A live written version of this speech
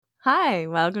Hi,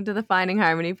 welcome to the Finding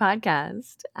Harmony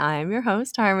podcast. I'm your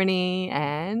host, Harmony,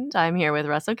 and I'm here with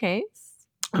Russell Case.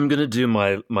 I'm going to do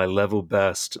my level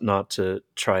best not to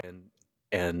try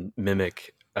and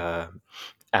mimic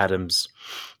Adam's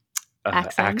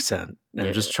accent. Yeah.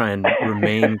 And just try and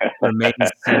remain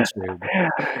centered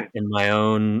in my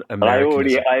own I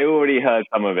Americanism. already heard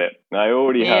some of it. I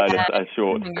already heard a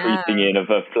short Yeah. tweeting in of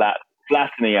a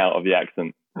flattening out of the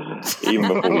accent,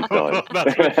 even before we started.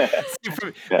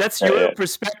 That's your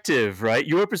perspective, right?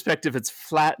 Your perspective, it's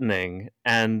flattening,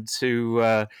 and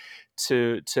to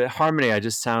Harmony, I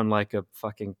just sound like a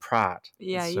fucking prat.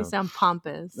 Yeah, you sound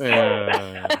pompous.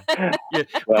 Yeah.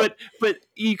 But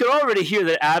you can already hear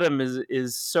that Adam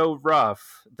is so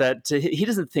rough that he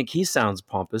doesn't think he sounds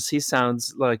pompous. He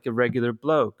sounds like a regular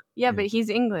bloke. Yeah, but he's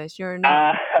English. You're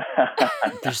not.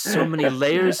 There's so many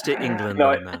layers to England,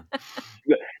 though, man.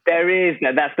 There is.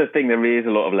 That's the thing. There is a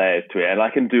lot of layers to it, and I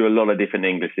can do a lot of different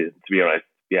Englishes. To be honest,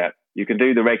 yeah, you can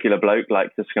do the regular bloke,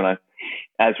 like just kind of,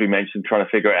 as we mentioned, trying to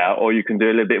figure it out, or you can do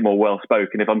a little bit more well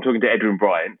spoken. If I'm talking to Edwin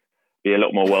Bryant, be a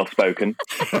lot more well spoken.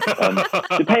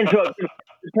 Depends who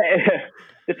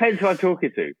I'm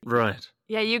talking to. Right.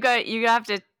 Yeah, you have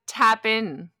to tap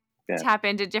into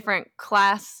different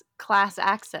class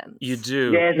accents. You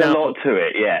do. Yeah, there's a lot to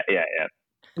it. Yeah.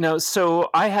 Now, so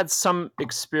I had some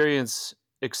experiences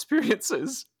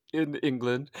in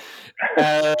England.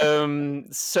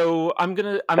 So I'm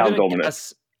gonna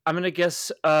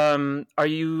guess. Are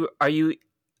you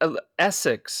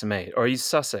Essex, mate, or are you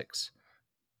Sussex?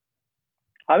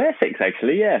 I'm Essex,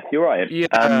 actually. Yeah, you're right.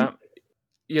 Yeah.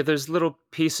 Yeah. There's little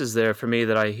pieces there for me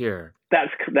that I hear.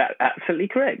 That's absolutely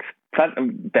correct.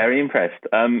 I'm very impressed.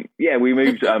 Yeah, we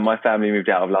moved. My family moved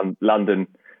out of London,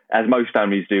 as most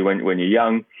families do when you're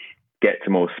young, get to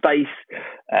more space,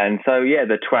 and so yeah,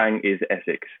 the twang is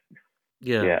Essex.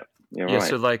 Yeah, you're right.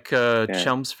 So like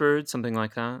Chelmsford, something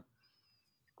like that.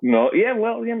 Not a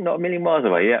million miles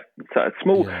away. Yeah, so a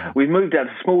small. Yeah. We've moved out to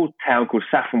a small town called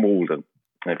Saffron Walden.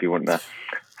 If you want the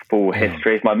full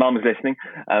history, if my mum's listening,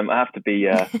 I have to be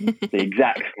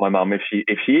exact for my mum. If she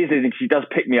is listening, she does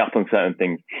pick me up on certain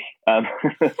things.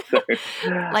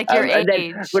 Like your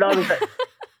age. When I was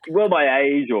my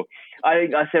age, or I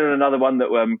think I said on another one that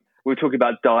we were talking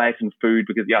about diet and food,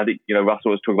 because I think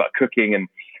Russell was talking about cooking, and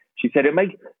she said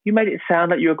you made it sound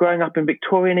like you were growing up in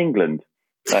Victorian England.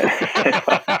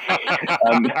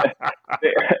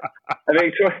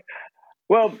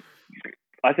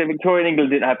 I said Victorian England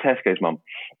didn't have Tesco's, Mum.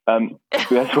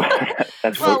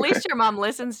 That's well, at least your mum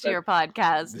listens to your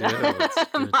podcast. Yeah,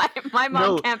 my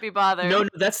mom can't be bothered. No,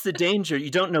 that's the danger.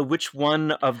 You don't know which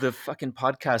one of the fucking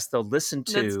podcasts they'll listen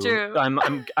to. That's true.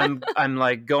 I'm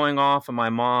like going off on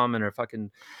my mom and her fucking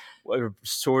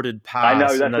sordid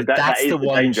past. I know that's the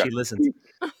one danger. She listens.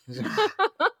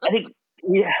 I think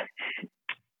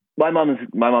My mum's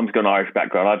got an Irish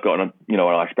background. I've got an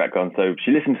Irish background. So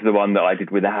she listened to the one that I did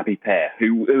with a Happy Pair,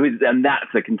 who is, and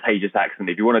that's a contagious accent.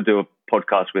 If you want to do a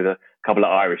podcast with a couple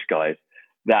of Irish guys,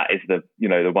 that is the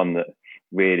one that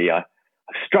really I've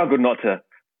struggled not to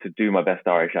do my best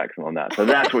Irish accent on that. So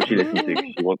that's what she listens to.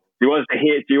 She wants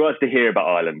to hear about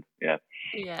Ireland. Yeah.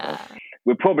 Yeah. So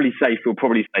we're probably safe. We're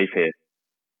probably safe here.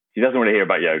 She doesn't want to hear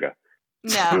about yoga.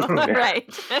 No, right.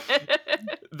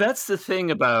 That's the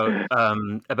thing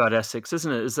about Essex,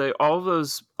 isn't it? Is that all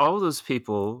those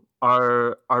people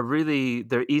are really,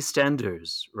 they're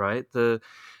EastEnders, right? They're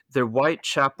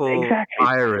Whitechapel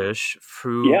Irish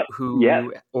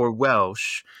or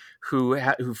Welsh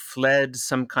who fled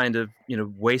some kind of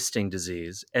wasting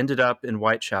disease, ended up in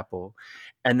Whitechapel,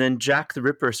 and then Jack the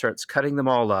Ripper starts cutting them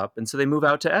all up, and so they move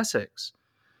out to Essex.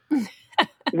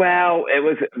 Well, it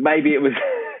was.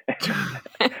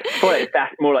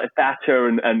 More like Thatcher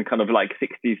and kind of like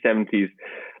 60s, 70s,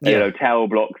 tower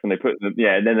blocks, and they put them,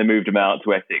 and then they moved them out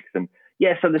to Essex, and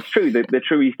so that's true. The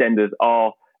true EastEnders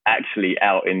are actually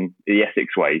out in the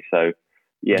Essex way. So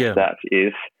that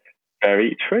is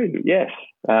very true. Yes,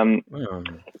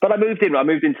 but I moved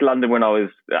into London when I was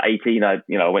 18. I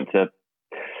went to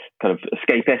kind of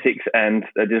escape Essex and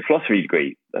I did a philosophy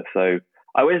degree. So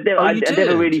I was there. I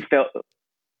never really felt.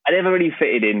 I never really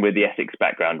fitted in with the Essex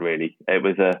background, really. It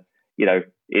was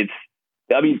it's.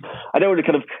 I mean, I don't want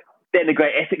to kind of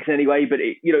denigrate Essex in any way, but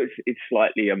it's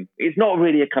slightly. It's not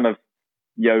really a kind of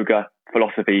yoga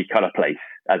philosophy kind of place,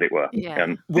 as it were.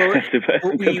 Yeah. We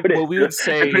would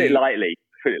say, to put it lightly.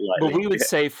 Well, we would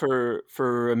say for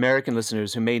American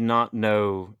listeners who may not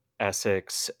know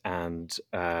Essex, and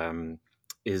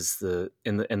is that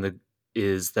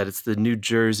it's the New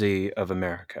Jersey of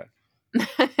America.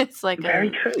 It's like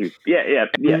very true. Yeah.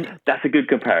 That's a good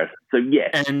comparison. So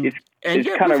yes,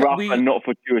 it's kind of rough and not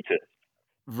fortuitous.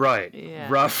 Right. Yeah.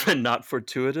 Rough and not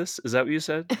fortuitous. Is that what you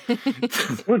said?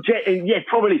 Well, yeah,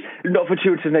 probably not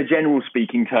fortuitous in their general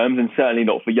speaking terms, and certainly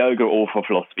not for yoga or for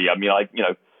philosophy. I mean,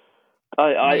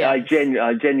 I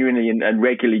genuinely and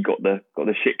regularly got the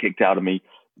shit kicked out of me.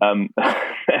 You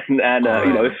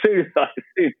know, as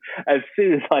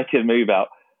soon as I could move out,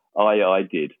 I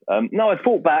did. No, I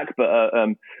fought back, but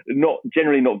not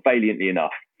valiantly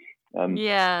enough.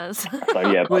 Yes. So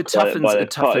yeah, well, it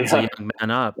toughens a young man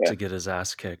up to get his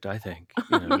ass kicked, I think.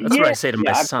 You know, that's what I say to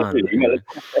my son.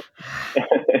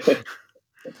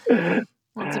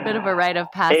 Well, it's a bit of a rite of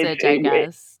passage, I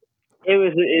guess. It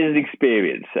was an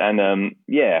experience, and I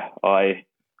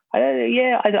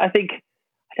think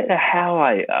I don't know how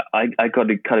I got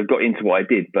into what I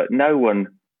did, but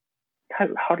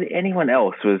hardly anyone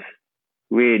else was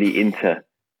really into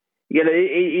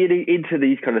into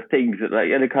these kind of things that,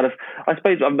 like, I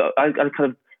suppose I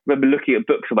kind of remember looking at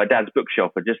books on my dad's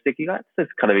bookshop and just thinking,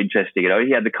 that's kind of interesting. You know,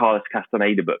 he had the Carlos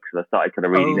Castaneda books, and I started kind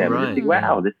of reading them and just thinking,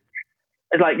 wow, this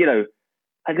is like, you know,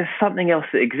 like there's something else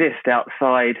that exists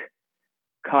outside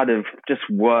kind of just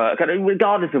work,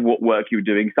 regardless of what work you were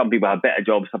doing. Some people have better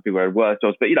jobs, some people have worse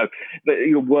jobs, but, you know,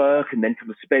 your work and then kind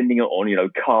of spending it on, you know,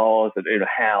 cars and, you know,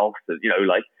 house and, you know,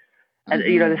 like, and,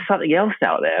 you know, there's something else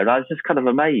out there. And I was just kind of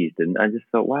amazed, and I just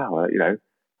thought, wow, you know,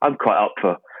 I'm quite up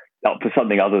for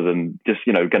something other than just,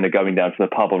 you know, going down to the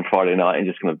pub on Friday night and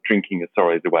just kind of drinking the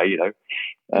sorrows away, you know.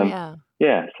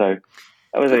 Yeah, so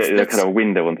that was a kind of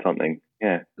window on something.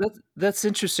 Yeah, that's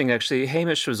interesting. Actually,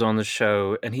 Hamish was on the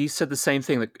show, and he said the same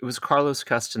thing. That it was Carlos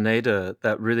Castaneda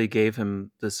that really gave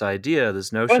him this idea,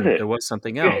 this notion that there was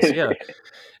something else.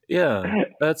 Yeah.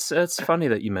 That's funny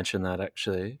that you mentioned that.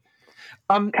 Actually,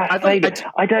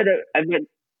 Castaneda. I don't know. I mean,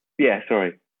 yeah,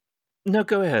 sorry. No,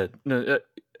 go ahead. No,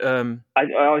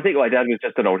 I think my dad was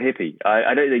just an old hippie.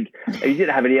 I don't think he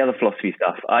didn't have any other philosophy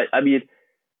stuff. I mean,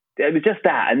 it was just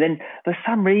that. And then for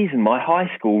some reason, my high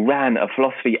school ran a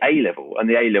philosophy A level, and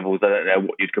the A levels, I don't know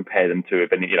what you'd compare them to,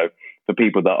 if any, you know, for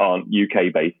people that aren't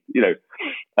UK based, you know.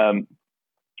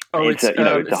 It's a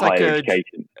higher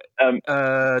education.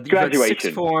 Graduation.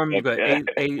 Sixth form, you've got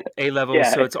A level,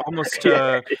 so it's almost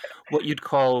what you'd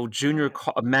call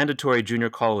mandatory junior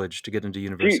college to get into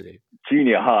university.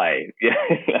 Junior high,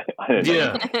 I don't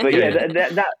know. But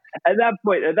that at that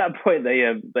point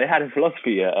they had a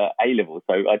philosophy at A level,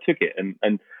 so I took it,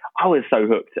 and I was so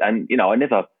hooked. And, you know, I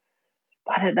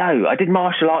don't know, I did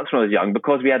martial arts when I was young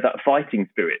because we had that fighting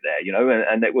spirit there, you know,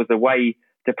 and it was a way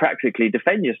to practically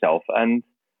defend yourself, and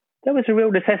there was a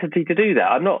real necessity to do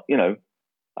that. I'm not, you know,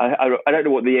 I don't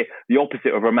know what the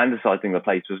opposite of romanticizing the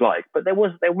place was like, but there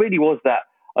really was that,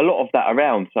 a lot of that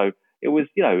around. So it was,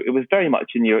 you know, it was very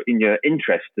much in your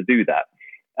interest to do that.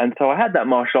 And so I had that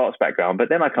martial arts background, but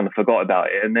then I kind of forgot about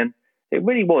it. And then it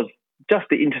really was just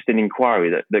the interesting inquiry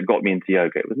that got me into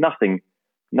yoga. It was nothing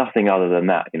other than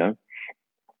that, you know.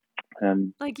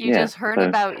 Like you just heard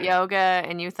about yoga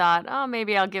and you thought, oh,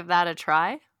 maybe I'll give that a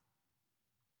try.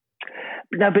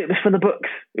 No, but it was from the books.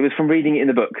 It was from reading it in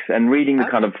the books and reading the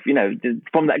kind of, you know,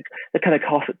 from the kind of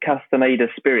Castaneda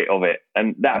spirit of it.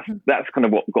 And that's kind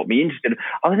of what got me interested.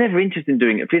 I was never interested in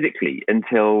doing it physically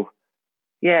until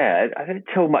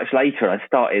much later. I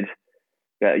started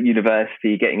at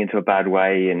university, getting into a bad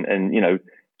way, and you know,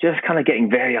 just kind of getting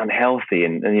very unhealthy.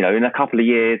 And you know, in a couple of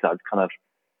years, I was kind of,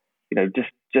 you know,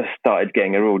 just started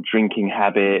getting a real drinking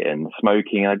habit and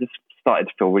smoking. I just started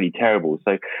to feel really terrible.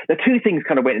 So the two things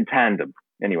kind of went in tandem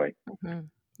anyway.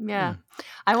 Yeah.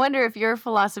 I wonder if your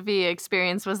philosophy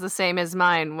experience was the same as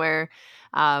mine, where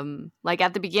like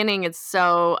at the beginning it's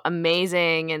so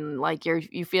amazing and like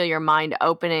you feel your mind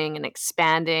opening and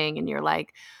expanding, and you're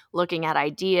like looking at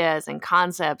ideas and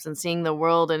concepts and seeing the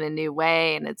world in a new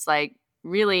way, and it's like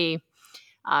really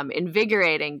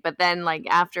invigorating. But then like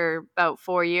after about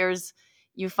 4 years,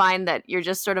 you find that you're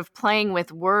just sort of playing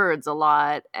with words a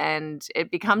lot, and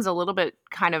it becomes a little bit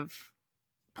kind of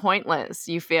pointless,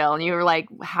 you feel. And you're like,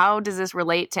 how does this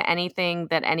relate to anything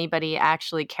that anybody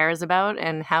actually cares about?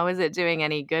 And how is it doing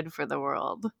any good for the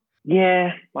world?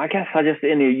 Yeah, I guess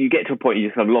you get to a point you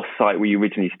just kind of lost sight where you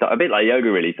originally started. A bit like yoga,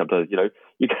 really, sometimes, you know.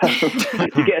 You get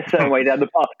a certain way down the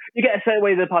path. You say,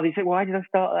 why did I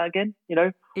start that again? You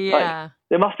know? Yeah. Like,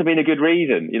 there must have been a good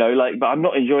reason, you know, like, but I'm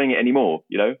not enjoying it anymore,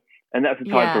 you know? And that's the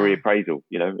time for reappraisal,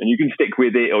 you know, and you can stick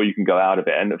with it or you can go out of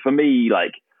it. And for me,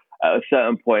 like, at a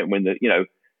certain point when you know,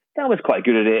 I was quite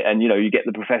good at it, and, you know, you get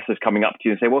the professors coming up to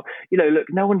you and say, well, you know, look,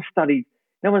 no one's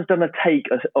done a take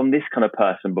on this kind of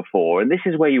person before, and this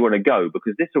is where you want to go,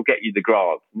 because this will get you the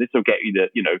grants, and this will get you the,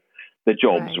 you know, the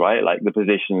jobs, right? Like the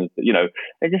positions, you know.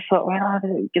 I just thought, well,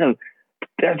 you know,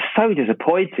 that's so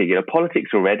disappointing. You know,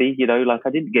 politics already. You know, like I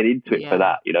didn't get into it for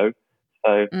that. You know,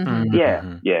 so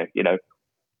yeah. You know,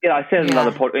 I said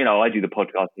another you know, I do the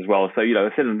podcast as well. So you know,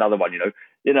 I said another one. You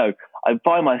know, I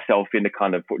find myself in a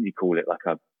kind of, what do you call it, like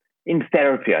in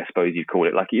therapy, I suppose you'd call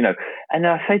it. Like, you know, and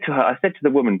I said to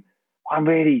the woman, I'm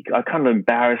kind of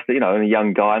embarrassed that, you know, I'm a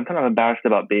young guy. I'm kind of embarrassed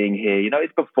about being here. You know,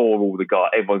 it's before all the guy,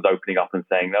 everyone's opening up and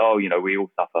saying, oh, you know, we all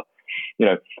suffer. You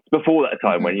know, it's before that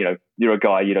time when, you know, you're a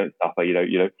guy, you don't suffer, you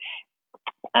know.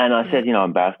 And I said, you know, I'm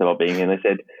embarrassed about being here. And they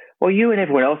said, well, you and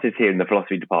everyone else is here in the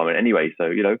philosophy department anyway. So,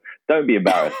 you know, don't be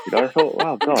embarrassed. You know, I thought,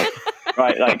 oh, God.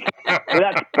 Right, like, well,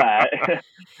 that's bad.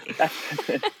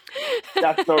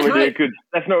 That's not really a good,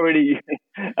 that's not really,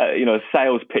 you know, a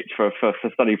sales pitch for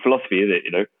studying philosophy, is it,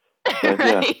 you know? So,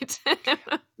 right.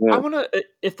 I want to,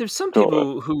 if there's some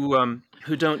people who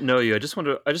don't know you, I just want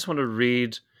to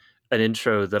read an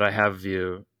intro that I have of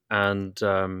you, and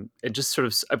it just sort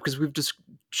of, because we've just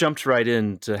jumped right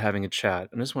into having a chat,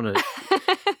 and I just want to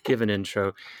give an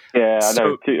intro. Yeah, I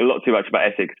know a lot too much about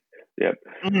ethics. Yeah.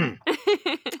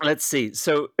 Let's see.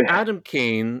 So Adam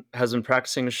Keen has been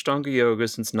practicing Ashtanga Yoga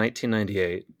since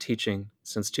 1998, teaching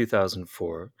since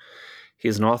 2004. He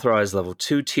is an authorized level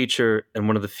 2 teacher and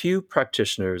one of the few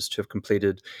practitioners to have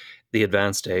completed the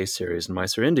Advanced A series in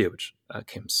Mysore, India, which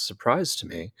came as a surprise to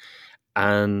me.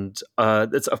 And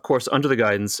it's, of course, under the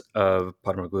guidance of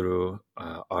Paramaguru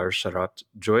R.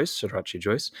 Sharatji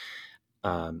Joyce.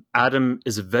 Adam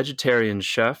is a vegetarian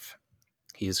chef.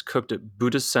 He has cooked at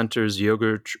Buddhist centers,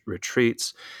 yoga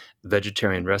retreats,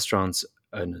 vegetarian restaurants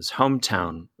in his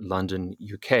hometown, London,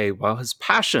 UK, while his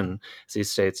passion, as he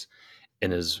states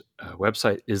in his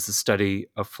website, is the study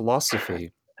of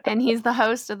philosophy. And he's the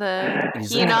host of the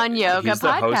Keen on Yoga podcast. He's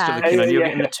the host of the Keen on Yoga,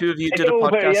 and the two of you did a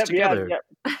podcast together.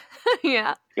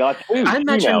 Yeah. I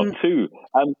imagine too.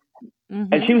 And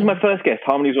she was my first guest.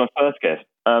 Harmony was my first guest.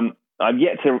 I've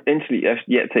yet to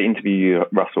interview you,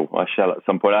 Russell. I shall at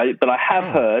some point. But I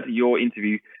have heard your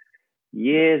interview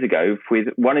years ago with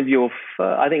one of your,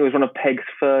 I think it was one of Peg's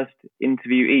first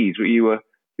interviewees. You were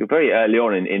very early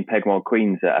on in Pegwell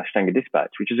Queen's Ashtanga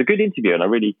Dispatch, which is a good interview, and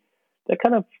that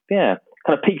kind of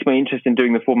piqued my interest in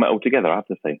doing the format altogether, I have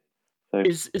to say. So,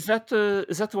 is that the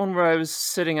one where I was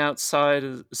sitting outside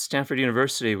of Stanford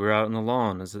University? We're out on the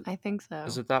lawn. Is it? I think so.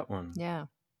 Is it that one? Yeah.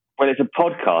 Well, it's a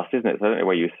podcast, isn't it? So I don't know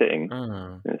where you're sitting.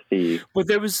 Let's see. Well,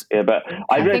 there was. Yeah, but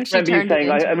I remember you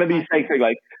saying. I remember you saying something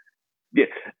like, "Yeah."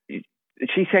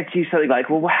 She said to you something like,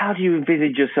 "Well, how do you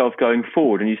envisage yourself going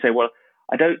forward?" And you say, "Well,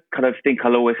 I don't kind of think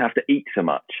I'll always have to eat so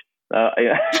much."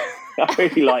 I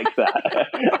really like that.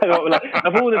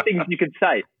 Of all the things you could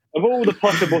say, of all the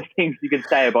possible things you could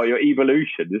say about your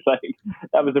evolution, it's like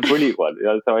that was a brilliant one. You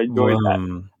know, so I enjoyed that.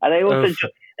 And I also,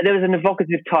 and there was an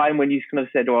evocative time when you kind of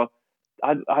said, "Well,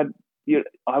 I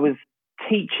was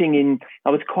teaching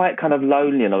I was quite kind of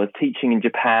lonely, and I was teaching in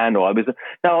Japan, or I was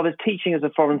teaching as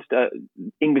a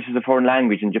English as a foreign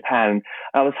language in Japan. And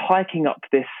I was hiking up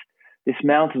this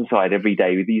mountainside every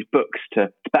day with these books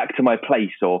back to my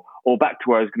place or back to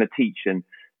where I was going to teach." And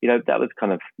you know, that was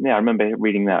kind of, I remember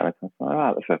reading that, and I thought,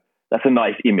 wow, that's a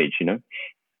nice image, you know.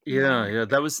 Yeah,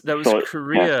 that was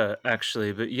Korea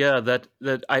actually, but yeah, that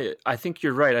I think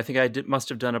you're right. I think must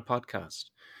have done a podcast.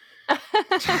 Yeah,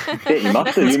 you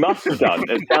must have done.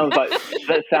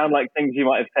 That sound like things you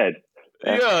might have said.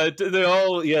 Yeah, they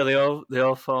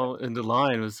all fall into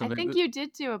line with something. I think you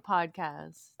did do a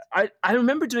podcast. I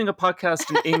remember doing a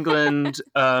podcast in England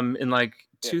in like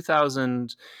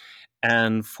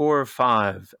 2004 or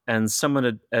 5, and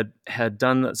someone had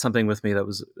done something with me that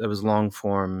was long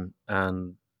form,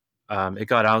 and it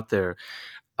got out there.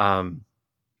 But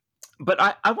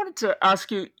I wanted to ask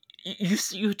you.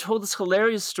 You told this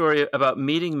hilarious story about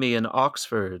meeting me in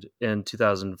Oxford in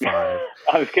 2005.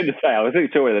 I was going to say, I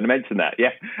wasn't sure whether to mention that.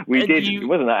 Yeah, we did.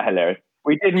 Wasn't that hilarious?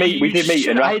 We did meet.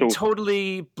 And Russell, I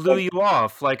totally blew you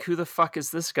off. Like, who the fuck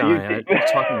is this guy?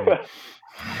 Talking to me.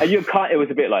 It was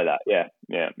a bit like that. Yeah,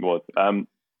 it was.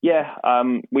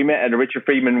 We met at a Richard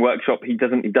Friedman workshop. He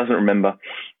doesn't remember.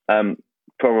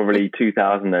 Probably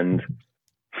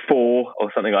 2004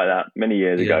 or something like that, many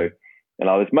years ago. And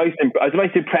I was most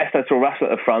impressed. I saw Russell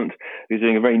at the front. He was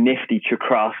doing a very nifty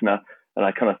Chakrasana. And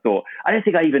I kind of thought, I don't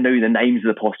think I even knew the names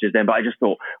of the postures then, but I just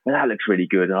thought, well, that looks really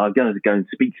good. And I'm going to go and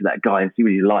speak to that guy and see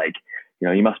what he's like. You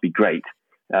know, he must be great.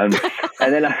 And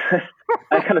then I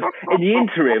kind of, in the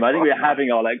interim, I think we were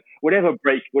having our, whatever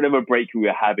break we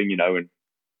were having, you know, and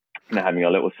having a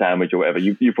little sandwich or whatever.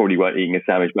 You probably weren't eating a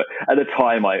sandwich, but at the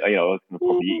time I was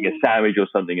probably eating a sandwich or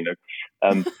something, you know.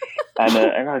 And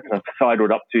I kind of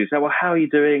sidled up to you, say, well, how are you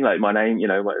doing? Like, my name, you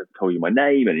know, I told you my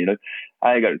name, and, you know,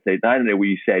 I got to say, I don't know what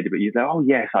you said, but you said, oh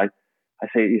yes, I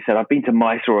he said, I've been to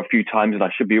Mysore a few times and I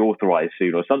should be authorized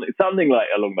soon, or something like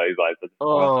along those lines.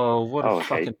 Oh, what a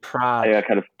fucking prat! I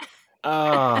kind of,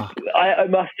 I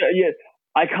must,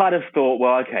 I kind of thought,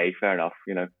 well, okay, fair enough,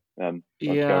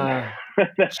 Yeah,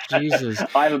 Jesus.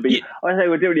 I haven't been. I say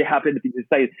we're really happy to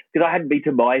say because I hadn't been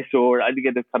to Mysore. I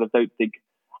don't think.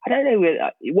 I don't know.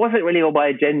 It wasn't really on my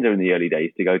agenda in the early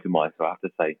days to go to Mysore. I have to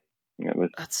say,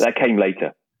 that came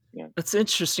later. Yeah. That's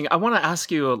interesting. I want to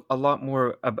ask you a lot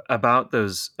more about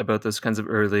those kinds of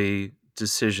early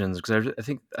decisions, because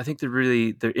I think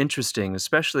they're interesting,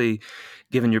 especially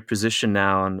given your position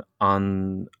now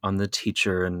on the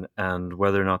teacher and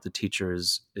whether or not the teacher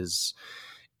is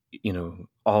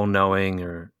all knowing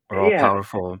or all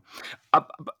powerful. I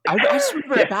just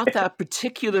remember about that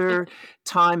particular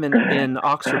time in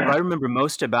Oxford. What I remember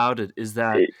most about it is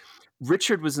that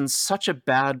Richard was in such a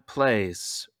bad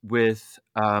place with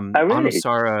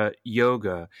Anusara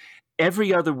yoga.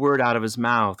 Every other word out of his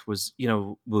mouth was,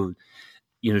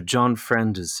 John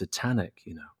Friend is satanic,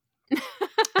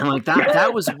 And like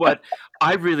that was what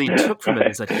I really took from it,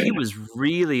 is that he was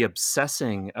really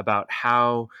obsessing about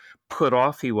how put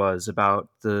off he was about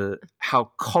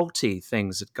how culty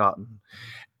things had gotten.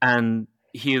 And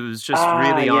he was just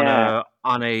really on a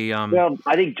well,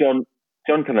 I think John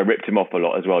kind of ripped him off a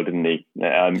lot as well, didn't he?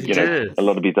 He did. A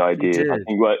lot of his ideas, I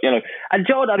think, were, and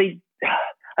John, I mean,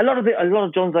 a lot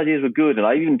of John's ideas were good, and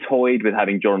I even toyed with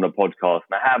having John on a podcast,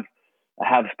 and I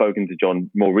have spoken to John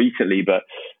more recently, but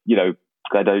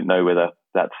I don't know whether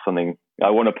that's something I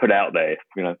want to put out there,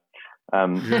 But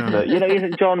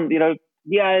isn't John,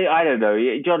 I don't know.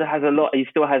 John has he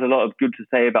still has a lot of good to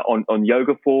say about on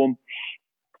yoga form,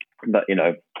 but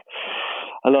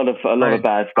a lot of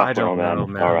bad stuff going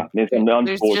on around. It's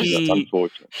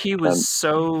unfortunate. He was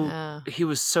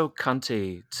so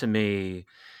cunty to me.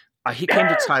 He came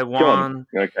to Taiwan.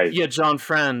 John. Okay. Yeah, John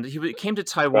Friend. He came to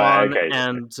Taiwan,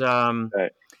 and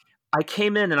I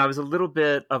came in, and I was a little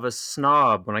bit of a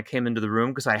snob when I came into the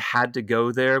room, because I had to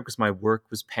go there because my work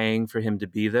was paying for him to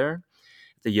be there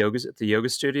at the yoga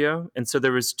studio. And so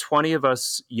there was 20 of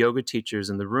us yoga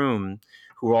teachers in the room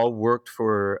who all worked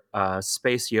for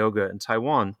Space Yoga in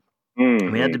Taiwan. Mm-hmm.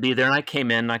 And we had to be there, and I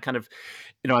came in, and I kind of,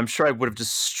 I'm sure I would have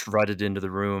just strutted into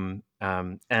the room,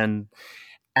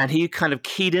 and he kind of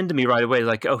keyed into me right away,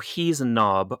 like, oh, he's a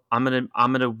knob. I'm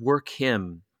gonna work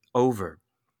him over.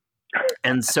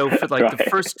 And so for the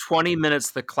first 20 minutes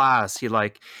of the class, he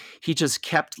just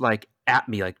kept at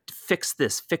me, like, fix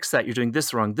this, fix that. You're doing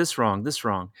this wrong, this wrong, this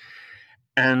wrong.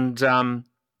 And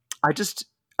I just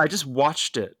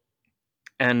watched it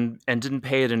and didn't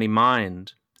pay it any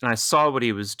mind. And I saw what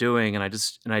he was doing, and I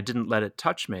didn't let it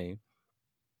touch me.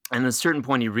 And at a certain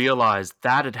point, he realized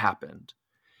that had happened.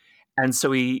 And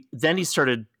so he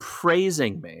started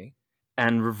praising me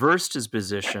and reversed his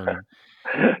position.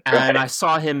 And I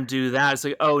saw him do that. It's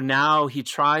like, oh, now he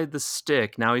tried the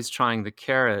stick. Now he's trying the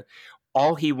carrot.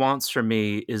 All he wants from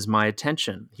me is my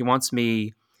attention. He wants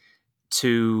me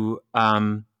to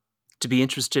be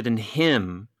interested in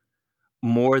him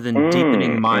more than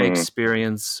deepening my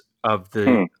experience of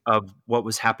what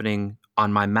was happening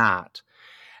on my mat.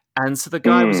 And so the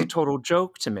guy was a total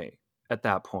joke to me at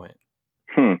that point.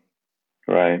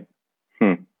 Right.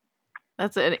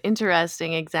 That's an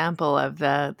interesting example of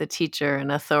the teacher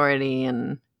and authority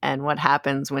and what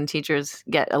happens when teachers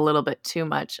get a little bit too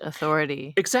much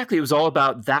authority. Exactly. It was all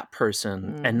about that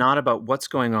person and not about what's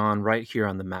going on right here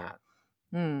on the mat.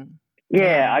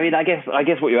 Yeah, I mean, I guess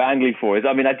what you're angling for is,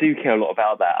 I mean, I do care a lot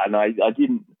about that, and I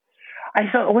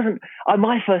wasn't.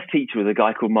 My first teacher was a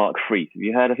guy called Mark Freet. Have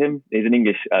you heard of him? He's an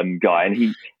English guy, and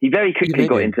he very quickly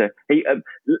got into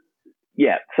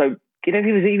So he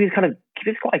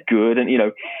was quite good, and he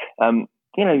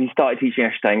started teaching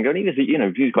Ashtanga, and he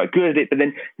was quite good at it. But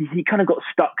then he kind of got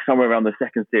stuck somewhere around the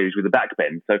second series with the back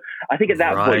bend. So I think at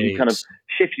that point he kind of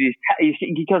shifted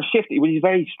Well, he's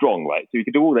very strong, right? So he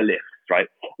could do all the lifts, right?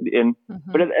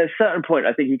 But at a certain point,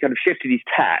 I think he kind of shifted his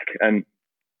tack. And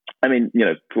I mean,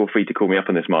 feel free to call me up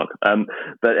on this, Mark.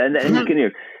 But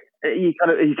he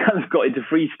kind of got into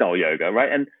freestyle yoga,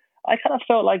 right? And I kind of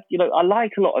felt like, I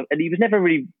like a lot of, and he was never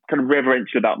really kind of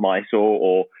reverential about Mysore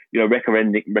or,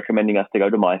 recommending us to go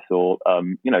to Mysore.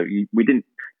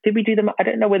 Did we do I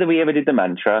don't know whether we ever did the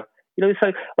mantra,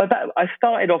 so I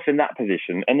started off in that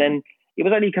position, and then it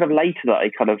was only kind of later that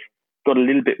I kind of got a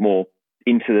little bit more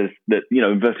into the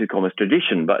inverted commas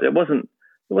tradition, but it wasn't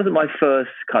my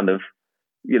first kind of,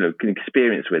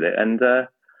 experience with it. And,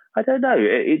 I don't know,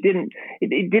 it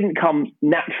didn't come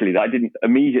naturally, that I didn't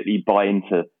immediately buy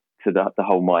into the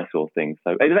whole Mysore thing.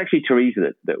 So it was actually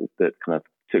Teresa that kind of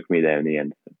took me there in the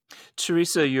end.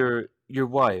 Teresa, your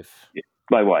wife.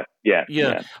 My wife. Yeah.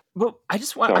 Yeah. Well, I'm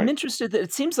Sorry. interested that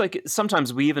it seems like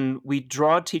sometimes we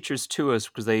draw teachers to us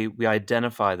because we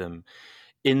identify them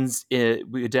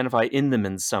we identify in them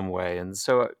in some way. And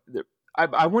so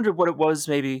I wondered what it was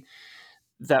maybe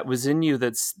that was in you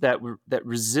that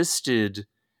resisted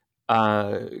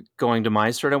going to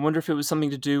Meister. I wonder if it was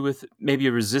something to do with maybe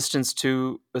a resistance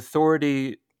to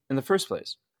authority in the first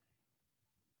place.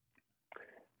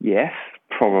 Yes,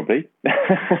 probably.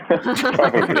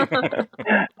 Probably.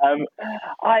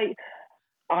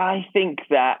 I think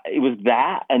that it was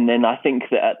that, and then I think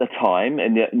that at the time,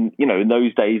 and you know, in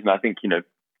those days, and I think, you know,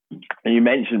 you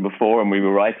mentioned before, and we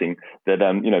were writing that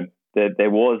you know, there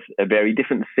was a very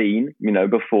different scene, you know,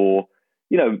 before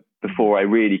I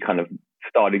really kind of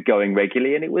started going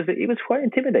regularly, and it was quite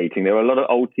intimidating. There were a lot of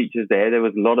old teachers there. There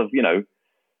was a lot of, you know,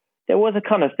 there was a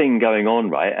kind of thing going on,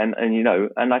 right? And you know,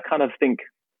 and I kind of think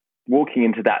walking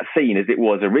into that scene as it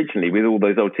was originally with all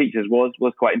those old teachers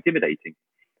was quite intimidating.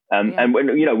 And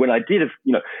when, you know, when I did,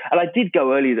 you know, and I did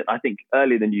go earlier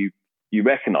than you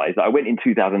recognize. I went in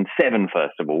 2007,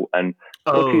 first of all, and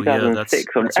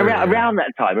 2006, that's around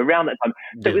that time.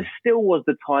 So Yeah. it still was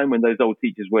the time when those old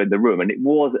teachers were in the room, and it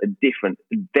was a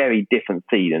very different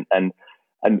scene, and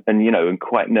you know, and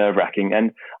quite nerve wracking.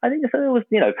 And I think it was,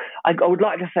 you know, I would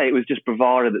like to say it was just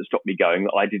bravado that stopped me going.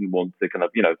 That I didn't want to kind of,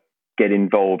 you know, get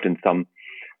involved in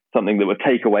something that would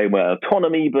take away my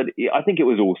autonomy, but I think it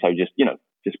was also just, you know,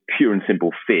 just pure and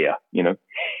simple fear, you know.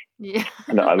 Yeah.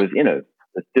 And I was, you know,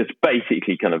 just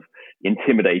basically kind of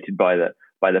intimidated by the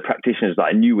practitioners that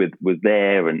I knew was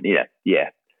there, and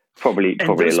probably a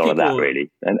lot of that really.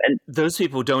 And those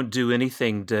people don't do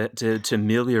anything to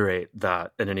ameliorate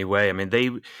that in any way. I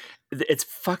mean, it's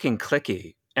fucking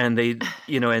cliquey, and they,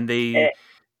 you know, and they.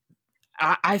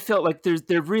 I felt like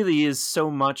there really is so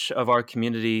much of our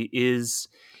community is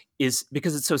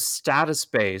because it's so status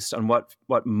based on what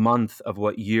month of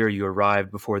what year you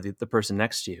arrived before the person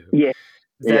next to you. Yeah.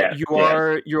 That you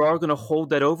are going to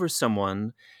hold that over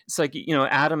someone. It's like, you know,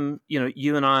 Adam, you know,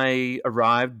 you and I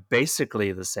arrived basically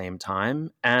at the same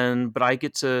time, but I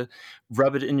get to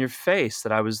rub it in your face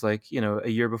that I was like, you know, a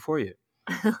year before you.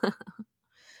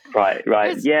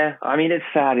 Right. Yeah. I mean, it's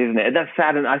sad, isn't it? That's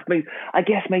sad, and I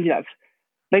guess maybe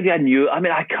I knew. I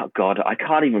mean, I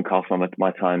can't even cast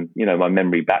my time, you know, my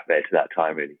memory back there to that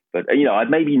time really. But you know, I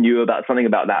maybe knew about something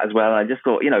about that as well. I just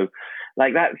thought, you know,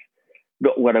 like that's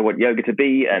not what I want yoga to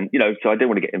be, and you know, so I didn't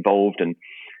want to get involved. And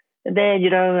then, you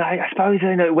know, I suppose,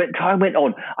 you know, time went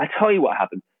on. I tell you what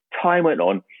happened. Time went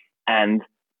on, and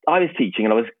I was teaching,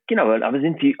 and I was, you know, I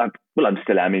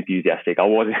still am enthusiastic. I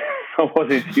was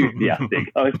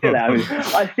enthusiastic. I still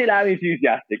am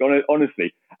enthusiastic,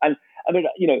 honestly. And I mean,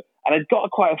 you know, and I'd got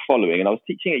quite a following, and I was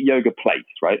teaching at Yoga Place,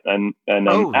 right? And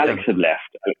Alex had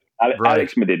left.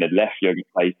 Alex Medin had left Yoga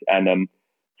Place, and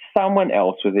someone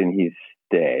else was in his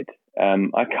stead.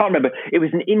 I can't remember. It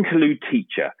was an interlude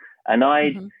teacher, and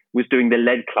I was doing the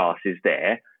lead classes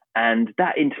there. And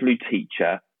that interlude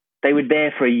teacher, they were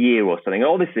there for a year or something.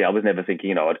 And obviously, I was never thinking,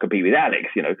 you know, I'd compete with Alex,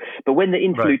 you know. But when the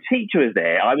interlude teacher was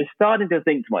there, I was starting to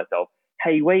think to myself,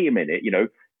 hey, wait a minute, you know,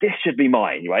 this should be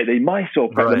mine, right? The Mysore,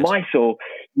 the Mysore,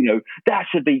 you know, that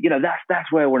should be, you know,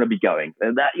 that's where I want to be going.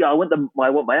 And that, you know, I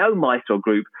want my own Mysore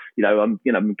group. You know, I'm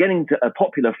getting to a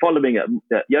popular following at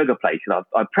Yoga Place, and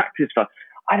I've practiced for,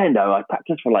 I don't know, I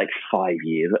practiced for like 5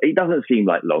 years. It doesn't seem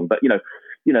like long, but you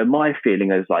know, my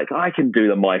feeling is like I can do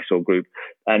the Mysore group,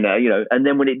 and you know, and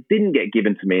then when it didn't get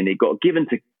given to me, and it got given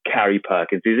to Carrie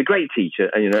Perkins, who's a great teacher,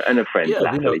 and you know, and a friend.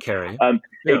 Yeah, we know Carrie.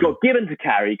 It got given to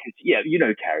Carrie because, yeah, you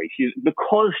know Carrie. She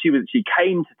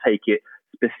came to take it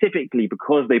specifically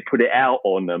because they put it out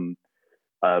on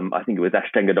I think it was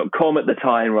Ashtanga.com at the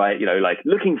time, right? You know, like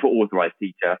looking for authorized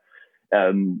teacher.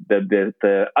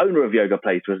 The owner of Yoga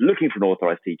Place was looking for an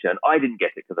authorized teacher, and I didn't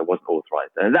get it because I wasn't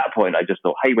authorized. And at that point, I just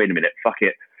thought, hey, wait a minute, fuck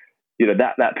it. You know,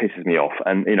 that pisses me off.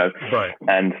 And, you know,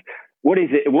 and what is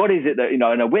it that, you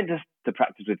know, and I went to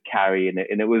practice with Carrie, and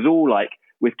it was all like,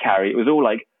 with Carrie, it was all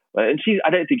like, and I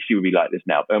don't think she would be like this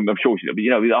now, but I'm sure she would, but, you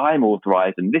know, I'm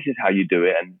authorized, and this is how you do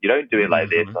it, and you don't do it like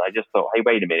this. And I just thought, hey,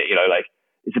 wait a minute, you know, like,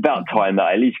 it's about time that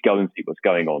I at least go and see what's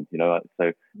going on, you know.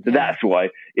 So that's why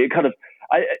it kind of,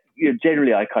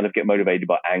 generally I kind of get motivated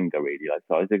by anger, really. Like,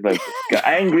 so I was like, get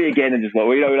angry again, and just like,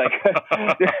 well, you know, like,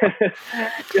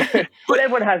 well,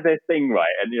 everyone has their thing,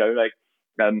 right? And, you know, like,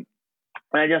 and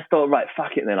I just thought, right,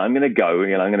 fuck it, then I'm going to go,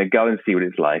 you know, I'm going to go and see what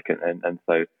it's like, and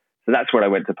so that's when I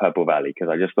went to Purple Valley, because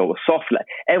I just thought, well,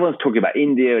 everyone's talking about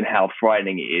India and how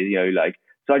frightening it is, you know, like,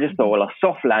 so I just thought, well, a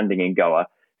soft landing in Goa,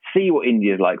 see what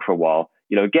India's like for a while.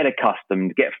 get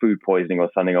accustomed, get food poisoning or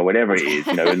something or whatever it is,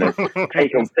 and then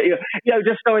take on,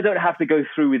 just so I don't have to go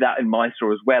through with that in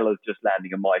Mysore as well as just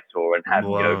landing in Mysore and have,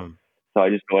 so I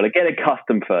just thought, get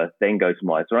accustomed first, then go to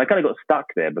Mysore. And I kind of got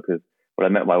stuck there because, I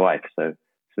met my wife. So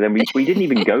then we didn't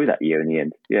even go that year in the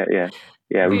end. Yeah.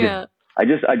 We just,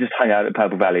 I just hung out at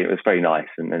Purple Valley. It was very nice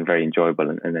and very enjoyable.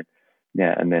 And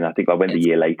then I think I went the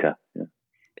year later. Yeah.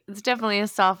 It's definitely a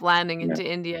soft landing into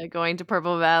India, going to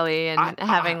Purple Valley and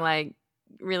having like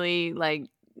really like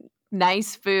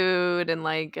nice food and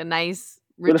like a nice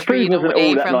retreat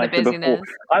away from the busyness.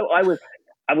 I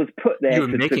was put there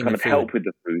to kind of help with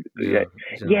the food.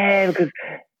 Yeah, because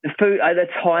the food at the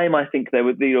time, I think there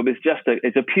was,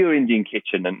 it's a pure Indian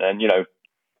kitchen, and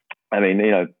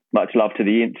much love to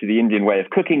the Indian way of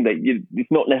cooking. That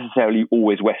it's not necessarily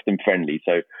always Western friendly.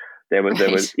 So there was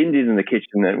Indians in the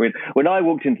kitchen, and when I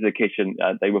walked into the kitchen,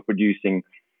 they were producing,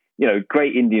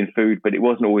 great Indian food, but it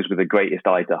wasn't always with the greatest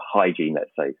eye to hygiene,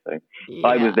 let's say. So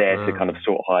I was there to kind of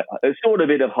sort a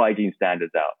bit of hygiene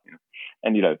standards out,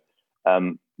 and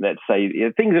let's say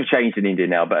things have changed in India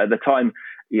now, but at the time,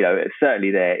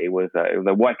 certainly there it was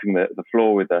wiping the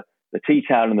floor with the tea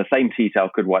towel, and the same tea towel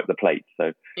could wipe the plate.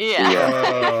 So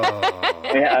I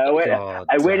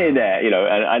went in there,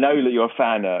 and I know that you're a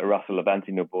fan, Russell, of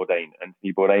Anthony Bourdain, and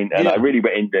I really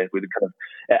went in there with a kind of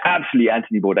absolutely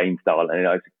Anthony Bourdain style, and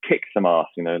I kicked some ass,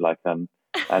 I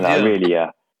really,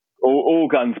 all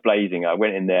guns blazing. I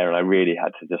went in there and I really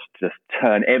had to just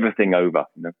turn everything over,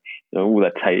 all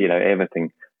the everything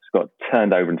just got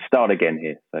turned over and start again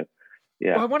here. So.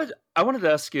 Yeah. Well, I wanted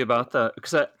to ask you about that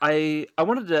because I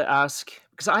wanted to ask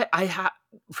because I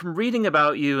from reading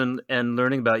about you and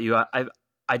learning about you, I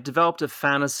developed a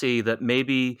fantasy that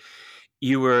maybe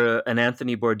you were an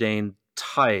Anthony Bourdain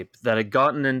type that had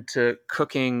gotten into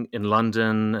cooking in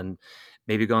London and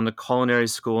maybe gone to culinary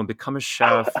school and become a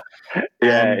chef.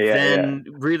 Then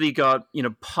really got,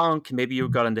 punk. Maybe you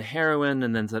got into heroin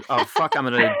and then said, oh, fuck, I'm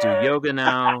going to do yoga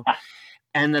now.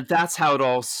 And that's how it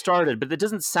all started. But it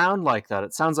doesn't sound like that.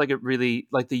 It sounds like it really,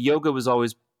 like the yoga was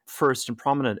always first and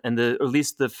prominent, and or at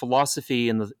least the philosophy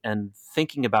and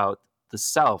thinking about the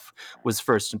self was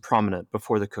first and prominent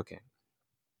before the cooking.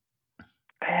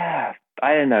 Yeah,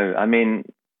 I don't know. I mean,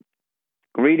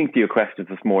 reading through your questions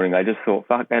this morning, I just thought,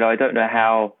 fuck, I don't know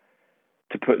how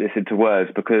to put this into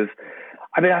words, because,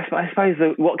 I suppose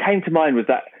what came to mind was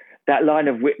that line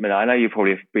of Whitman. I know you'll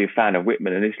probably be a fan of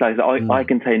Whitman, and it's like, I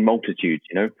contain multitudes,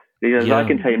 I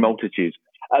contain multitudes.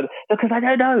 Because I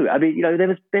don't know. I mean, there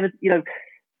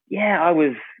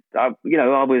was,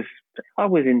 I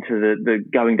was into the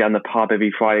going down the pub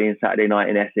every Friday and Saturday night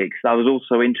in Essex. I was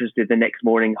also interested the next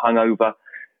morning, hungover,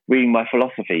 reading my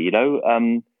philosophy,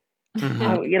 and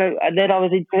then I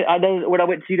was I know when I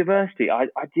went to university, I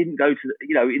didn't go to,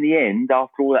 in the end,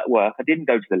 after all that work, I didn't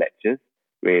go to the lectures,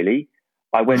 really.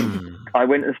 I went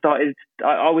and started,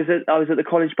 I was at the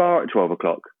college bar at 12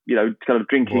 o'clock, kind of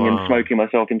drinking and smoking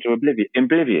myself into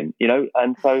oblivion,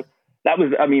 and so that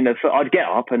was, I'd get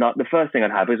up and the first thing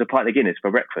I'd have was a pint of Guinness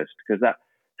for breakfast, because that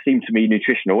seemed to me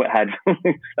nutritional. It had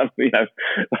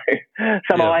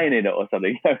some iron in it or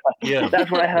something. That's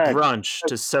what I heard. Brunch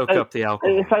to soak up the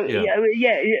alcohol. So it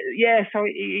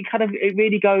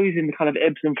really goes in kind of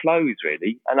ebbs and flows,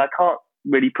 really, and I can't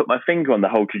really put my finger on the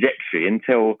whole trajectory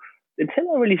until I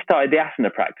really started the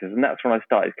asana practice, and that's when I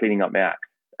started cleaning up my act.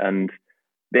 And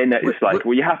then it's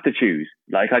well, you have to choose.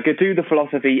 Like, I could do the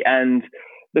philosophy and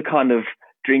the kind of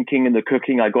drinking and the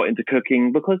cooking. I got into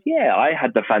cooking because, I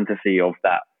had the fantasy of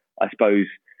that, I suppose,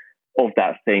 of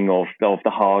that thing of the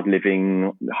hard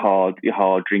living, hard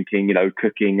drinking,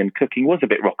 cooking, and cooking was a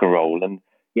bit rock and roll. And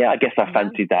I guess I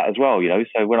fancied that as well,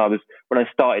 So when I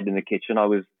started in the kitchen, I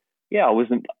was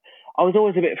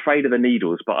always a bit afraid of the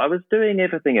needles, but I was doing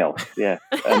everything else, and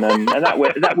that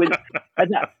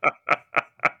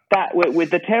with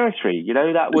the territory,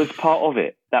 that was part of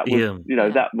it. That was,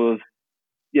 that was,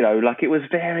 like, it was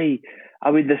very.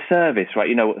 The service, right?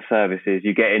 You know what the service is.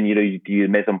 You get in, you do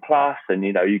mise en place, and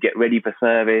you get ready for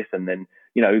service, and then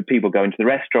people go into the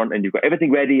restaurant, and you've got everything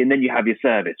ready, and then you have your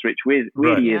service, which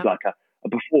really is like a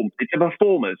performance. It's a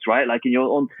performance, right? Like, and you're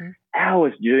on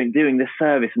hours doing this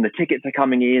service, and the tickets are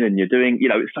coming in, and you're doing,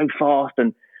 it's so fast,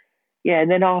 and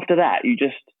and then after that, you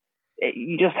just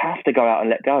have to go out and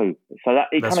let go. So that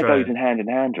it kind of goes in hand,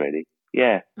 really.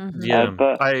 Yeah. Mm-hmm.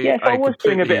 So I was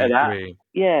doing a bit of that. Agree.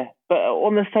 Yeah, but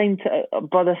on the same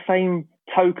by the same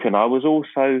token, I was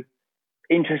also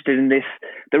interested in this.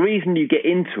 The reason you get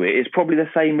into it is probably the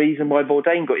same reason why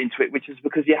Bourdain got into it, which is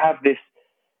because you have this,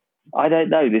 I don't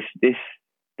know, this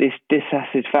this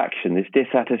dissatisfaction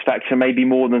maybe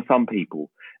more than some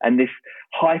people, and this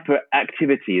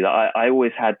hyperactivity that I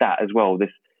always had that as well.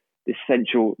 This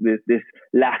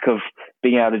lack of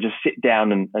being able to just sit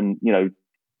down and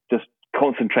just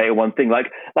concentrate on one thing.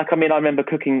 Like I mean, I remember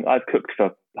cooking. I've cooked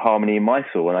for Harmony in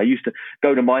Mysore, and I used to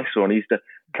go to Mysore and I used to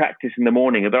practice in the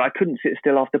morning, but I couldn't sit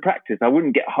still after practice. I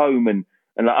wouldn't get home and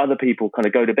like other people kind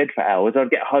of go to bed for hours. I'd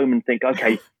get home and think,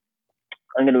 okay,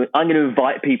 I'm going to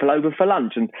invite people over for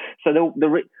lunch. And so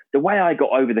the way I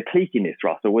got over the cliqueiness,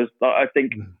 Russell, was I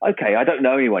think, okay, I don't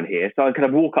know anyone here, so I kind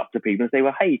of walk up to people and say,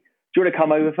 well, hey, do you want to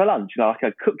come over for lunch? I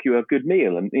could cook you a good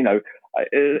meal. And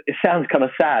it sounds kind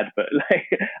of sad, but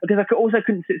because I also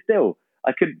couldn't sit still.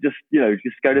 I couldn't just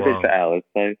go to bed for hours.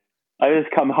 So I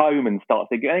just come home and start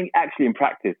thinking. I think actually in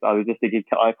practice, I was just thinking,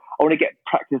 I want to get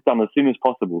practice done as soon as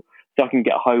possible so I can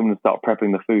get home and start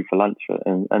prepping the food for lunch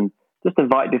and just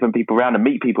invite different people around and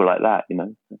meet people like that, Yeah.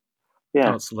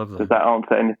 Oh, it's lovely. Does that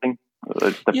answer anything?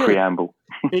 It's the preamble.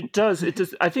 It does. It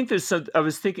does. I think there's some. I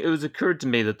was thinking. It was occurred to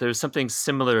me that there's something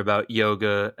similar about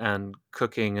yoga and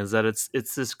cooking. Is that it's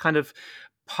this kind of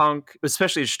punk,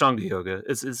 especially Ashtanga yoga.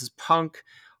 It's this punk,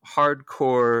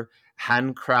 hardcore,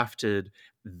 handcrafted,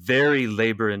 very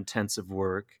labor-intensive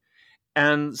work,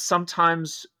 and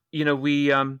sometimes we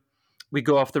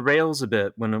go off the rails a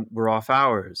bit when we're off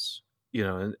hours.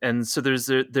 And so there's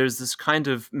this kind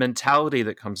of mentality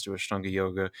that comes to Ashtanga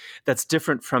yoga that's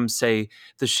different from, say,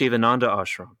 the Shivananda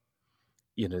ashram.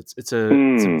 It's a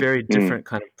very different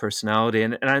kind of personality,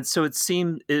 so it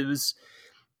was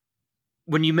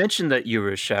when you mentioned that you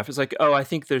were a chef, it's like, oh, I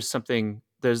think there's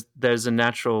a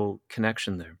natural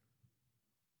connection there.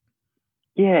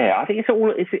 Yeah, I think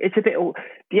it's a bit.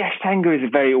 The Ashtanga is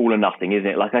very all or nothing, isn't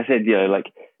it? Like I said,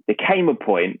 like there came a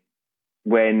point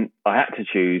when I had to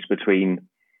choose between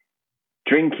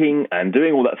drinking and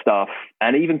doing all that stuff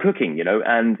and even cooking,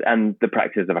 and the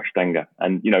practice of Ashtanga,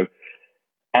 and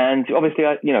obviously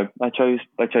I chose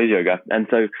yoga, and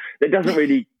so it doesn't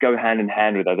really go hand in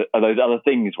hand with those other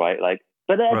things, right? Like,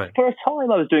 but for a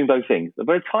time I was doing both things. I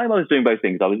was,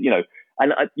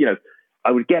 and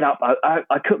I would get up.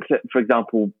 I cooked at, for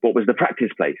example, what was the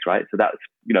practice place, right? So that's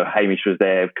Hamish was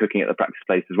there cooking at the practice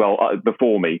place as well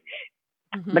before me.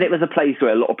 Mm-hmm. But it was a place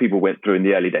where a lot of people went through in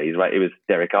the early days, right? It was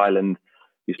Derrick Island.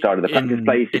 You started the practice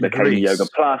place. It became Greece. Yoga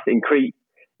Plus in Crete.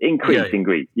 In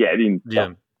Greece. Yeah.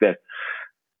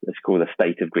 Let's call it the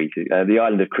state of Greece, the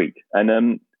island of Crete. And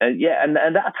at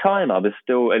that time I was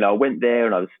still, I went there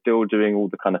and I was still doing all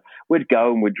the kind of, we'd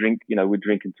go and we'd drink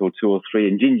until 2 or 3.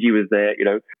 And Gingy was there,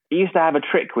 He used to have a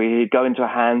trick where he'd go into a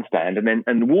handstand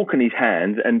and walk on his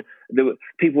hands, and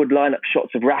people would line up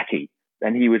shots of raki,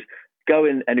 and he would go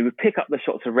in and he would pick up the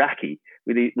shots of raki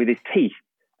with his teeth,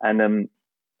 and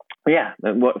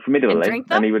formidably,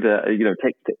 and he would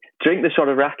drink the shot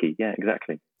of raki. Yeah,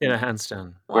 exactly. In a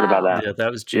handstand. Wow. What about that? Yeah, that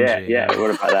was Gingy. Yeah.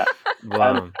 What about that?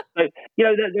 Wow. So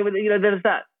there's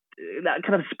that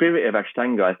kind of spirit of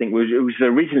Ashtanga. I think it was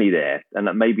originally there, and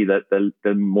that maybe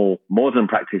the more modern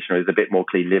practitioner is a bit more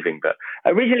clean living. But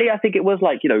originally, I think it was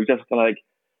like just kind of like,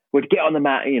 would get on the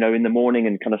mat, in the morning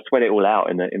and kind of sweat it all out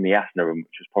in the asana room,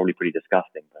 which was probably pretty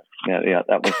disgusting. But that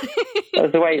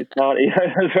was the way it started.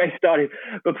 That was the way it started.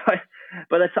 But I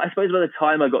suppose by the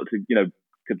time I got to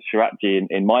Shiratji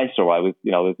in Mysore, I was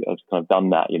kind of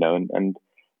done that,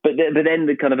 but then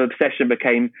the kind of obsession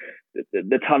became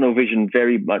the tunnel vision.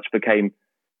 Very much became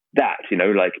that,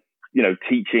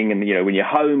 teaching, and when you're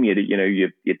home, you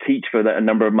teach for a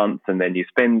number of months, and then you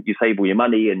save all your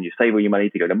money, and you save all your money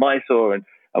to go to Mysore, and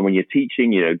when you're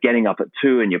teaching, getting up at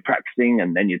 2 and you're practicing,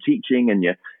 and then you're teaching and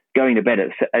you're going to bed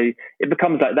it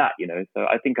becomes like that, So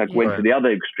I think I went to the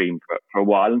other extreme for a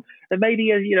while, and maybe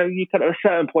you kind of at a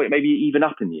certain point, maybe even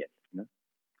up in the end.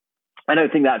 I don't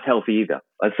think that's healthy either.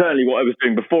 Certainly, what I was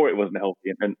doing before it wasn't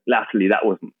healthy, and latterly that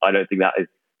wasn't. I don't think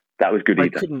that was good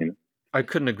either. I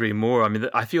couldn't agree more. I mean,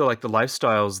 I feel like the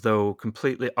lifestyles, though,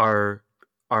 completely are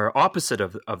opposite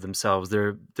of themselves.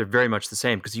 They're very much the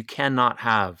same, because you cannot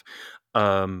have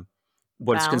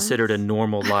what's considered a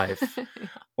normal life,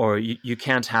 or you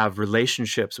can't have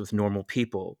relationships with normal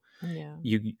people. Yeah.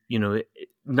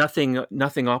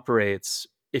 Nothing operates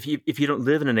if you don't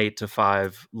live in an 8 to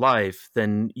 5 life,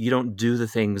 then you don't do the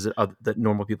things that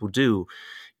normal people do,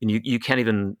 and you can't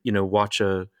even watch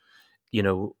a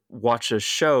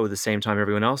show the same time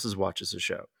everyone else watches a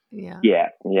show. Yeah,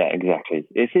 exactly.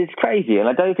 It's crazy, and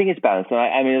I don't think it's balanced.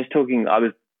 I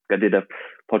did a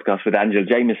podcast with Angela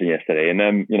Jameson yesterday,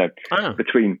 and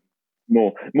between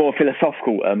more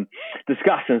philosophical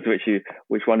discussions,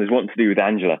 which one is want to do with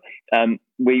Angela,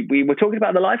 we were talking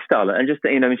about the lifestyle, and just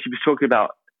she was talking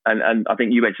about, and I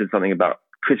think you mentioned something about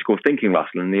critical thinking,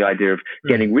 Russell, and the idea of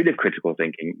getting rid of critical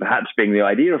thinking, perhaps being the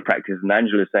idea of practice. And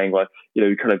Angela's saying, well,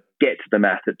 you kind of get to the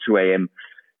math at 2 a.m.,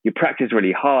 you practice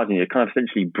really hard, and you're kind of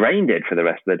essentially brain dead for the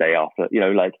rest of the day after,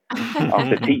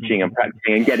 after teaching and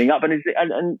practicing and getting up. And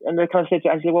I kind of said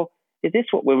to Angela, well, is this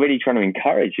what we're really trying to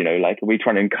encourage? Are we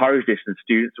trying to encourage this in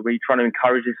students? Are we trying to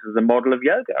encourage this as a model of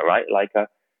yoga, right?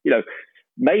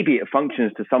 Maybe it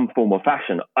functions to some form or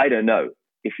fashion. I don't know.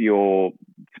 If you're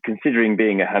considering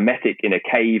being a hermetic in a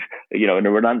cave, in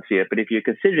a renunciate, but if you're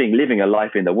considering living a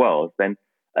life in the world, then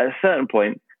at a certain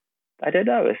point, I don't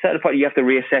know. At a certain point, you have to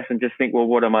reassess and just think, well,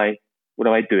 what am I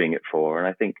doing it for?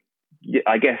 And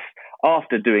I guess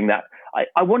after doing that,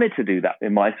 I wanted to do that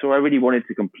in Mysore. I really wanted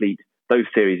to complete those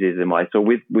series in Mysore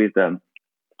with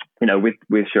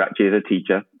Shirachi as a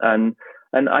teacher. And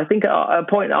I think at a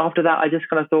point after that, I just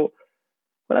kind of thought,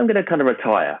 well, I'm going to kind of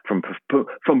retire from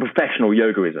professional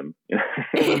yogaism.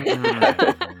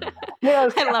 I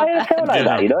felt like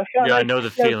that. I know the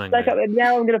feeling.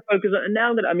 Now I'm going to focus on,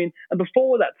 and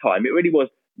before that time, it really was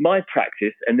my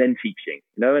practice and then teaching,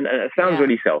 and it sounds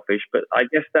really selfish, but I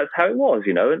guess that's how it was,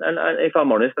 and if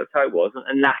I'm honest, that's how it was.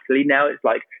 And latterly now it's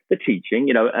like the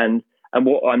teaching, and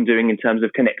what I'm doing in terms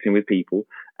of connecting with people,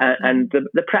 and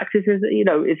the practice is,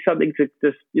 is something to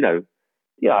just,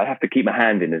 I have to keep my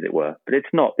hand in, as it were, but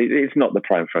it's not the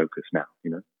prime focus now,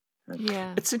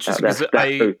 Yeah, it's interesting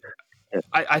because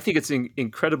I think it's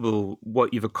incredible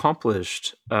what you've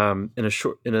accomplished that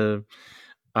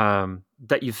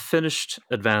you've finished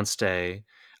Advanced Day.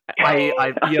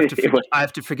 I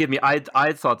have to forgive me. I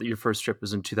thought that your first trip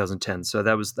was in 2010, so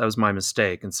that was my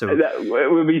mistake. And so that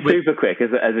would be super quick as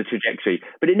a trajectory,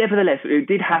 but nevertheless it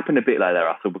did happen a bit like that,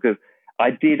 Russell, because I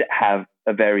did have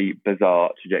a very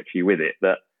bizarre trajectory with it.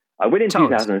 That I went in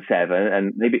 2007,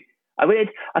 and maybe I went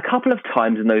a couple of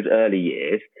times in those early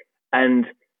years, and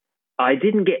I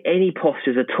didn't get any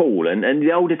postures at all. And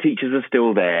the older teachers are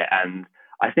still there, and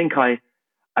I think we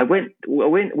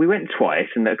went twice,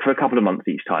 and for a couple of months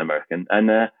each time, I reckon.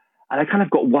 And I kind of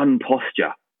got one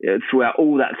posture throughout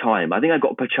all that time. I think I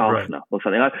got Pachasana or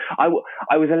something. I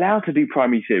was allowed to do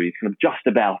primary series, kind of just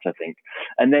about, I think.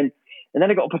 And then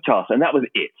I got Pachasana, and that was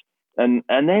it. And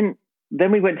then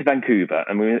we went to Vancouver,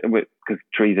 and because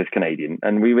Teresa's Canadian,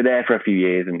 and we were there for a few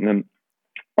years, and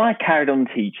I carried on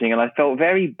teaching, and I felt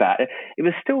very bad. It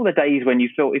was still the days when you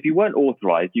felt, if you weren't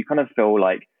authorized, you kind of feel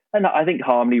like, and I think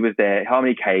Harmony was there.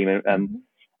 Harmony came, and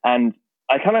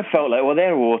I kind of felt like, well,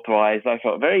 they're authorized. I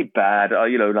felt very bad,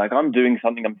 like I'm doing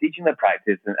something, I'm teaching the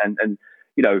practice, and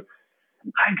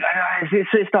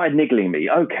it started niggling me.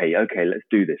 Okay, let's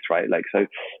do this, right? So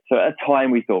at a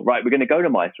time we thought, right, we're going to go to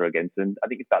Mysore again. And I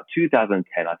think it's about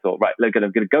 2010. I thought, right, I'm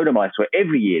going to go to Mysore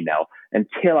every year now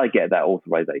until I get that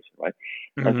authorization, right?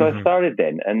 Mm-hmm. And so I started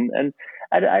then, and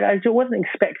I wasn't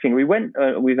expecting. We went,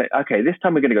 okay, this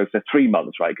time we're going to go for 3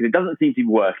 months, right? Because it doesn't seem to be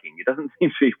working. It doesn't seem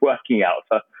to be working out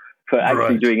for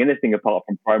actually doing anything apart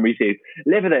from primary series.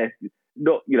 Nevertheless,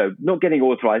 not getting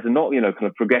authorized and not, kind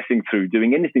of progressing through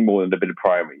doing anything more than a bit of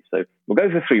primary. So we'll go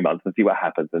for 3 months and see what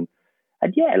happens. And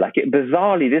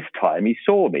bizarrely this time he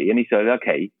saw me and he said,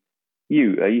 okay,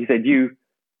 he said, you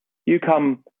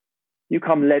come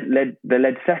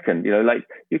lead second,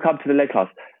 you come to the lead class.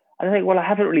 And I think, well, I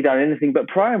haven't really done anything but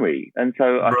primary. And so,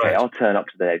 okay, I'll turn up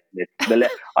to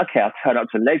I'll turn up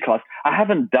to the lead class. I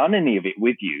haven't done any of it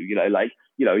with you, kind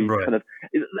of,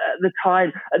 at the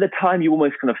time you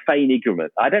almost kind of feign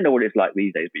ignorance. I don't know what it's like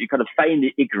these days, but you kind of feign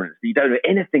the ignorance. You don't know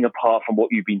anything apart from what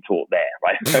you've been taught there,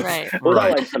 right? Right. Although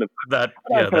I've kind of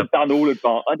done all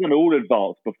advanced. I've done all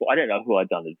advanced before. I don't know who I've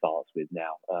done advanced with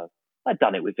now. I've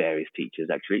done it with various teachers,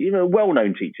 actually,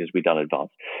 well-known teachers we've done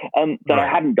advanced. That I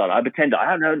hadn't done. I pretend I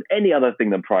haven't done any other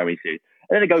thing than primary series.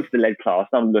 And then I go to the lead class,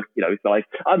 and it's like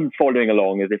I'm following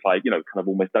along as if I, kind of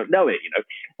almost don't know it,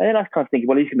 And then I was kind of thinking,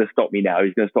 well, he's going to stop me now.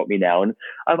 And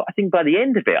I think by the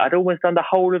end of it, I'd almost done the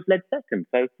whole of lead second.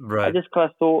 So I just kind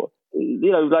of thought,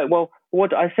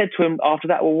 what I said to him after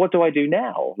that, well, what do I do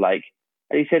now? And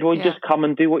he said, well, just come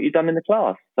and do what you've done in the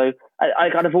class. So I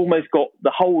kind of almost got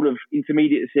the whole of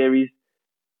intermediate series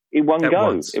in one go.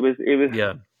 Once. It was it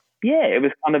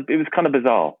was kind of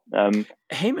bizarre.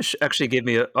 Hamish actually gave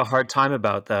me a hard time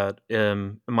about that.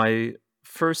 My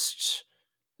first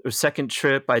or second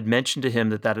trip, I'd mentioned to him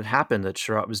that had happened, that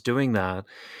Sharath was doing that.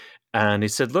 And he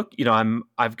said, look, I'm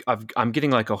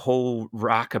getting like a whole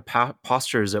rack of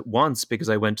postures at once because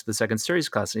I went to the second series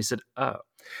class. And he said, oh,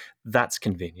 that's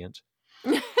convenient.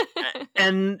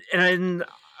 and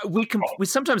we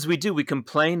sometimes we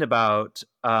complain about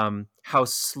how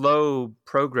slow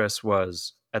progress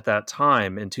was at that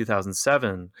time in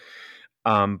 2007,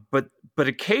 but but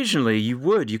occasionally you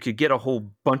could get a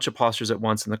whole bunch of postures at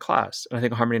once in the class. And I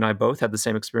think Harmony and I both had the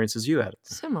same experience as you had.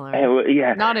 Similar.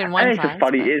 Yeah. Not in one and class.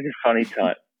 It's a funny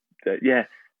time.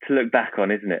 To look back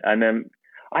on, isn't it? And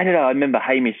I don't know. I remember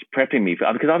Hamish prepping me because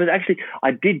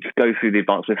I did go through the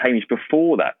advanced with Hamish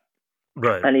before that.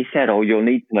 Right. And he said, "Oh, you'll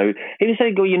need to know." He was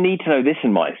saying, "Oh, you need to know this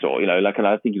in Mysore." And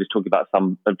I think he was talking about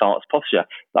some advanced posture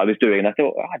that I was doing, and I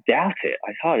thought, I doubt it.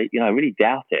 I really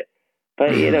doubt it.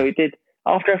 But it did.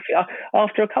 After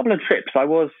a couple of trips, I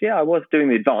was doing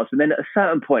the advanced, and then at a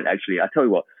certain point, actually, I tell you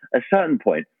what,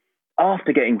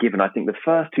 after getting given, I think the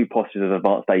first 2 postures of the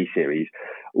Advanced A series,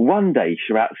 one day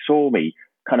Sharath saw me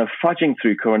kind of fudging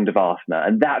through Karandavasana,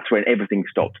 and that's when everything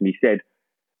stopped. And he said,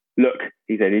 "Look,"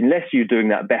 he said, "unless you're doing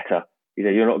that better, he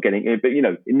said, you're not getting it." But he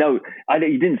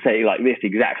didn't say it like this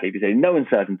exactly. He said, "No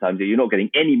uncertain times, you're not getting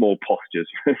any more postures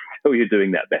until you're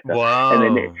doing that better." Wow.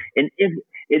 And then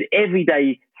in every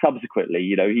day subsequently,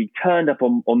 he turned up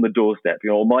on the doorstep,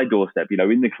 on my doorstep,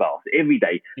 in the class every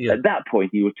day. Yeah. At that point,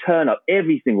 he would turn up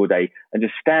every single day and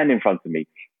just stand in front of me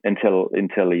until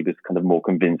he was kind of more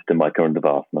convinced in my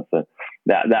Karandavasana. So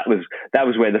that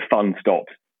was where the fun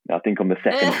stopped. I think on the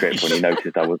second trip when he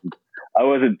noticed I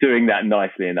wasn't doing that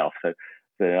nicely enough. So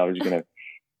I was going to,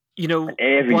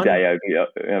 every day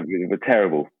it was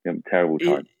terrible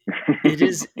time.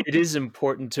 It is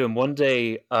important to him. One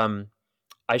day,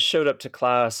 I showed up to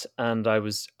class and I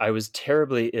was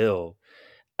terribly ill,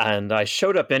 and I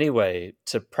showed up anyway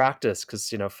to practice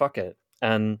because, fuck it.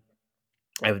 And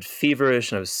I was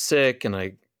feverish and I was sick and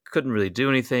I couldn't really do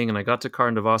anything. And I got to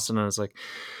Karandavasana and I was like,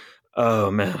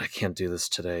 oh man, I can't do this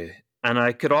today. And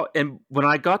when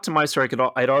I got to Mysore,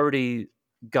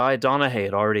 Guy Donahue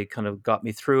had already kind of got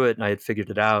me through it and I had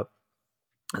figured it out.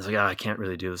 I was like, I can't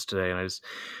really do this today. And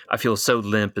I feel so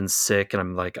limp and sick. And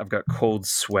I'm like, I've got cold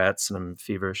sweats and I'm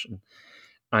feverish. And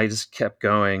I just kept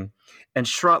going. And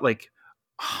Sharath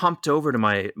humped over to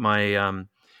my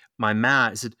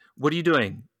mat. He said, "What are you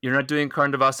doing? You're not doing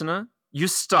Karandavasana? You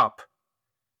stop."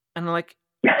 And I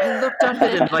looked up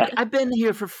at him I've been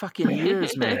here for fucking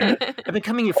years, man. I've been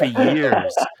coming here for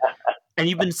years. And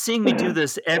you've been seeing me do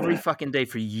this every fucking day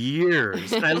for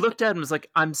years. And I looked at him and was like,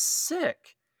 I'm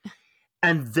sick.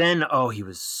 And then, he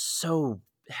was so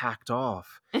hacked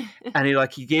off. And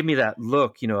he gave me that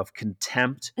look, of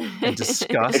contempt and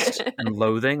disgust and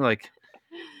loathing. Like,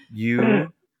 you.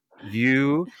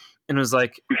 And it was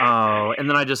like, oh. And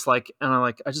then I just I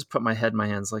just put my head in my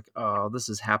hands like, oh, this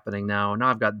is happening now. Now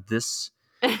I've got this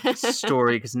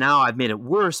story because now I've made it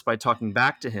worse by talking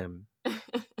back to him.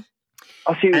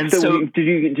 Oh, so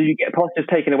did you get postures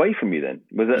taken away from you then?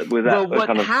 Was that? Well,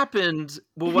 what happened?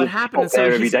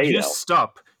 Is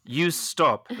you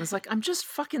stop. And it's like, I'm just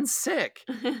fucking sick.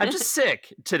 I'm just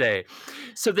sick today.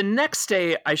 So the next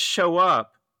day I show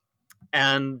up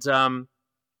and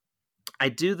I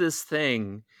do this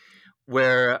thing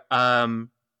where I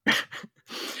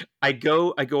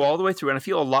go all the way through and I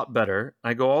feel a lot better.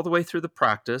 I go all the way through the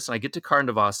practice and I get to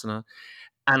Karandavasana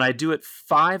and I do it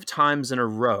 5 times in a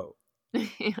row.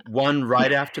 Yeah. One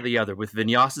right after the other with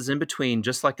vinyasas in between,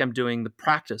 just like I'm doing the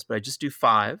practice, but I just do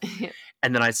 5. Yeah.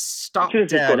 And then I stop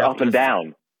dead. Up and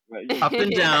down. Up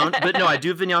and down. But no, I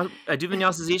do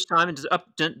vinyasas each time and just up,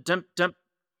 dump.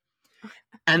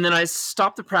 And then I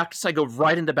stop the practice. I go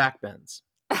right into back bends.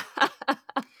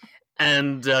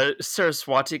 And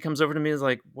Saraswati comes over to me and is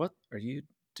like, "What are you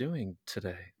doing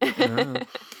today?"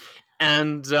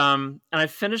 And I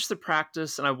finish the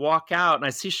practice and I walk out and I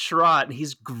see Sharath and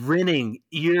he's grinning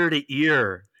ear to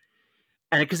ear.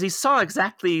 And because he saw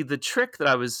exactly the trick that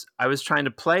I was trying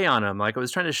to play on him. Like I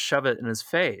was trying to shove it in his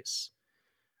face.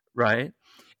 Right.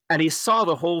 And he saw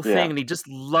the whole thing and he just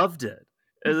loved it.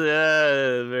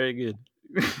 Very good.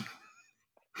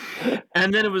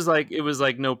 And then it was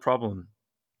like no problem.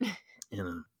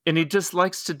 And he just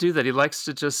likes to do that. He likes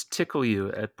to just tickle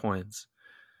you at points.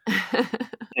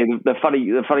 The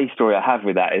funny story I have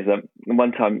with that is that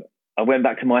one time I went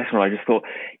back to Mysore and I just thought,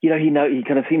 he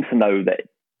kind of seems to know that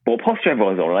what posture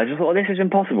everyone's on. And I just thought, this is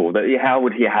impossible. That how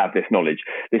would he have this knowledge,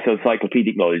 this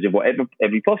encyclopedic knowledge of whatever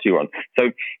every posture you're on?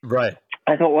 So right.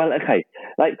 I thought, well, okay,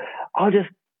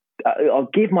 I'll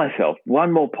give myself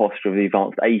one more posture of the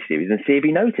Advanced A series and see if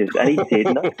he noticed. And he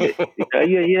did notice.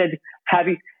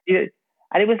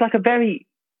 And it was a very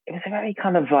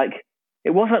kind of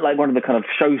it wasn't like one of the kind of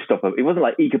showstopper. It wasn't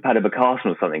like Ekapada Bakasana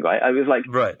or something, right? It was like,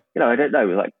 right. I don't know. It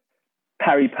was like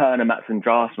Paripurna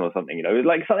Matsandrasana or something, It was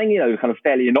like something, kind of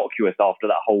fairly innocuous after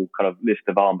that whole kind of list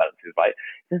of arm balances, right?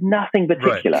 There's nothing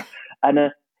particular. Right.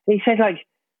 And he said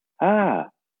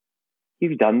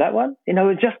you've done that one?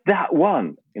 Just that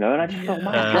one, And I just thought,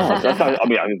 my God.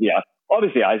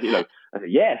 Obviously, I said,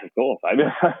 yes, of course. I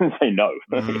didn't say no.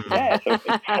 Yes.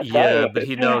 Yeah, No. but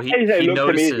he He looked at me,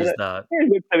 notices that. he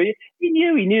looked at me. He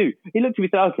knew. He looked at me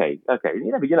and said, okay. He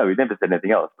never said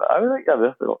anything else. But I was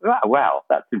like, wow,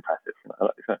 that's impressive.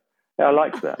 I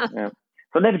liked that. Yeah.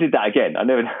 So I never did that again. I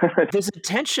never. There's a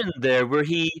tension there where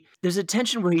he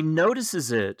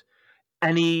notices it,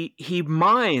 and he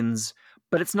minds,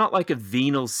 but it's not like a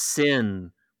venal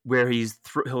sin where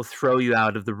he'll throw you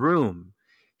out of the room.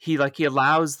 He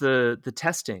allows the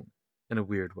testing in a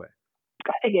weird way.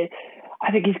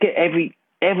 I think he's get every.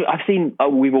 I've seen.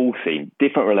 We've all seen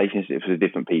different relationships with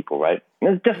different people, right?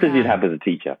 It's just as you'd have as a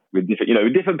teacher with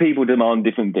different people demand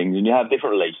different things, and you have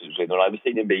different relationships with them. And I've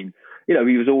seen him being,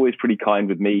 he was always pretty kind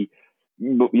with me,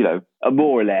 but,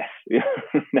 more or less.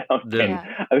 Now and again,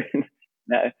 I mean,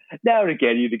 now and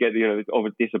again, you'd get of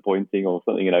a disappointing or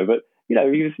something, but he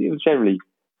was generally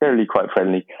quite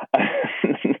friendly.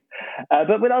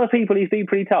 But with other people, he's been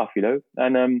pretty tough,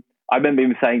 And I remember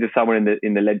him saying to someone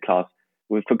in the lead class,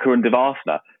 was for Karun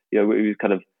Devasna, he was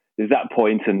kind of, there's that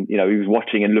point, and he was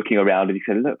watching and looking around, and he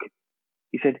said, look,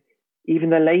 even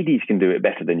the ladies can do it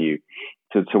better than you.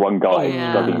 To one guy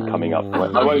struggling coming up.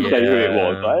 I won't say who it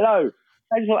was. I know.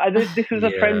 This was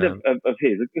a friend of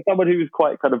his, someone who was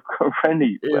quite kind of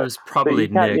friendly. It was probably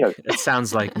Nick. It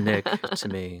sounds like Nick to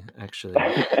me, actually.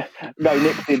 No,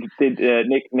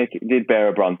 Nick did bear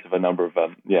a brunt of a number of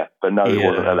but no, it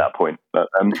wasn't at that point. But,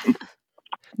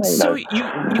 so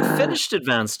you finished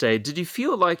Advanced Day. Did you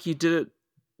feel like you did it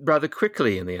rather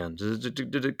quickly in the end?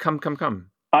 Did it come?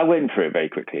 I went through it very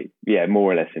quickly. Yeah,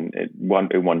 more or less in one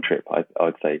trip. I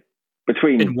would say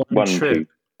between one and two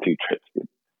trips.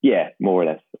 Yeah, more or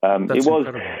less. That's it was.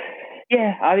 Incredible.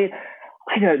 Yeah, I mean,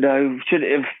 I don't know. Should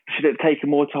it have taken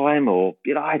more time, or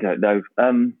I don't know.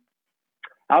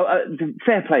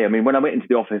 Fair play. I mean, when I went into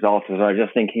the office afterwards, I was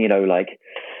just thinking,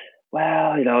 well,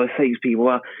 I say to people,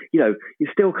 well, you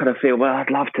still kind of feel, well, I'd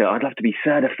love to be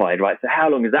certified, right? So how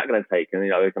long is that going to take? And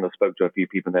I kind of spoke to a few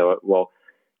people, and they were, well,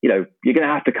 you're going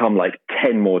to have to come like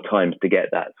 10 more times to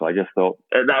get that. So I just thought,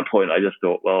 at that point,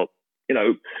 well,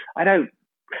 I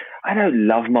don't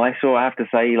love Mysore, I have to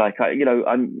say.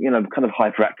 I'm kind of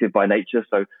hyperactive by nature,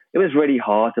 so it was really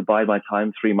hard to bide my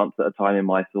time 3 months at a time in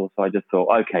Mysore. So I just thought,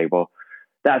 okay, well,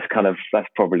 that's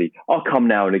probably, I'll come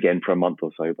now and again for a month or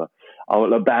so, but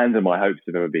I'll abandon my hopes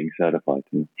of ever being certified.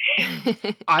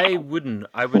 I wouldn't.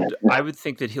 I would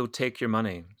think that he'll take your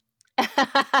money.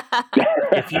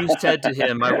 If you said to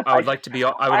him, I would like to be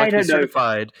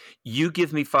certified, you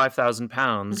give me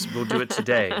 £5,000, we'll do it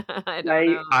today.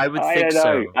 I would think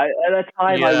so. At the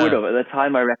time, I would have. At the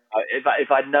time, I reckon,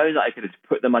 if I'd known that I could have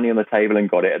put the money on the table and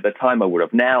got it, at the time I would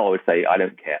have. Now I would say, I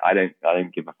don't care. I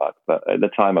don't give a fuck. But at the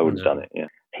time, I would have done it. Yeah.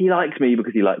 He liked me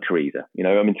because he liked Teresa.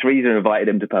 Teresa invited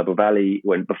him to Purple Valley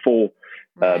before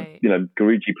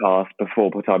Guruji passed,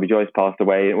 before Pattabhi Jois passed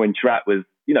away, when Sharat was,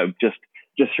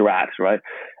 just Sharat, right?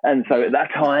 And so at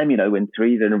that time, when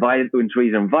Teresa invited him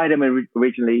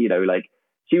originally,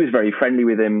 she was very friendly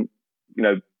with him,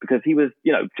 because he was,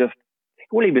 he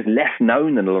was less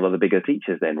known than a lot of the bigger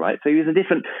teachers then, right? So it was a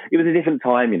different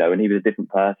time, and he was a different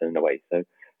person in a way. So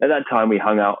at that time we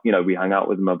hung out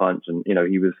with him a bunch, and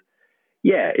he was,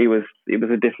 it was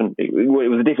a different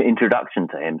introduction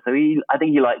to him. So I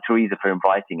think he liked Teresa for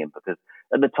inviting him, because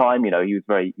at the time, he was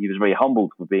very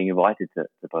humbled for being invited to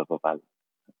Purple Valley.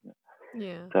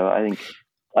 Yeah. So I think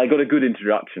I got a good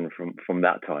introduction from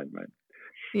that time, right?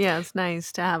 Yeah, it's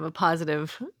nice to have a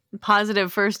positive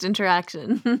first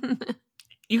interaction.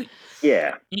 You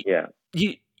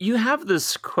have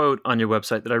this quote on your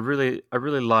website that I really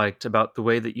liked about the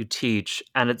way that you teach,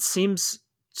 and it seems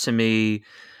to me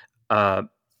the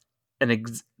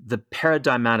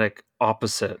paradigmatic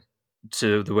opposite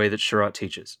to the way that Sharat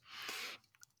teaches.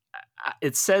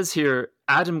 It says here,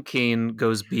 Adam Keen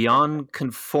goes beyond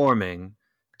conforming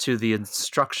to the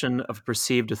instruction of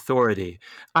perceived authority.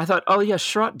 I thought, oh yeah,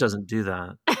 Sharat doesn't do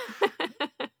that.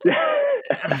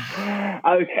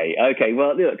 Okay.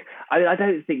 Well, look, I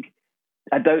don't think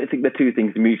the two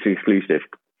things are mutually exclusive.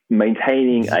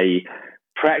 Maintaining a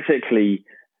practically,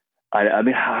 I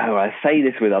mean, I say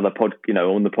this with other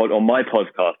on my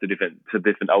podcast to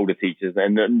different older teachers,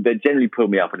 and they generally pull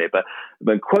me up on it.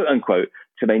 But quote unquote,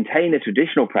 to maintain a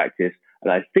traditional practice,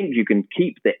 and I think you can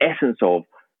keep the essence of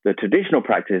the traditional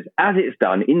practice as it's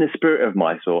done in the spirit of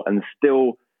Mysore, and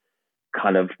still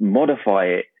kind of modify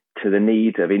it to the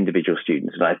needs of individual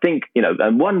students. And I think,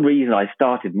 and one reason I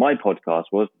started my podcast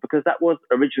was because that was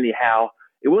originally how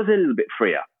it was a little bit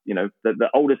freer. The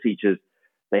older teachers,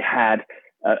 they had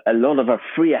a lot of a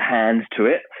freer hand to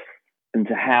it, and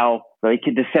to how So they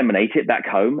could disseminate it back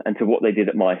home and to what they did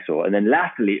at Mysore. And then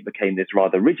latterly it became this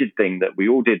rather rigid thing that we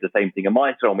all did the same thing in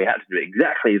Mysore and we had to do it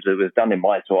exactly as it was done in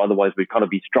Mysore. Otherwise we'd kind of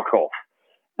be struck off.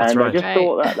 And I just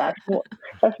thought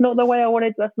that's not the way I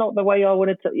wanted. That's not the way I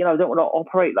wanted to, I don't want to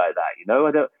operate like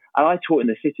that. I taught in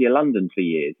the city of London for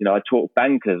years. I taught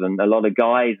bankers and a lot of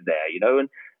guys there,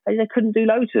 and they couldn't do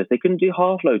Lotus. They couldn't do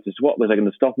half Lotus. What was I going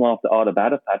to stop them after Ardha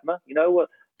Bhadda Padma?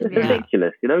 It's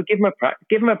ridiculous. Give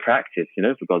them a practice.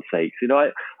 For God's sakes.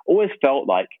 I always felt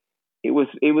like it was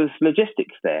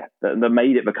logistics there that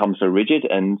made it become so rigid.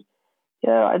 And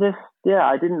I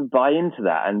didn't buy into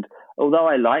that. And although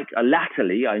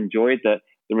latterly I enjoyed the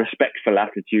respectful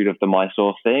attitude of the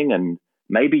Mysore thing, and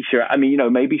maybe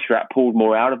Sharath pulled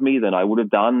more out of me than I would have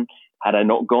done had I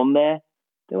not gone there.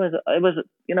 There was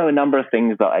a number of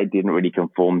things that I didn't really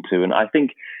conform to, and I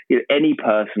think any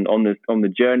person on the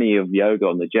journey of yoga,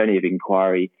 on the journey of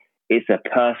inquiry, it's a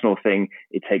personal thing.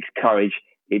 It takes courage,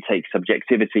 it takes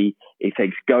subjectivity, it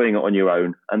takes going on your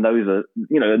own, and those are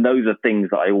things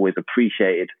that I always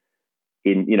appreciated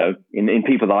in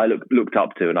people that I looked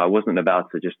up to, and I wasn't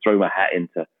about to just throw my hat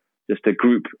into just a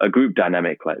group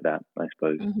dynamic like that, I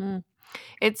suppose. Mm-hmm.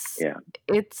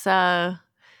 It's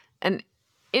an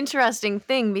interesting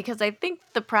thing because I think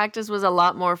the practice was a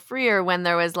lot more freer when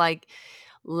there was like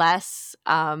less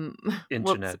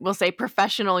internet. We'll say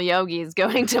professional yogis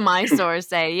going to Mysore.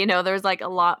 Say there's like a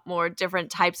lot more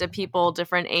different types of people,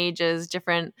 different ages,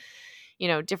 different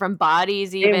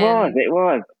bodies even. It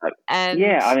was.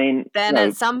 And then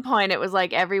at some point it was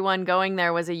like everyone going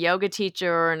there was a yoga teacher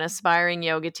or an aspiring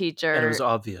yoga teacher. And it was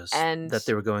obvious that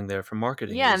they were going there for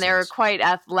marketing reasons. And they were quite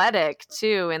athletic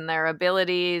too in their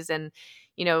abilities. And,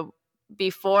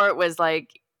 before it was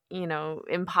like,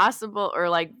 impossible or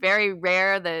like very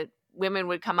rare that women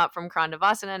would come up from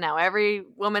Krandavasana. Now every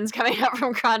woman's coming up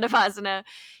from Krandavasana.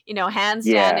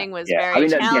 Handstanding was very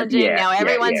challenging. Now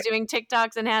everyone's doing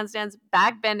TikToks and handstands.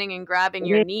 Backbending and grabbing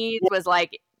your knees was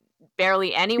like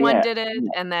barely anyone did it.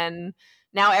 And then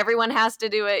now everyone has to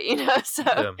do it,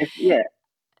 so.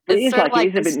 It's sort of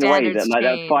like it's a bit in the way that like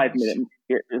that 5 minute,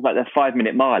 it's like the 5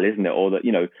 minute mile, isn't it? Or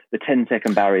the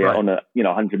 10-second barrier on a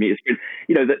 100 meter sprint.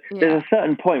 There's a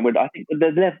certain point where I think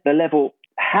the level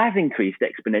has increased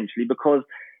exponentially because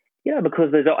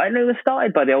I know it was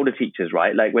started by the older teachers,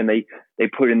 right? Like when they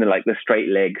put in the straight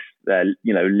legs,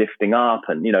 lifting up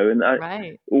and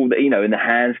all the in the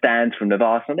handstands from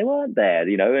Navasana, they weren't there,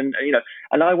 and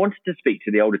I wanted to speak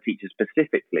to the older teachers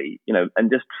specifically, and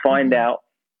just find out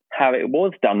how it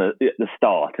was done at the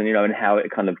start, and how it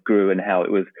kind of grew and how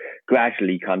it was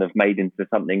gradually kind of made into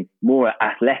something more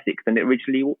athletic than it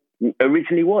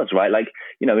originally was, right? Like,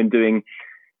 in doing,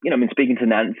 in speaking to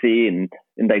Nancy and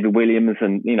David Williams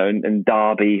and, and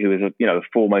Darby, who is a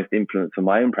foremost influence on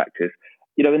my own practice,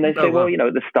 and they say, at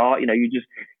the start,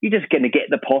 you're just going to get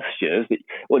the postures.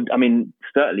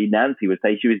 Certainly Nancy would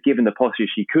say she was given the postures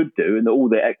she could do, and all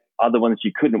the other ones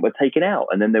she couldn't were taken out,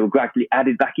 and then they were gradually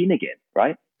added back in again,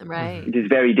 right? Right. It is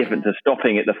very different to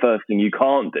stopping at the first thing you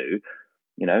can't do,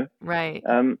 Right.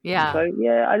 So I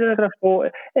don't know,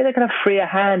 they're kind of free a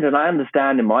hand, and I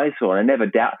understand in Mysore, and I never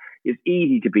doubt it's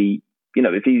easy to be,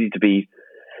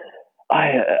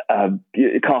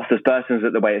 cast aspersions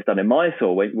at the way it's done in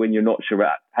Mysore when you're not sure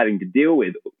having to deal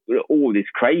with all this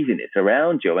craziness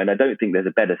around you. And I don't think there's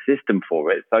a better system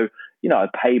for it. So, I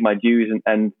pay my dues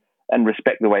and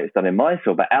respect the way it's done in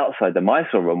Mysore. But outside the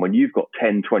Mysore room, when you've got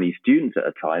 10, 20 students at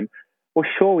a time, well,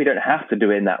 sure, we don't have to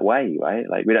do it in that way, right?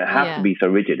 Like, we don't have to be so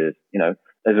rigid as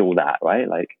all that, right?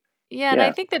 Like, and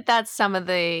I think that's some of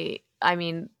the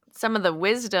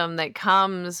wisdom that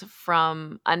comes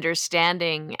from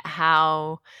understanding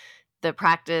how the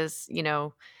practice,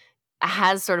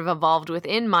 has sort of evolved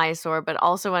within Mysore, but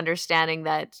also understanding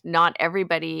that not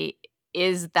everybody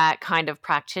is that kind of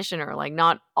practitioner. Like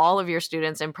not all of your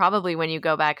students, and probably when you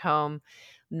go back home,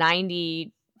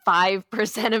 95%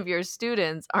 of your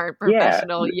students aren't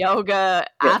professional yoga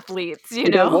athletes,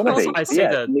 don't want to be. I say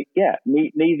that. Yeah,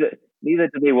 neither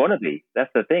do they want to be.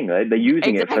 That's the thing. Right? They're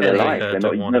using it for their life.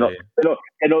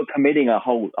 They're not committing a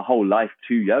whole life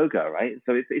to yoga, right?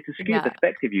 So it's a skewed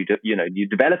perspective. You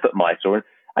develop at Mysore.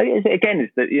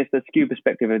 It's the skewed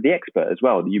perspective of the expert as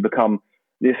well. That you become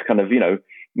this kind of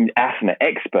asana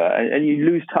expert, and you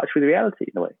lose touch with reality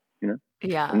in a way. And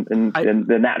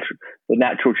the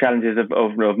natural challenges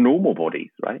of normal bodies,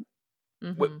 right?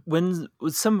 Mm-hmm. When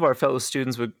some of our fellow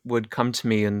students would come to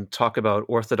me and talk about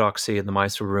orthodoxy in the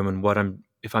Mysore room and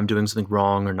if I'm doing something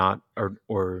wrong or not,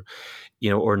 or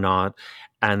not,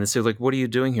 and they say like, "What are you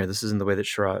doing here? This isn't the way that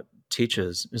Sharath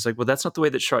teaches." It's like, well, that's not the way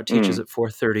that Sharath teaches at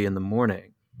 4:30 in the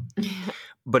morning.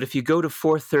 But if you go to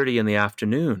 4:30 in the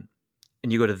afternoon,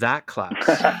 and you go to that class.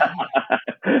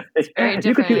 It's very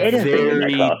You could do different. anything in that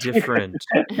Very class. different.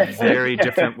 Very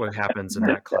different what happens in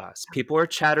that class. People are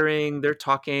chattering, they're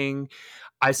talking.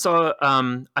 I saw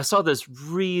this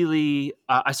really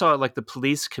I saw like the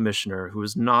police commissioner who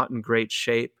was not in great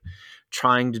shape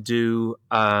trying to do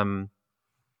Parsva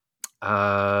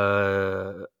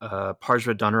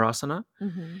Dhanurasana,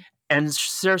 and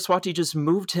Saraswati just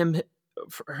moved him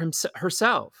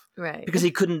herself, Right. because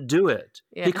he couldn't do it.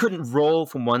 Yeah. He couldn't roll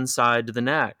from one side to the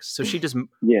next, so she just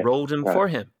rolled him right. for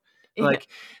him. Like,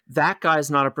 that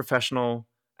guy's not a professional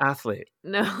athlete.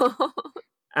 No.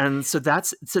 And so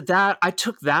that I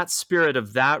took that spirit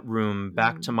of that room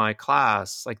back to my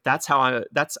class. Like, that's how I'm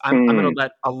going to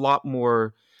let a lot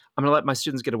more. I'm going to let my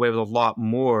students get away with a lot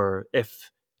more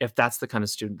if that's the kind of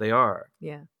student they are.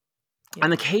 Yeah.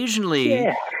 And occasionally,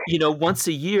 once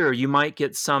a year, you might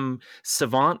get some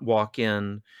savant walk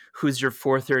in who's your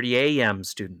 4:30 a.m.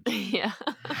 student. Yeah.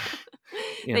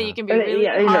 You That know. you can be really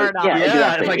hard on. Yeah,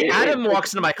 exactly. if like Adam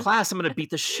walks into my class, I'm going to beat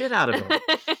the shit out of him.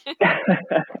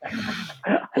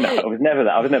 No, I was never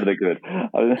that good. I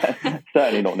was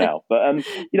certainly not now. But I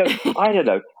don't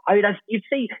know. I mean,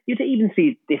 you'd even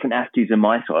see different attitudes in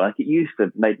my sort. Like, it used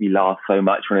to make me laugh so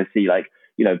much when I see, like,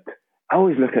 I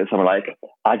always look at someone like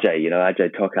Ajay, Ajay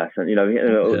Tokas, and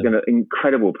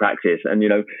incredible practice, and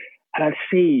and I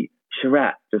see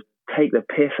Sharat just take the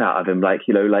piss out of him, like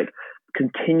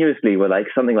continuously with like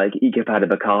something like Ekapada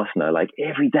Bakasana, like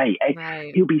every day.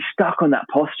 Right. He'll be stuck on that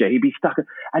posture. He'd be stuck,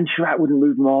 and Sharat wouldn't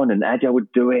move him on, and Ajay would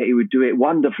do it. He would do it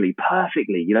wonderfully,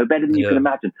 perfectly, better than you can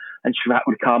imagine. And Sharat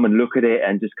would come and look at it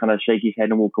and just kind of shake his head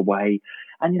and walk away.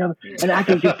 And and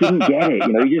Ajay just didn't get it.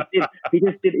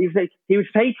 He would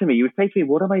say to me,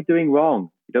 "What am I doing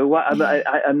wrong? What?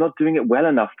 I'm not doing it well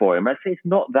enough for him." I'd say, "It's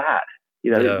not that.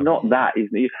 It's not that.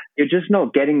 You're just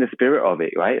not getting the spirit of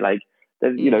it, right? Like,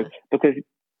 because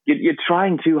you're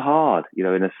trying too hard,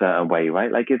 in a certain way,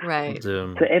 right? Like, it's right.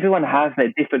 So everyone has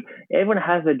their different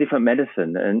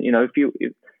medicine, and if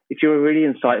you're a really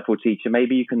insightful teacher,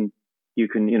 maybe you're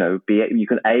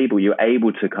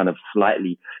able to kind of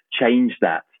slightly change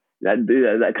that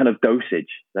kind of dosage,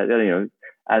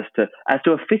 as to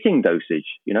a fitting dosage,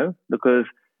 because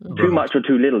too much or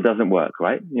too little doesn't work,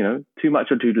 right? Too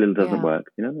much or too little doesn't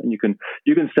work, and you can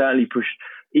certainly push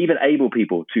even able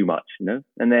people too much,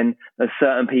 and then there's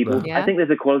certain people. I think there's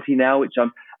a quality now which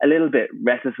I'm a little bit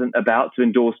reticent about to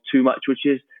endorse too much, which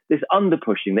is this under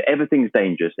pushing, that everything's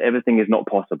dangerous, everything is not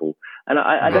possible, and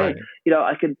I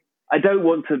don't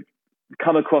want to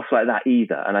come across like that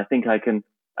either. And I think I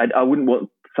wouldn't want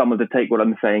someone to take what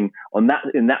I'm saying in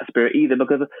that spirit either,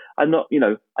 because I'm not,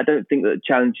 I don't think that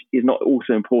challenge is not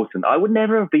also important. I would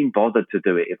never have been bothered to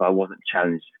do it if I wasn't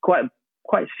challenged quite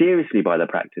seriously by the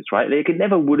practice, right? Like, it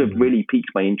never would have really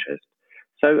piqued my interest.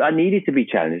 So I needed to be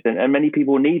challenged, and many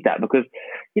people need that, because,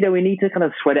 we need to kind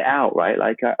of sweat it out, right?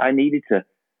 Like, I needed to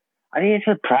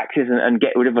practice and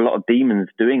get rid of a lot of demons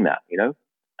doing that,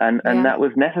 and that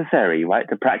was necessary, right?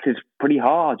 To practice pretty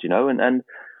hard, and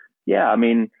I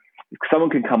mean, if someone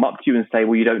can come up to you and say,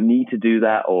 well, you don't need to do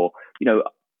that, or,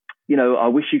 I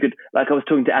wish you could, like, I was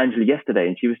talking to Angela yesterday,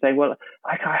 and she was saying, well,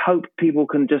 I hope people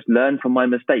can just learn from my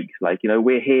mistakes. Like,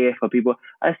 we're here for people.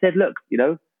 I said, look,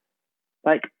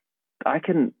 like, I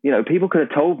can, people could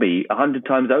have told me 100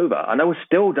 times over, and I would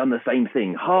still done the same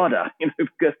thing harder,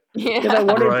 because I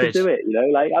wanted to do it,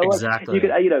 like, exactly. You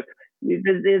could,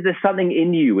 there's something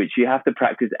in you which you have to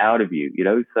practice out of you,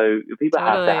 so people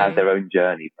have to have their own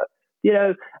journey. But,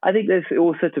 I think there's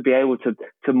also to be able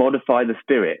to modify the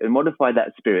spirit and modify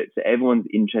that spirit so everyone's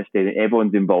interested and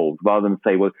everyone's involved, rather than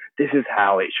say, well, this is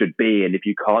how it should be. And if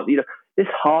you can't, this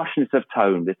harshness of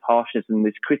tone, this harshness and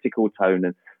this critical tone.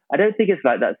 And I don't think it's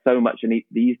like that so much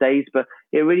these days, but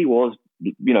it really was,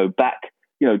 back,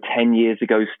 10 years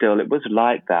ago still, it was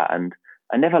like that. And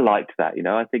I never liked that,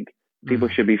 I think people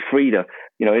should be free to,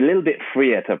 a little bit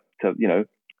freer to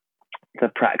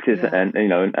practice and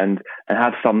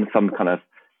have some kind of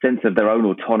sense of their own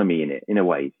autonomy in a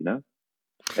way,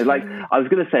 It's like, I was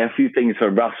going to say a few things for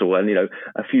Russell and,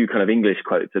 a few kind of English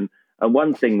quotes. And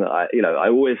one thing that I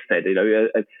always said,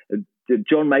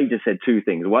 John Major said two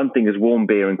things. One thing is warm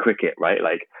beer and cricket, right?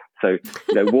 Like, so,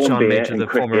 warm John beer Major, and the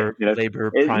cricket, former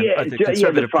Labour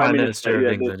Conservative Prime Minister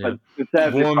of England.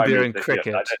 Warm beer and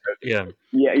cricket.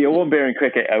 Warm beer and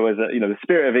cricket was, the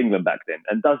spirit of England back then.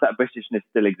 And does that Britishness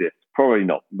still exist? Probably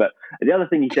not. But the other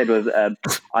thing he said was, the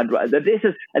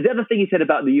other thing he said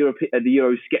about the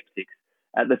Eurosceptics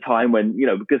at the time when,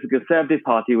 because the Conservative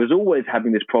Party was always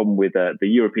having this problem with the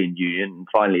European Union, and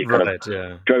finally it kind of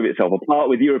drove itself apart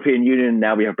with the European Union, and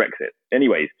now we have Brexit.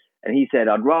 Anyways, and he said,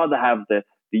 I'd rather have the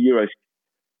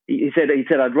he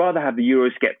said, I'd rather have the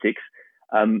Eurosceptics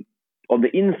on the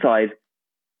inside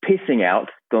pissing out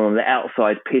than on the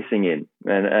outside pissing in.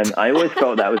 And I always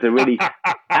felt that was a really,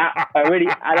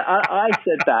 I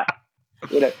said that,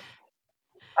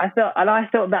 I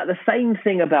felt that the same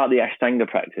thing about the Ashtanga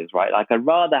practice, right? Like, I'd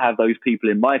rather have those people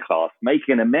in my class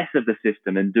making a mess of the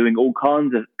system and doing all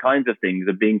kinds of things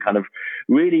and being kind of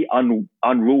really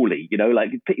unruly, like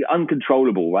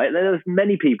uncontrollable, right? There's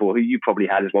many people who you probably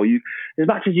had as well. As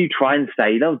much as you try and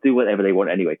say they'll do whatever they want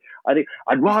anyway, I think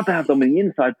I'd rather have them on the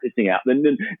inside pissing out than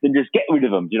just get rid of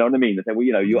them. Do you know what I mean? They say, well,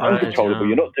 you're uncontrollable,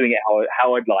 you're not doing it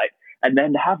how I'd like, and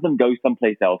then have them go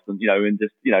someplace else and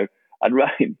just I'd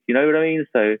rather, you know what I mean?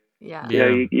 So,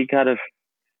 you kind of,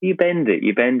 you bend it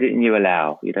and you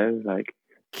allow, like,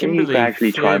 you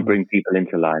gradually try and bring people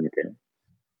into line again.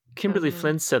 Kimberly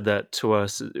Flynn said that to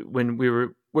us when we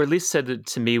were, or at least said it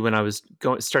to me when I was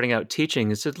starting out teaching.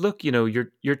 He said, look,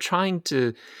 you're trying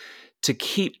to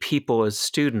keep people as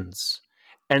students.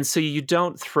 And so you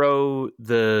don't throw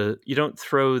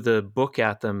the book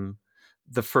at them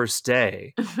the first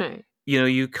day.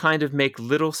 You kind of make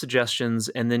little suggestions,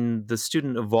 and then the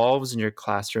student evolves in your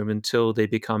classroom until they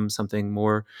become something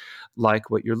more like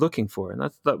what you're looking for. And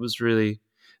that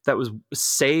was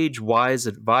sage, wise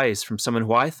advice from someone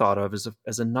who I thought of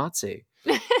as a Nazi.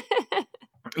 I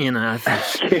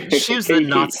think she was the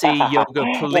Nazi yoga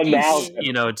police,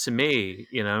 to me.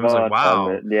 I was like,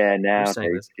 wow. Yeah, now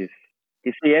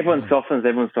you see, everyone softens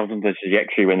the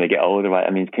trajectory when they get older, right?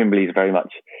 I mean, Kimberly's very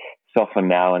much softened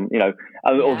now, and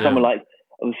or someone like,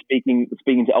 I was speaking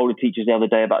to older teachers the other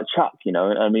day about Chuck,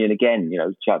 I mean, again,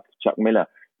 Chuck Miller,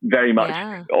 very much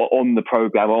on the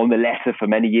program, on the letter for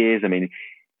many years. I mean,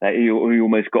 he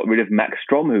almost got rid of Max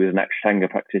Strom, who was an Ashtanga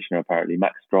practitioner, apparently.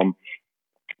 Max Strom,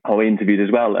 who I interviewed as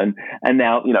well, and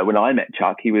now, when I met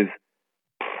Chuck, he was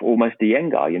almost a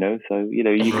Iyengar, so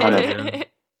you kind of.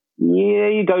 Yeah,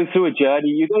 you go through a journey.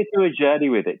 You go through a journey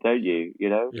with it, don't you?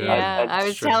 Yeah, I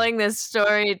was telling this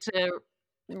story to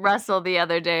Russell the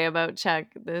other day about Chuck.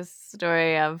 This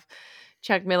story of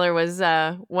Chuck Miller was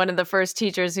one of the first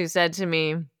teachers who said to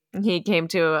me, he came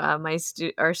to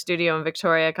our studio in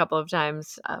Victoria a couple of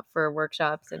times for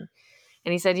workshops, and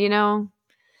he said,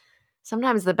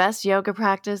 sometimes the best yoga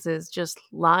practice is just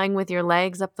lying with your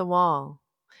legs up the wall.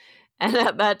 And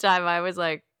at that time, I was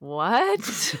like,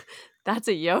 what? That's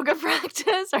a yoga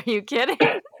practice? Are you kidding?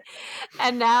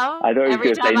 And now,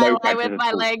 every time I lie with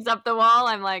my legs up the wall,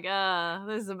 I'm like,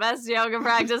 this is the best yoga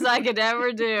practice I could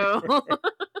ever do.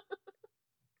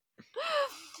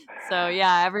 So,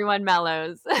 yeah, everyone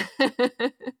mellows.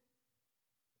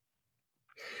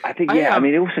 I think, I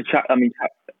mean, also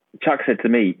Chuck said to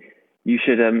me, you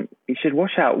should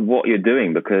watch out what you're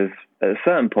doing, because at a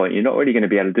certain point, you're not really going to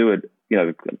be able to do it,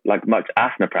 like much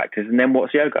asana practice, and then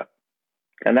what's yoga?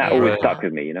 And that always stuck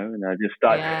with me, and I just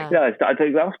started, I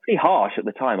think that was pretty harsh at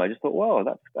the time. I just thought, whoa,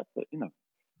 that's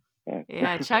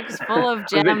Yeah, Chuck's full of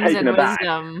gems and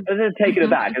wisdom. I was taken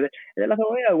aback. And then I thought,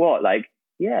 well, what? Like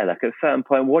at a certain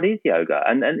point, what is yoga?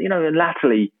 And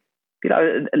latterly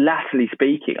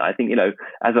speaking, I think,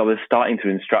 as I was starting to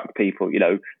instruct people,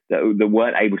 that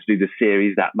weren't able to do the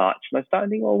series that much, and I started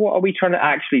thinking, well, what are we trying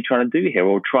to do here,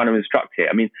 or trying to instruct here?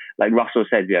 I mean, like Russell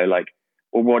said, well,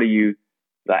 what are you,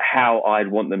 like how I'd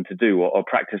want them to do, or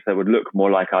practice that would look more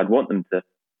like I'd want them to,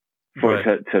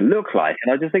 it to look like.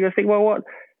 And I just think, well, what,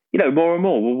 more and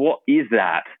more, well, what is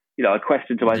that? I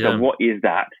question to myself, what is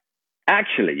that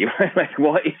actually? Like,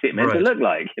 what is it meant to look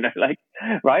like?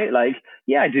 Right? Like,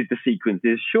 I did the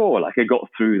sequences, sure. Like, I got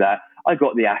through that. I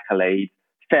got the accolades.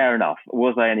 Fair enough.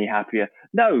 Was I any happier?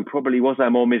 No. Probably. Was I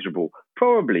more miserable?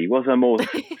 Probably. Was I more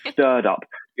stirred up?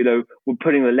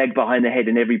 Putting the leg behind the head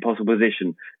in every possible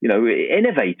position,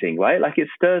 innovating, right? Like, it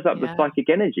stirs up the psychic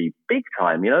energy big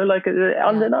time,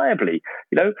 undeniably.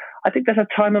 I think there's a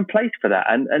time and place for that.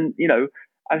 And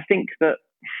I think that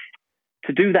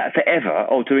to do that forever,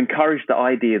 or to encourage the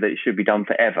idea that it should be done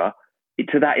forever,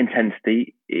 to that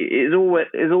intensity is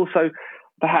also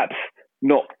perhaps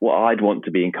not what I'd want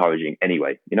to be encouraging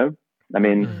anyway, I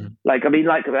mean, like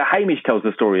Hamish tells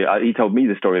the story. He told me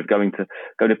the story of going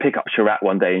to pick up Sharat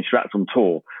one day, and Sharat's on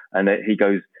tour, and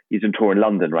he's on tour in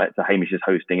London, right? So Hamish is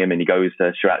hosting him, and he goes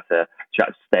to Sharat's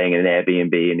staying in an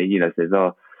Airbnb, and he says,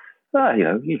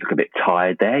 you look a bit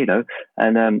tired there,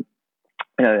 and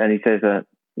and he says,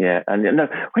 and no,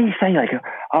 when you say like,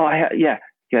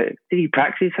 did he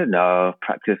practice? He said, no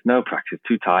practice,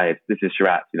 too tired. This is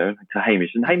Sharat, to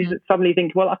Hamish, and Hamish suddenly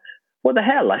thinks, well, what the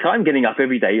hell? Like, I'm getting up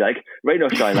every day, like rain or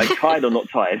shine, like tired or not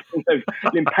tired,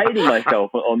 impaling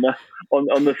myself on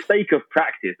the stake of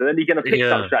practice. And then you're going to pick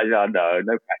some strategy. Oh,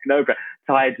 no,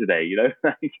 tired today,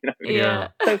 Yeah.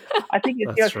 So I think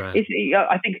That's right.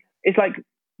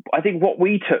 I think what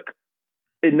we took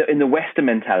in the Western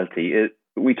mentality is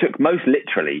we took most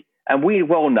literally, and we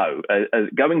well know, as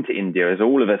going to India, as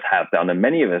all of us have done, and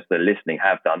many of us that are listening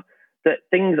have done, that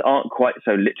things aren't quite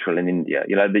so literal in India.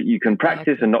 That you can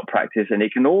practice and not practice, and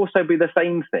it can also be the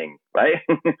same thing, right?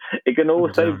 It can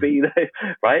also be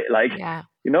right, like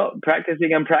you're not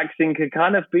practicing and practicing can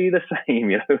kind of be the same.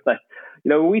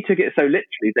 We took it so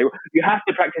literally. So you have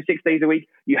to practice 6 days a week.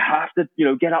 You have to,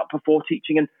 get up before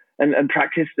teaching and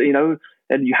practice.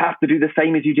 And you have to do the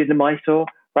same as you did in Mysore,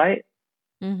 right?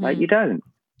 Mm-hmm. Like you don't.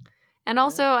 And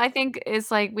also, I think it's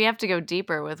like we have to go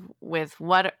deeper with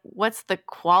what's the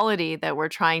quality that we're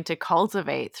trying to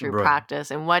cultivate through practice,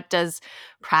 and what does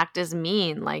practice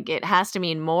mean? Like, it has to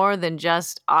mean more than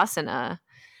just asana.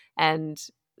 And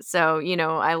so,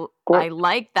 I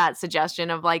like that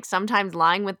suggestion of like sometimes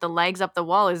lying with the legs up the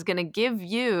wall is going to give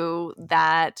you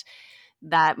that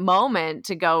moment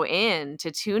to go in, to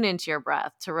tune into your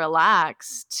breath, to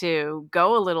relax, to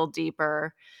go a little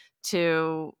deeper,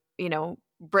 to,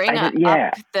 bring up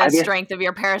the strength of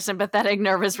your parasympathetic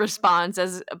nervous response,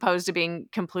 as opposed to being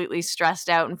completely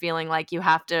stressed out and feeling like you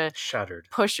have to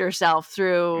push yourself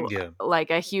through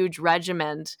like a huge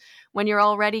regiment when you're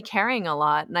already carrying a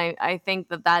lot. And I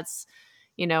think that's,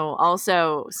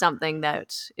 also something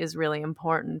that is really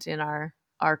important in our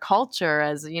culture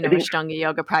as, Ashtanga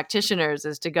yoga practitioners,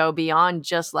 is to go beyond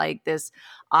just like this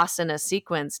asana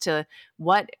sequence to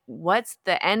what's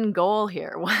the end goal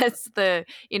here? What's the,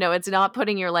 it's not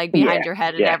putting your leg behind your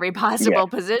head in every possible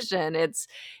position. It's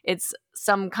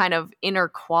some kind of inner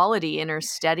quality, inner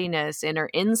steadiness, inner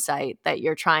insight that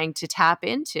you're trying to tap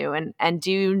into. And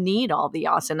do you need all the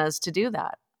asanas to do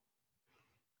that?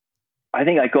 I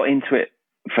think I got into it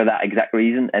for that exact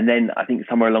reason. And then I think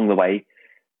somewhere along the way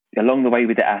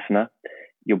with the asana,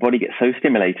 your body gets so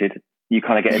stimulated, you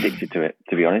kind of get addicted to it,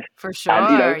 to be honest. For sure.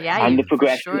 And the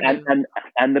progression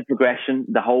and the progression,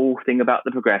 the whole thing about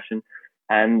the progression.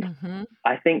 And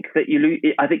I think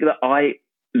that I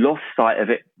lost sight of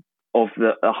it,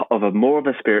 of a more of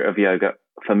a spirit of yoga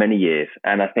for many years.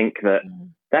 And I think that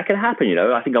can happen,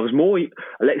 I think I was more,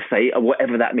 let's say,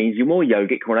 whatever that means, you're more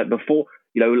yogic before,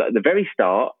 like the very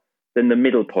start, than the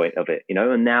middle point of it,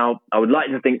 and now I would like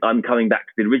to think I'm coming back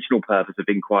to the original purpose of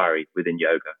inquiry within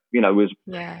yoga, was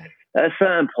at a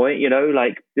certain point,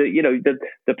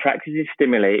 the practice is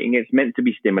stimulating. It's meant to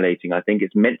be stimulating. I think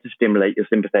it's meant to stimulate your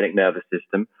sympathetic nervous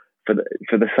system for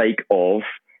the sake of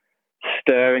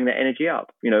stirring the energy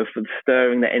up, for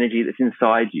stirring the energy that's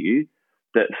inside you,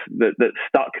 that's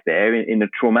stuck there in a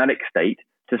traumatic state,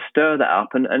 to stir that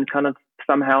up and kind of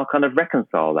somehow kind of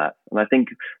reconcile that. And I think,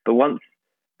 but once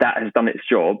that has done its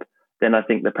job, then I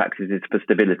think the practice is for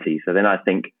stability. So then I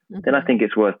think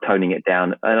it's worth toning it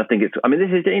down. And I think this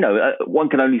is, one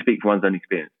can only speak from one's own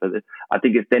experience. But I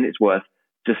think it's worth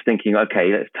just thinking,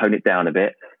 okay, let's tone it down a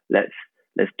bit. Let's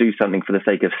do something for the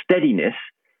sake of steadiness.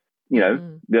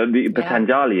 The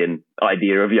Patanjalian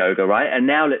idea of yoga, right? And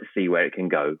now let's see where it can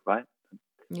go, right?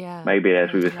 Yeah. Maybe,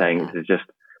 as we were saying, it's just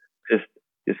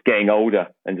getting older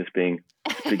and just getting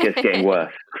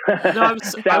worse. No,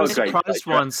 I was surprised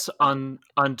once on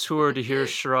tour to hear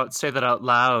Sharath say that out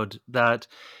loud, that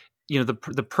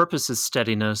the purpose is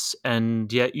steadiness,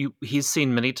 and yet he's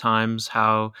seen many times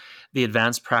how the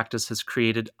advanced practice has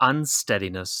created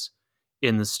unsteadiness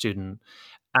in the student.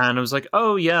 And I was like,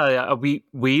 oh yeah,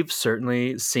 we've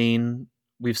certainly seen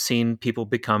people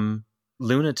become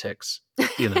lunatics,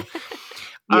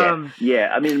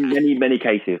 I mean, many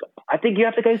cases. I think you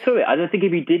have to go through it. I don't think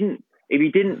if you didn't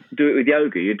do it with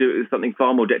yoga, you'd do it with something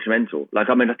far more detrimental. Like,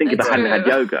 I think if I hadn't had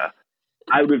yoga,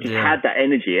 I would have just had that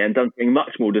energy and done something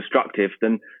much more destructive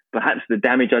than perhaps the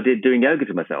damage I did doing yoga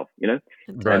to myself, in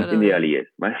the early years,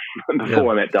 right?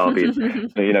 Before I met Darby,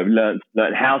 learned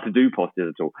how to do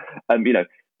postures at all. I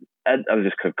was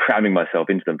just kind of cramming myself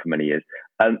into them for many years.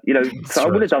 So I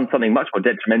would have done something much more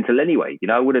detrimental anyway.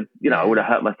 I would have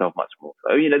hurt myself much more.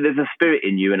 So, there's a spirit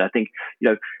in you, and I think,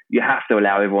 you have to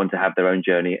allow everyone to have their own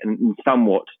journey and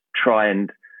somewhat try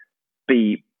and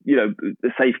be,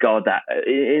 safeguard that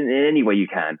in any way you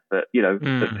can. But,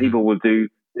 that people will do,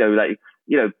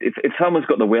 if someone's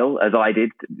got the will, as I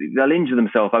did, they'll injure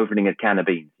themselves opening a can of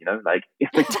beans, you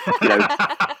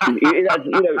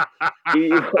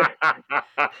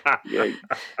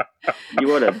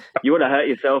want to hurt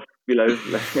yourself,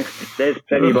 there's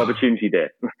plenty of opportunity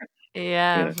there.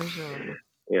 Yeah, for sure.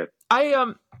 Yeah.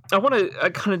 I want to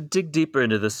kind of dig deeper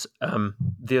into this,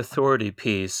 the authority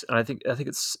piece, and I think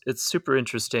it's super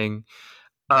interesting.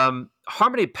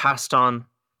 Harmony passed on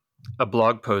a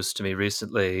blog post to me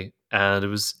recently, and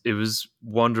it was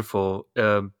wonderful.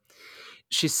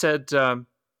 She said,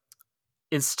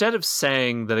 instead of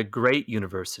saying that a great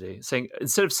university,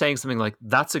 instead of saying something like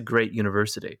 "that's a great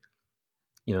university,"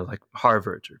 like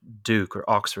Harvard or Duke or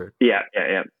Oxford, Yeah.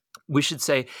 we should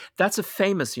say that's a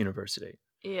famous university.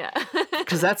 Yeah.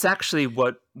 Because that's actually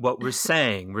what we're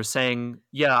saying. We're saying,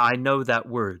 yeah, I know that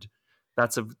word.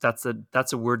 That's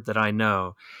a word that I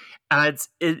know, and it's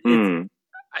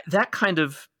that kind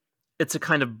of, it's a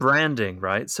kind of branding,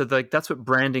 right? So that's what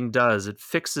branding does. It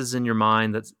fixes in your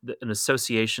mind that's an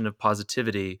association of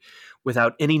positivity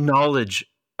without any knowledge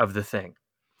of the thing,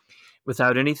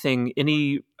 without anything.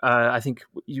 I think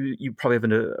you probably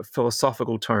have a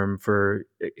philosophical term for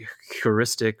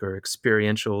heuristic or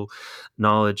experiential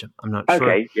knowledge. I'm not sure.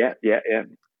 Okay. Yeah.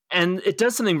 And it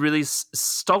does something really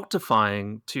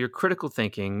stultifying to your critical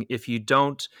thinking if you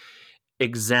don't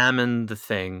examine the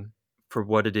thing for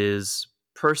what it is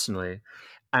personally.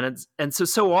 And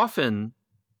so often,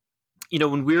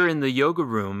 when we're in the yoga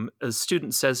room, a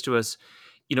student says to us,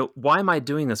 why am I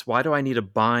doing this? Why do I need to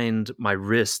bind my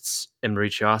wrists in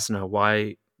Marichasana?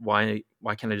 Why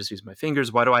can't I just use my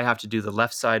fingers? Why do I have to do the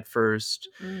left side first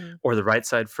or the right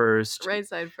side first? Right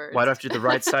side first. Why do I have to do the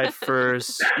right side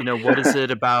first? What is it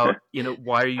about,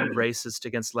 why are you racist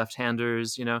against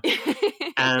left-handers,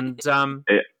 And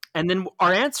and then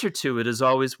our answer to it is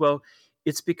always, well,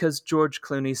 it's because George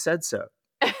Clooney said so.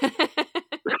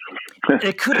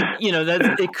 It could,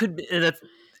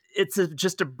 it's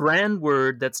just a brand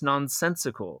word that's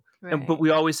nonsensical. Right. But we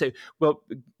always say, well,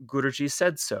 Guruji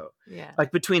said so. Yeah.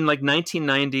 Like between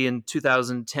 1990 and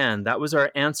 2010, that was our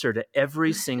answer to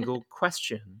every single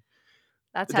question.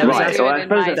 That's how right. do it in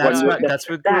my zone. That's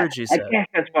what Guruji said. I guess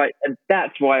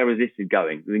that's why I resisted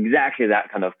going. Exactly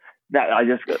that kind of, that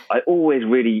I always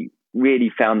really,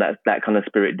 really found that kind of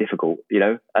spirit difficult,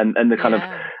 and the kind of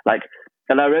like,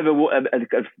 and I remember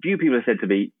a few people have said to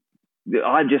me,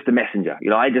 I'm just a messenger,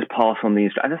 I just pass on the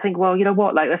instruction. And I think, well, you know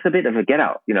what, like that's a bit of a get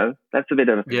out, that's a bit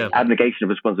of abnegation of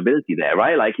responsibility there,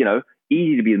 right? Like,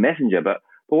 easy to be the messenger, but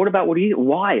what about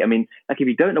why? I mean, like if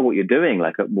you don't know what you're doing,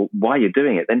 like why you're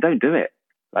doing it, then don't do it.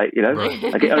 Right, Right.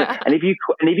 Like, and if you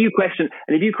question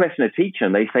a teacher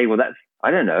and they say, well, that's,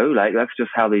 I don't know, like that's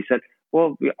just how they said.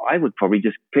 Well, I would probably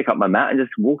just pick up my mat and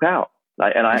just walk out.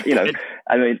 Like, and I,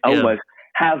 I mean, almost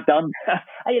have done.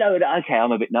 Okay,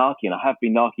 I'm a bit narky, and I have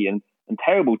been narky and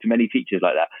terrible to many teachers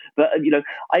like that. But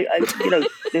I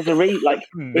there's a like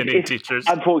many teachers.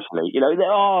 Unfortunately,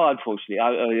 unfortunately,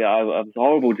 I was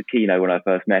horrible to Kino when I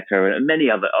first met her, and many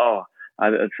other. I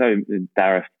was so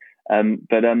embarrassed.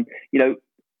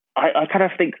 I kind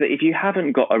of think that if you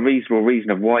haven't got a reasonable reason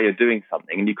of why you're doing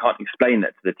something and you can't explain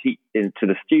that to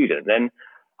the student, then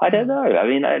I don't know. I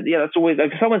mean, that's always,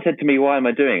 if someone said to me, why am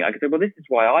I doing it? I could say, well, this is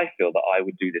why I feel that I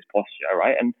would do this posture,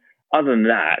 right? And other than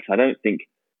that, I don't think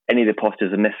any of the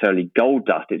postures are necessarily gold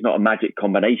dust. It's not a magic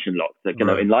combination lock, like,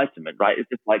 enlightenment, right? It's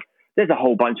just like, there's a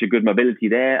whole bunch of good mobility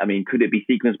there. I mean, could it be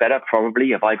sequenced better?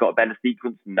 Probably. Have I got a better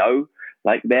sequence? No.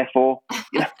 Like, therefore,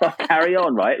 carry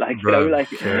on, right? Like,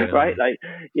 right? Like,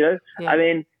 I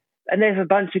mean, and there's a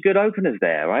bunch of good openers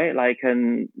there, right? Like,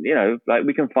 and, like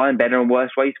we can find better and worse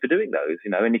ways for doing those,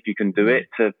 and if you can do it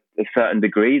to a certain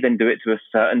degree, then do it to a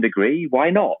certain degree.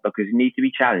 Why not? Because you need to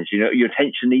be challenged. Your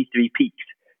attention needs to be piqued.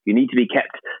 You need to be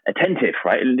kept attentive,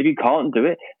 right? And if you can't do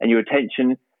it and your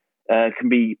attention can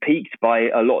be piqued by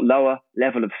a lot lower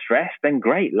level of stress, then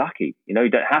great, lucky. You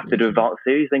don't have to do advanced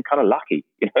series, then kind of lucky.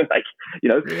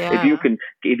 If you can,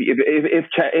 if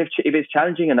it's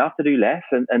challenging enough to do less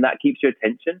and that keeps your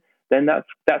attention, then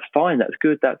that's fine. That's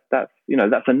good.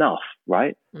 That's enough,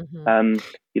 right? Mm-hmm.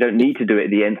 You don't need to do it at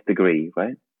the nth degree,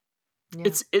 right?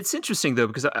 Yeah. It's interesting though,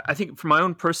 because I think from my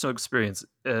own personal experience,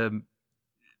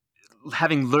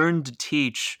 having learned to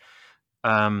teach.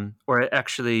 Or I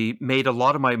actually made a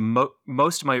lot of my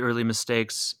most of my early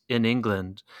mistakes in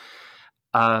England.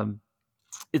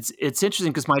 It's interesting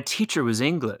because my teacher was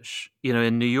English.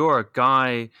 In New York,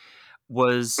 Guy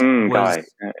was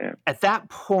at that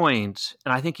point,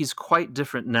 and I think he's quite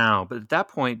different now. But at that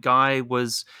point, Guy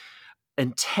was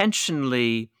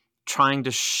intentionally trying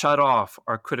to shut off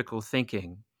our critical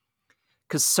thinking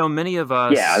because so many of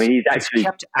us, he's actually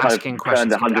kept asking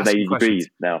questions, turned 180 degrees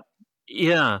now.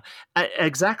 Yeah,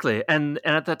 exactly. And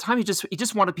at that time, he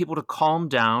just wanted people to calm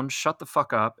down, shut the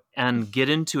fuck up, and get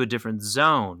into a different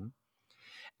zone.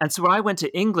 And so when I went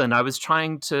to England, I was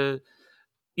trying to,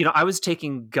 I was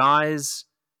taking Guy's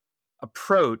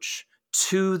approach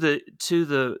to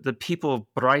the people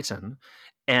of Brighton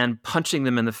and punching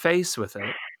them in the face with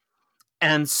it.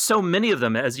 And so many of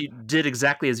them, as you did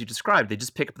exactly as you described, they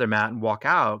just pick up their mat and walk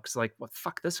out because, like, well,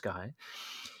 fuck this guy.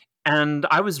 And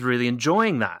I was really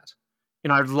enjoying that.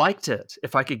 I liked it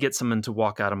if I could get someone to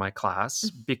walk out of my class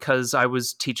because I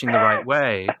was teaching the right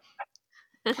way.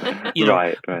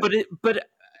 Right. But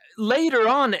later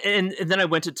on, and then I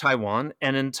went to Taiwan,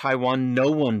 and in Taiwan,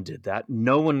 no one did that.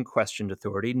 No one questioned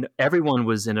authority. Everyone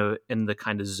was in the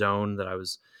kind of zone that I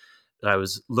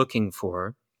was looking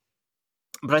for.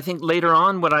 But I think later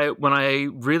on, when I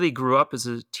really grew up as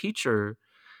a teacher,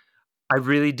 I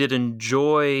really did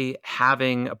enjoy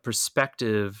having a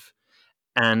perspective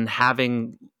and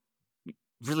having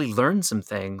really learned some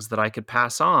things that I could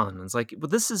pass on. It's like, well,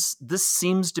 this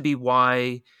seems to be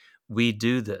why we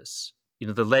do this.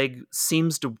 The leg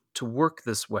seems to work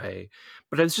this way.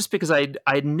 But it was just because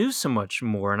I knew so much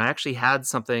more, and I actually had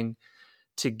something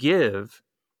to give.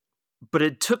 But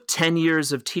it took 10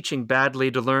 years of teaching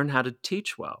badly to learn how to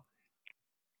teach well.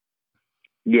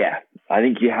 Yeah, I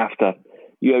think you have to.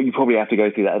 You probably have to go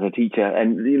through that as a teacher,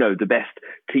 and the best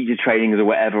teacher trainings or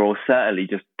whatever, or certainly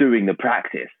just doing the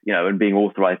practice, and being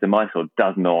authorized in Mysore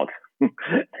does not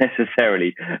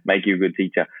necessarily make you a good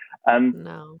teacher.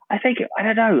 No, I think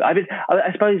I don't know.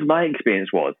 I suppose my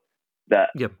experience was that.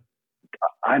 Yep.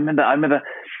 I remember.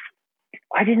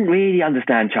 I didn't really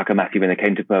understand Chakramatthi when it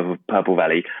came to Purple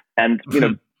Valley, and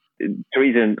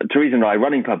Teresa and I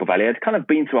running Purple Valley had kind of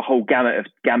been through a whole gamut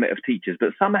of teachers,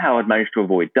 but somehow I'd managed to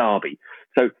avoid Darby.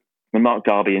 So when Mark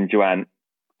Darby and Joanne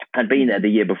had been there the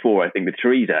year before, I think, with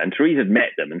Teresa, and Teresa had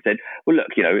met them and said, "Well, look,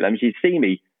 she'd seen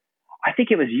me." I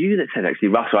think it was you that said, actually,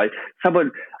 Russ, right?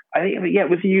 It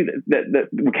was you that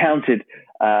recounted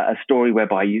a story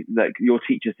whereby your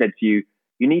teacher said to you,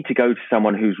 "You need to go to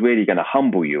someone who's really going to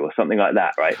humble you," or something like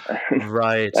that, right?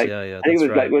 Right. Yeah. I think it was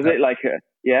right.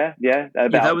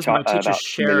 That was my teacher,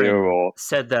 Sharon,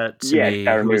 said that to me.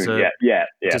 Sharon who was Moon, a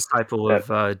disciple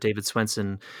of David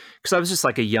Swenson, because I was just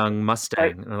like a young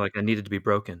Mustang, and I needed to be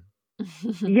broken.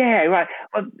 Yeah, right.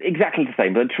 Well, exactly the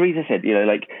same. But Teresa said,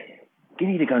 you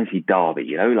need to go and see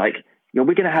Darby.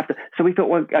 We're going to have to. So we thought,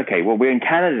 well, okay, well, we're in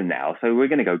Canada now, so we're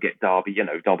going to go get Darby.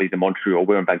 Darby's in Montreal,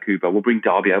 we're in Vancouver. We'll bring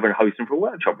Darby over and host him for a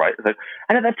workshop, right? So,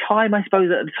 and at the time, I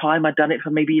suppose I'd done it for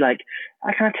maybe like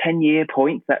a kind of 10-year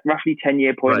point, that roughly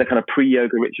 10-year point, right. The kind of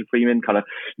pre-yoga Richard Freeman, kind of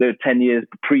the 10 years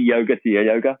pre-yoga to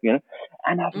yoga,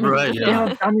 And I've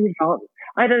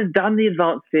done the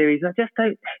advanced series. I just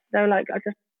don't know, I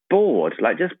just bored,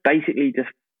 just basically just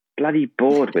bloody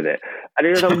bored with it. I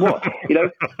don't know what,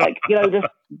 just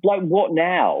what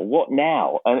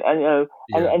now?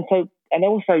 And so, and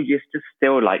also just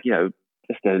still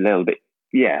just a little bit,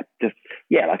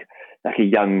 like a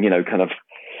young, kind of,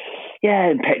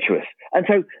 impetuous. And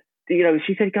so,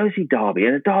 she said, "Go see Darby."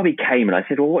 And Darby came, and I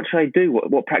said, "Well, what should I do?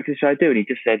 What practice should I do?" And he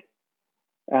just said,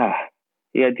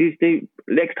 do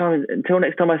next time, until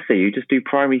next time I see you, just do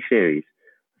primary series.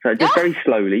 So just very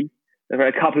slowly, for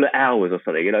a couple of hours or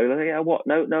something, what?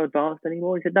 No advanced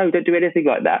anymore? He said, "No, don't do anything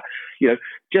like that.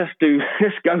 Just go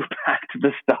back to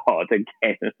the start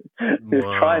again. Just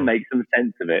try and make some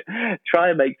sense of it. Try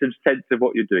and make some sense of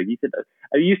what you're doing." He said,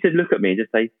 and you used to look at me and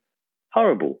just say,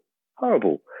 "Horrible."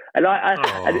 And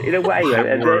and in a way,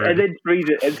 and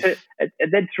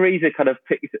then Teresa kind of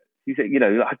picked. She said,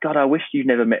 "God, I wish you'd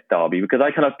never met Darby, because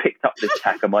I kind of picked up this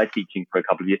tack of my teaching for a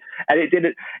couple of years, and it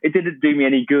didn't do me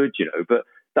any good, but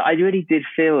I really did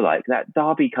feel like that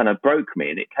Darby kind of broke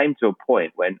me, and it came to a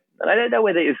point when, and I don't know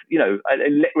whether it's,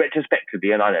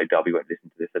 retrospectively, and I know Darby won't listen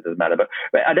to this, it doesn't matter, but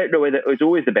I don't know whether it was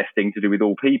always the best thing to do with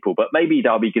all people, but maybe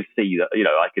Darby could see that,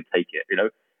 I could take it,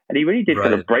 And he really did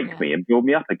kind of break me and build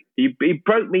me up. He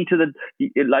broke me to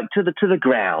the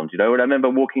ground, And I remember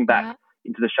walking back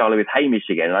into the Charlotte with Hamish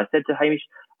again, and I said to Hamish,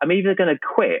 "I'm either going to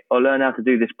quit or learn how to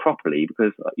do this properly,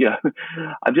 because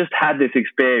I've just had this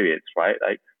experience, right?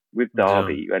 With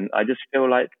Darby, and I just feel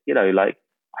like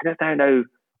I just don't know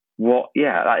what.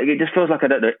 It just feels like I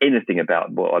don't know anything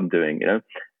about what I'm doing,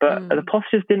 But the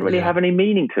postures didn't really have any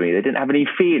meaning to me. They didn't have any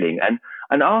feeling, and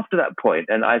after that point,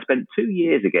 and I spent 2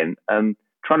 years again.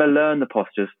 Trying to learn the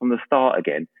postures from the start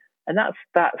again, and that's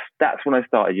when I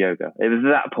started yoga. It was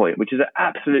that point, which is an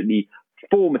absolutely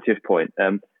formative point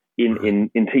in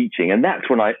teaching, and that's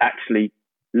when I actually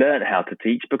learned how to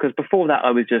teach. Because before that, I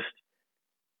was just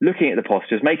looking at the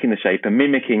postures, making the shape, and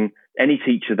mimicking any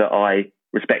teacher that I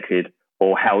respected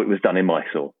or how it was done in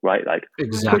Mysore, right?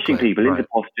 Pushing people into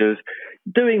postures,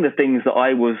 doing the things that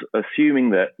I was assuming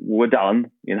that were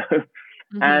done,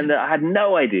 Mm-hmm. And I had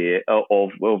no idea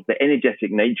of the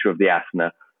energetic nature of the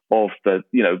asana the,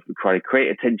 trying to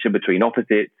create a tension between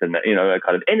opposites and,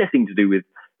 kind of anything to do with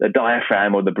the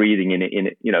diaphragm or the breathing in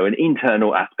an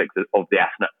internal aspect of the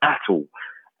asana at all.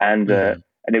 And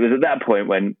it was at that point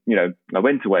when, I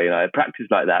went away and I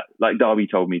practiced like that, like Darby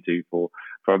told me to, for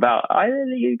about a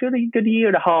good year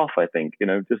and a half, I think,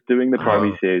 just doing the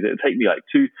primary series. It would take me like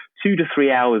 2 to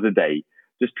 3 hours a day,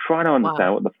 just trying to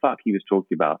understand what the fuck he was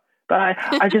talking about. But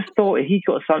I just thought he's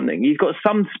got something. He's got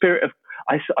some spirit of.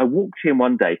 I walked in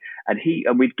one day and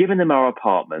we'd given him our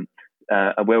apartment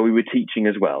where we were teaching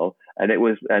as well, and it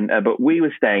was but we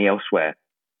were staying elsewhere.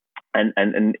 And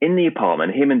in the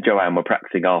apartment, him and Joanne were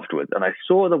practicing afterwards, and I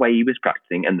saw the way he was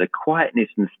practicing and the quietness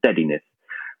and steadiness,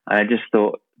 and I just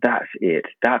thought, that's it.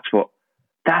 That's what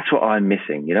I'm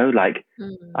missing.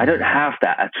 I don't have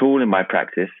that at all in my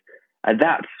practice, and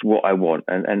that's what I want.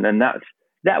 And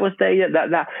that was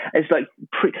that it's like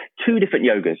two different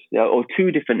yogas or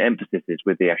two different emphases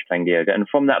with the Ashtanga yoga, and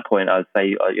from that point, I'd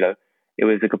say it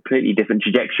was a completely different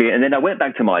trajectory. And then I went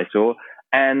back to Mysore,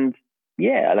 and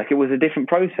it was a different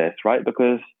process, right?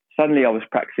 Because suddenly I was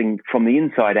practicing from the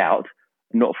inside out,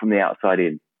 not from the outside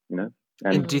in,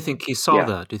 And do you think he saw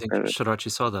that? Do you think Sorachi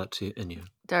saw that in you?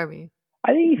 Darby.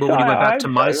 I think when you went back to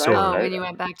Mysore. When you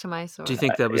went back to Mysore. Do you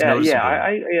think that was noticeable?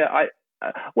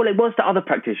 Well, it was to other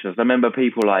practitioners. I remember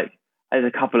people like, there's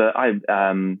a couple of, I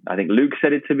think Luke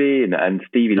said it to me, and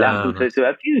Stevie Lampton said it to me.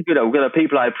 A few good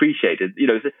people I appreciated,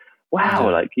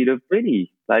 wow,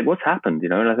 really, what's happened,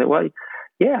 And I thought, well,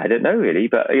 I don't know really,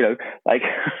 but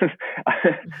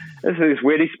this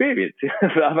weird experience.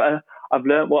 I've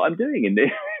learned what I'm doing in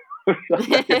this.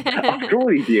 After all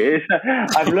these years,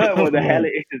 I've learned what the hell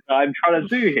it is I'm trying to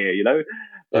do here,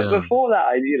 But before that,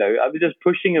 I was just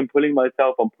pushing and pulling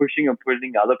myself on, pushing and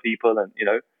pulling other people, and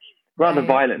rather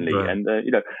violently. Right. And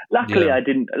luckily I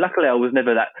was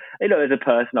never that, as a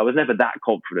person, I was never that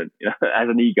confident, as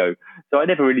an ego. So I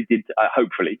never really did,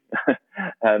 hopefully,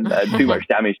 too much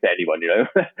damage to anyone,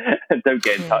 Don't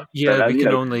get in touch. Yeah, but, we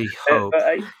can only hope.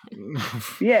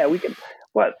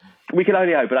 We can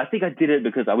only hope. But I think I did it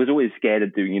because I was always scared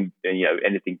of doing,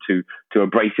 anything too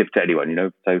abrasive to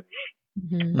anyone, So,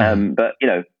 but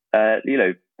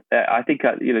I think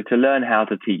to learn how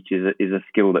to teach is a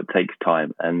skill that takes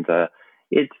time, and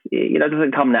it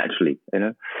doesn't come naturally,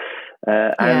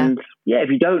 And if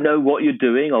you don't know what you're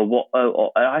doing or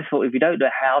I thought if you don't know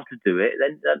how to do it,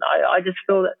 then I just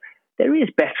feel that there is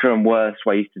better and worse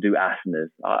ways to do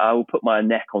asanas. I will put my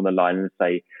neck on the line and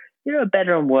say,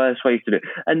 better and worse ways to do it,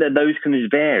 and that those can just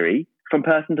vary from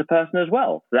person to person as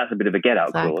well. So that's a bit of a get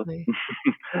out clause.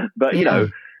 But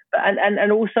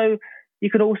and also,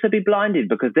 you can also be blinded,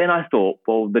 because then I thought,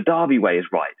 well, the Darby way is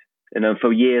right. And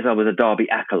for years I was a Darby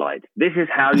acolyte. This is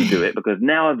how you do it, because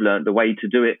now I've learned the way to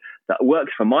do it that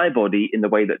works for my body in the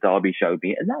way that Darby showed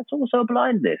me. And that's also a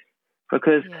blindness,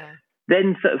 because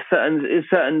then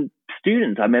certain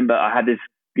students, I remember I had this,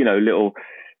 little,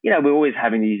 we're always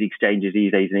having these exchanges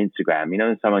these days on Instagram,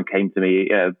 and someone came to me,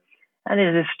 and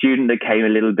there's a student that came a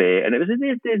little bit, and it was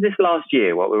this last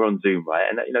year while we were on Zoom, right?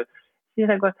 And, he's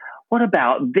like, well, what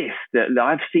about this?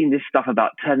 I've seen this stuff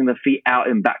about turning the feet out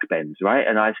in back bends, right?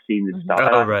 And I've seen this stuff.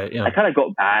 I kind of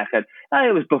got back, and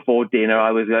it was before dinner.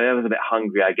 I was a bit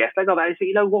hungry, I guess. I got back and said,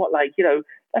 you know what?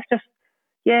 That's just,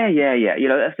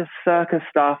 that's just circus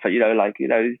stuff. You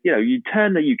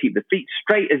turn you keep the feet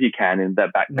straight as you can in the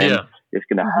back bend. Yeah. It's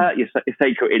going to hurt your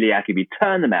sacroiliac if you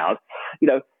turn them out,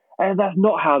 and that's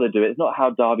not how to do it. It's not how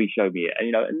Darby showed me it.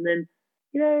 And, and then,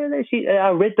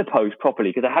 I read the post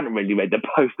properly, because I hadn't really read the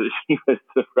post that she was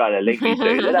trying to link me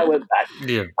to. Then I went back.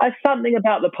 Yeah. I had something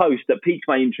about the post that piqued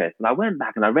my interest, and I went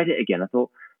back and I read it again. I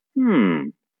thought,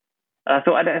 I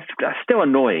thought that's still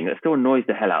annoying. It still annoys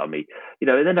the hell out of me,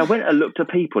 And then I went and looked at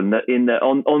people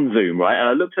on Zoom, right? And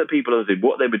I looked at people on Zoom,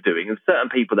 what they were doing, and certain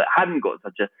people that hadn't got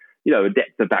such a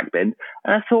depth of back bend.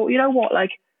 And I thought,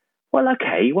 well,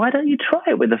 okay, why don't you try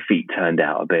it with the feet turned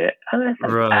out a bit? And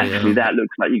that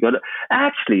looks like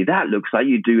that looks like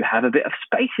you do have a bit of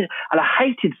space. And I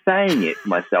hated saying it to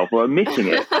myself or omitting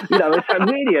it. It's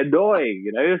really annoying,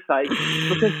 It's like,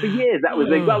 because for years that was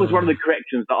one of the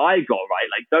corrections that I got, right?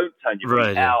 Like, don't turn your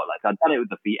feet out. Like, I'd done it with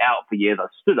the feet out for years. I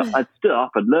stood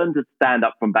up and learned to stand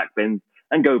up from back bends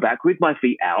and go back with my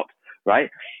feet out, right?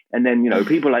 And then,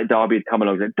 people like Darby had come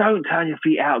along and said, don't turn your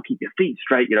feet out, keep your feet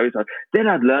straight, So then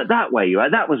I'd learned that way,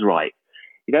 right? That was right.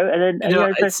 And then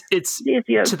it's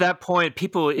to that point,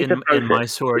 people in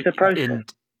Mysore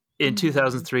in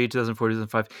 2003, 2004,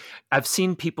 2005, I've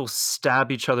seen people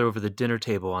stab each other over the dinner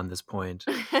table on this point,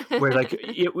 where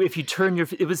if you turn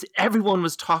everyone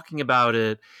was talking about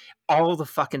it all the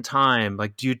fucking time.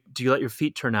 Like, do you let your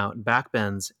feet turn out in back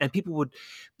bends? And people would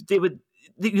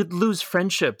you'd lose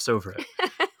friendships over it.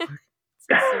 It's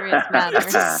a serious matter.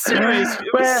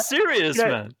 It was serious,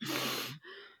 man.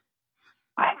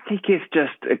 I think it's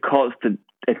just a constant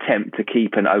attempt to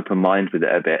keep an open mind with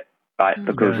it a bit, right?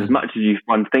 Because as much as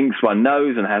one thinks one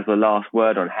knows and has the last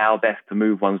word on how best to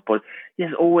move one's body,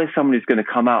 there's always someone who's going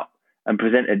to come up and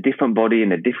present a different body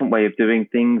and a different way of doing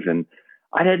things. And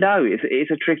I don't know,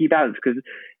 it's a tricky balance, because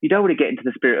you don't want to get into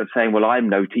the spirit of saying, well, I'm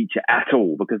no teacher at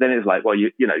all, because then it's like, well,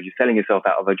 you're selling yourself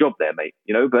out of a job there, mate,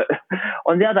 But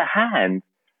on the other hand,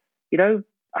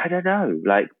 I don't know,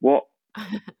 like what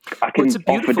I can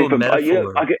offer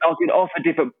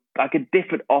different. I could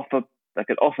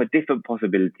offer different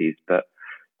possibilities, but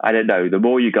I don't know. The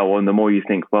more you go on, the more you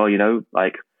think, well,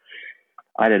 like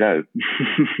I don't know.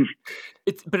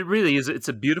 But it really is. It's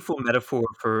a beautiful metaphor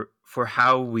for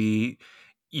how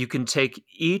you can take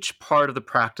each part of the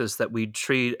practice that we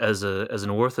treat as an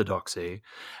orthodoxy,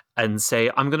 and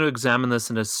say, I'm going to examine this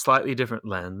in a slightly different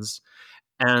lens,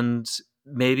 and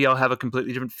maybe I'll have a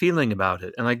completely different feeling about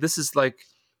it. And like this is like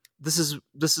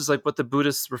what the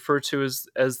Buddhists refer to as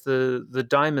the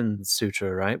Diamond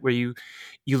Sutra, right? Where you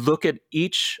look at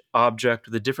each object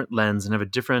with a different lens and have a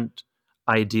different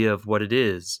idea of what it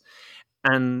is.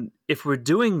 And if we're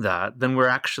doing that, then we're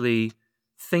actually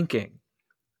thinking,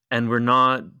 and we're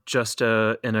not just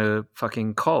in a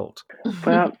fucking cult.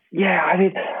 Well, yeah, I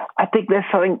mean, I think there's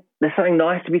something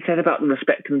nice to be said about the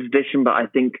respect and tradition, but I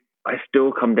think I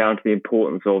still come down to the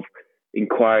importance of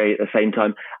inquiry at the same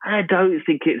time. And I don't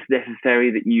think it's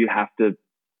necessary that you have to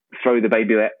throw the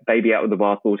baby out with the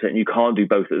bathwater, and you can't do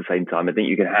both at the same time. I think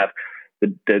you can have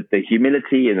the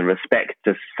humility and the respect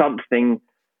to something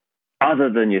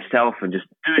other than yourself, and just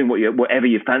doing whatever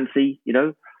you fancy,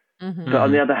 But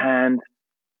on the other hand,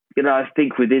 I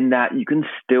think within that you can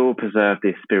still preserve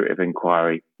this spirit of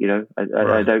inquiry.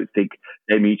 I don't think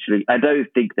they're mutually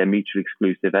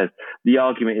exclusive, as the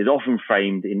argument is often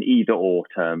framed in either or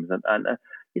terms. And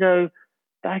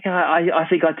I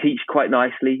think I teach quite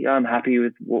nicely. I'm happy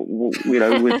with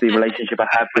with the relationship I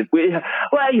have with.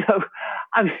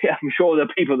 I'm sure there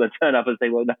are people that turn up and say,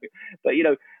 well, no, but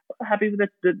I'm happy with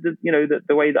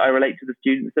the way that I relate to the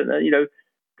students, and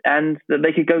and that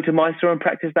they could go to Mysore and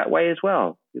practice that way as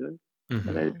well. Mm-hmm.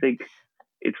 I don't think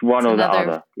it's one or the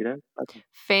other.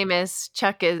 Famous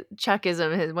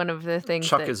Chuckism is one of the things.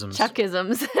 Chuckisms.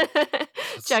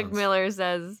 Chuck Miller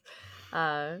says,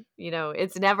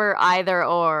 it's never either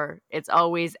or, it's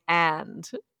always and.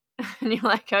 And you're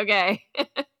like, okay,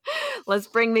 let's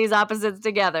bring these opposites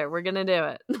together. We're gonna do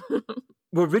it.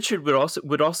 Well, Richard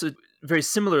would also very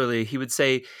similarly, he would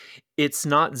say, it's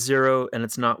not 0 and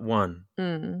it's not 1.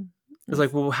 It's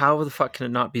like, well, how the fuck can it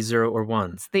not be 0 or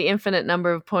 1? It's the infinite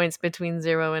number of points between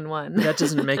 0 and 1. That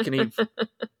doesn't make any.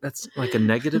 That's like a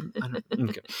negative.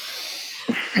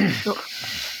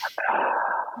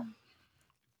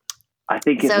 I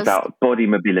think it's about body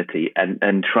mobility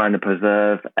and trying to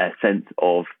preserve a sense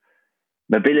of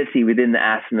mobility within the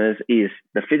asanas is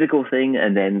the physical thing,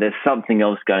 and then there's something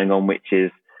else going on which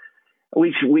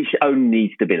only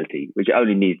needs stability, which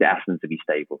only needs the asanas to be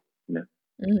stable.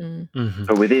 Mm-hmm.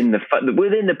 So within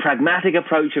the pragmatic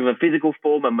approach of a physical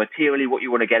form and materially what you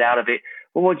want to get out of it,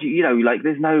 well, what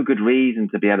there's no good reason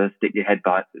to be able to stick your head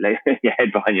behind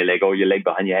your leg, or your leg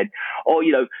behind your head, or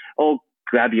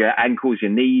grab your ankles,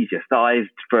 your knees, your thighs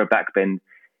for a back bend.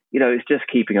 It's just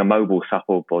keeping a mobile,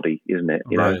 supple body, isn't it?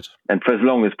 Right. And for as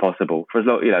long as possible,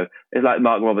 it's like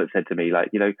Mark Roberts said to me, you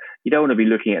don't want to be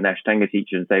looking at an Ashtanga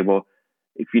teacher and say, well,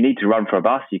 if you need to run for a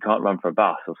bus, you can't run for a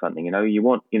bus or something. You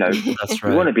want, That's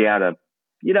right. You want to be able to,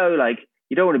 you don't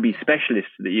want to be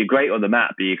specialists that you're great on the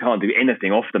mat, but you can't do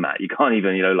anything off the mat. You can't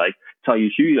even, tie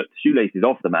your shoelaces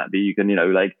off the mat, but you can,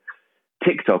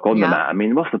 TikTok on the mat. I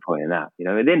mean, what's the point in that?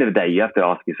 At the end of the day, you have to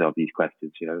ask yourself these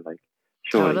questions, surely.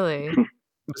 Totally.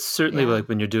 Certainly, like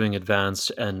when you're doing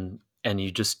advanced and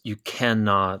you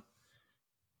cannot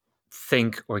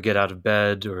think or get out of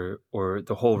bed or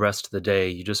the whole rest of the day,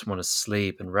 you just want to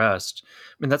sleep and rest. I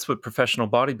mean, that's what professional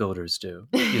bodybuilders do.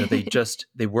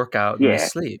 They work out and they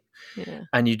sleep. Yeah.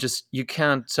 And you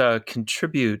can't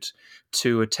contribute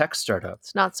to a tech startup.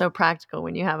 It's not so practical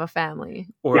when you have a family.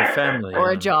 Or a family.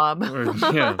 Or a job.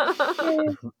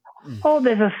 Or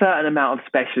there's a certain amount of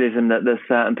specialism that there's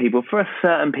certain people for a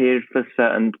certain period, for a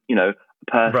certain,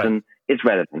 person, it's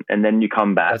relevant. And then you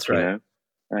come back. That's right.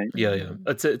 Right? Yeah.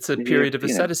 It's a period of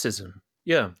asceticism.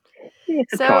 Yeah.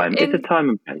 It's a time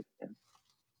and place.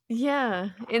 Yeah.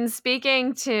 In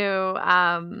speaking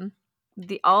to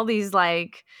all these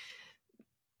like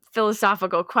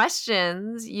philosophical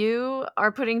questions, you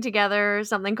are putting together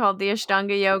something called the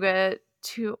Ashtanga Yoga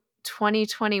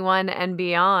 2021 and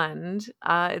beyond.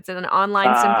 It's an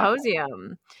online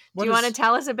symposium. Do you want to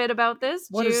tell us a bit about this?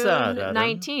 What is that, June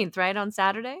Adam? 19th, right, on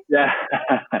Saturday? Yeah.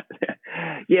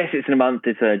 Yes, it's in a month.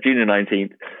 It's June the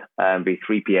 19th, be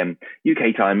 3 p.m.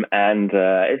 UK time. And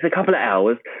it's a couple of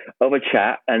hours of a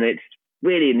chat. And it's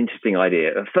really an interesting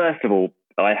idea. First of all,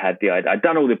 I had the idea. I'd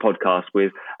done all the podcasts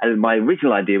with, and my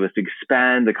original idea was to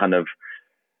expand the kind of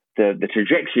the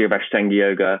trajectory of Ashtanga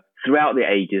yoga throughout the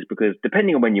ages, because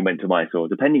depending on when you went to Mysore,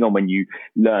 depending on when you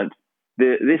learned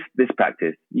this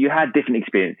practice, you had different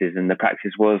experiences, and the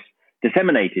practice was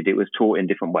disseminated. It was taught in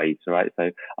different ways, right? So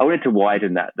I wanted to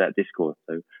widen that discourse.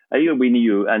 So we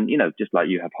knew, and just like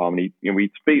you have Harmony,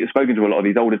 we've spoken to a lot of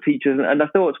these older teachers, and I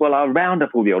thought, well, I'll round up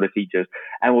all the older teachers,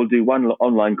 and we'll do one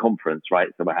online conference, right?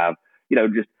 So we'll have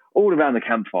just all around the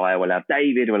campfire. We'll have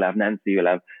David, we'll have Nancy, we'll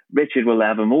have Richard, we'll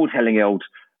have them all telling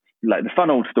the fun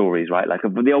old stories, right? Like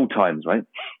of the old times, right?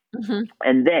 Mm-hmm.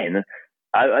 And then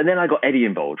I got Eddie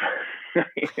involved.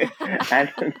 and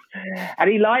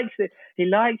he likes it. He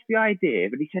likes the idea,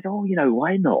 but he said, "Oh,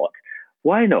 why not?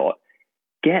 Why not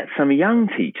get some young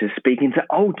teachers speaking to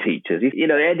old teachers?"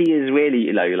 Eddie is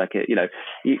really,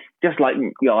 just like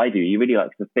I do. He really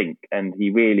likes to think, and he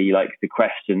really likes to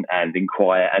question and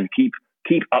inquire and keep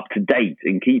up to date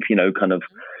and keep,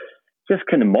 just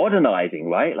kind of modernizing,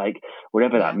 right? Like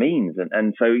whatever that means.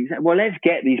 And so he said, well, let's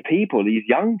get these people, these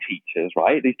young teachers,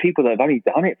 right? These people that have only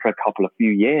done it for a couple of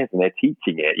few years and they're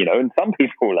teaching it, and some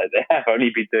people they have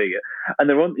only been doing it and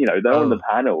they're on, they're on the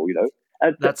panel,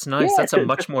 That's nice. Yeah, that's a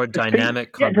much more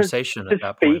dynamic conversation at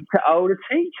that point. To speak to older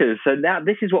teachers. So now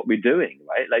this is what we're doing,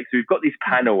 right? Like, so we've got this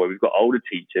panel where we've got older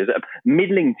teachers,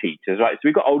 middling teachers, right? So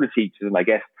we've got older teachers, and I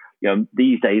guess,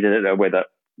 these days, I don't know whether,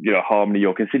 Harmony,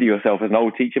 you'll consider yourself as an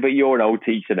old teacher, but you're an old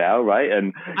teacher now, right?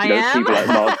 And people like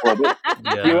Mark Roberts,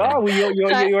 you are. Well,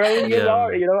 you're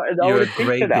an older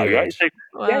teacher now, right? So,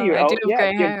 I do have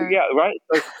gray hair. Yeah, right.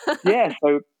 So,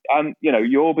 so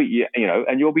you'll be,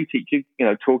 and you'll be teaching,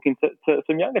 talking to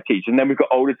some younger teachers, and then we've got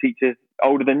older teachers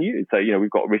older than you. So we've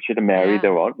got Richard and Mary,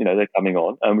 they're on, they're coming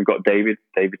on, and we've got David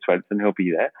Swenson, he'll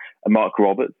be there, and Mark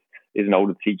Roberts is an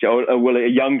older teacher, a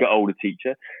younger older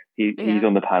teacher. He's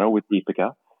on the panel with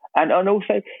Deepika. And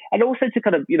also to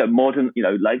kind of, modern,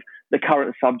 like the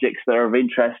current subjects that are of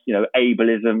interest,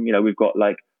 ableism, we've got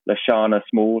like Lashana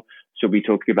Small, she'll be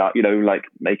talking about, like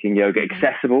making yoga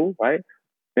accessible, right?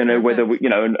 Whether we,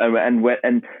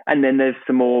 and then there's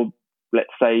some more, let's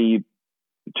say,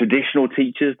 traditional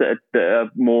teachers that are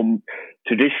more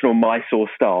traditional Mysore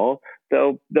style,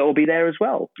 that'll be there as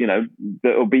well,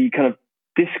 that'll be kind of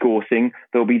discoursing,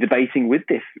 they'll be debating with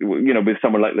this, with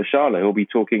someone like Lashana, who'll be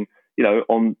talking,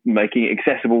 on making it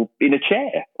accessible in a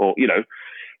chair, or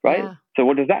right? Yeah. So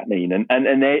what does that mean? And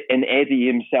Eddie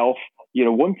himself,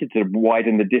 wanted to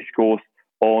widen the discourse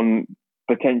on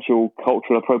potential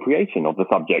cultural appropriation of the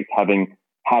subject, having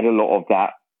had a lot of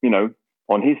that,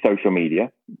 on his social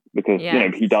media, because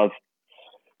he does,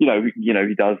 he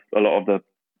does a lot of the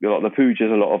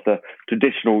pujas, a lot of the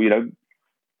traditional,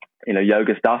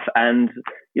 yoga stuff, and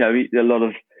a lot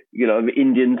of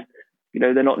Indians,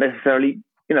 they're not necessarily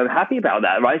happy about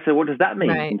that, right? So what does that mean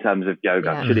in terms of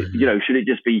yoga? Yeah. Should it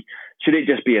just be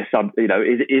a sub?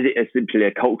 Is it simply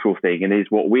a cultural thing, and is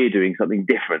what we're doing something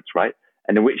different, right?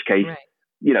 And in which case,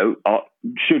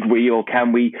 should we or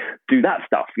can we do that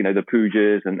stuff? The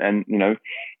pujas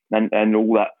and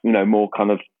all that, more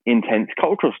kind of intense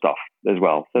cultural stuff as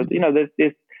well. So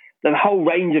there's a whole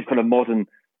range of kind of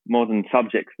modern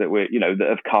subjects that we're that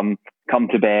have come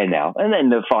to bear now, and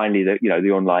then finally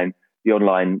the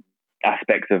online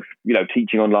aspects of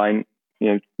teaching online,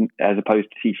 as opposed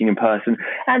to teaching in person,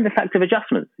 and the fact of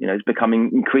adjustments. It's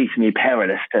becoming increasingly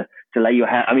perilous to lay your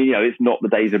hand. I mean, it's not the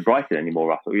days of Brighton anymore,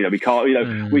 Russell. We can't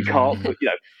we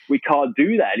can't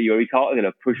do that anymore. We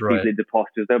can't push people into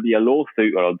postures. There'll be a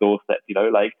lawsuit on our doorstep.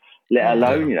 Let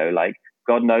alone like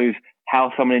God knows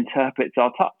how someone interprets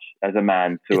our touch as a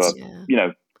man to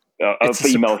a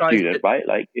female student, right?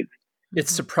 Like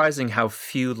it's surprising how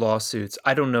few lawsuits.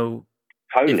 I don't know.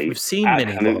 Totally. If we've seen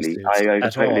many lawsuits I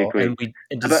at totally all, agree.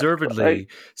 and deservedly,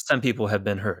 some people have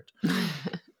been hurt.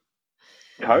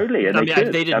 Totally, and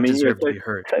they didn't deserve to be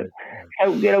hurt. So,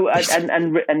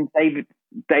 and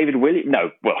David Williams.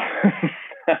 No, well,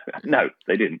 no,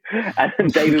 they didn't.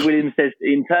 And David Williams says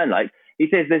in turn, like he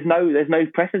says, there's no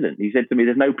precedent. He said to me,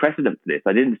 there's no precedent for this.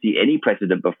 I didn't see any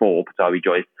precedent before Pattabhi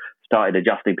Jois started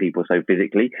adjusting people so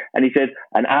physically, and he said,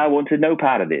 and I wanted no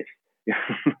part of this.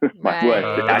 My words.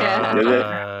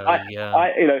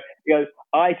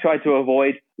 I try to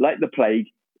avoid, like the plague,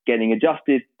 getting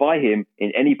adjusted by him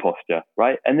in any posture,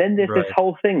 right? And then there's this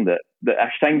whole thing that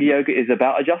Ashtanga yoga is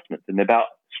about adjustments and about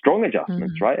strong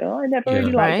adjustments, right? And I never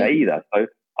really liked that Right. either. So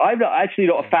I'm actually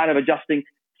not a fan of adjusting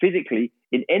physically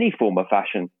in any form or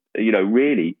fashion,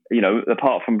 really,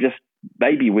 apart from just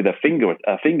maybe with a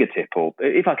fingertip, or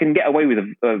if I can get away with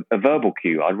a verbal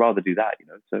cue, I'd rather do that,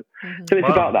 So it's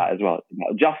Wow. about that as well. It's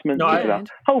about adjustments. No, It's about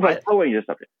whole range of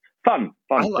subjects. Fun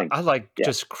thing. I like Yeah.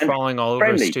 just And crawling all over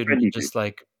a student friendly and just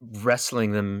like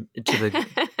wrestling them to the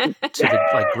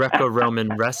like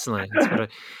Greco-Roman wrestling. That's what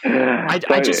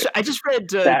I just read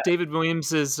David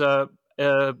Williams's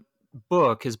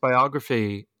book, his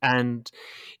biography, and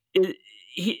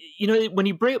when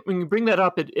you bring that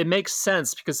up, it makes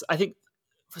sense, because I think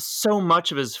so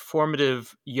much of his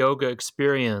formative yoga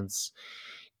experience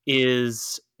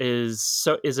is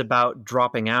about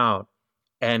dropping out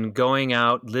and going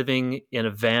out, living in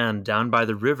a van down by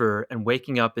the river and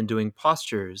waking up and doing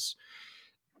postures.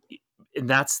 And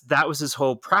that was his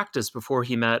whole practice before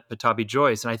he met Pattabhi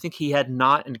Jois. And I think he had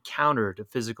not encountered a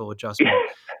physical adjustment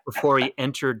before he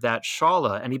entered that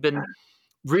shala. And he'd been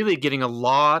really getting a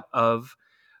lot of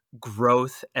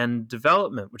growth and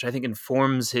development, which I think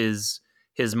informs his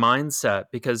mindset,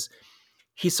 because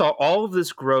he saw all of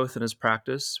this growth in his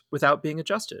practice without being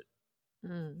adjusted.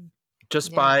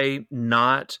 Just by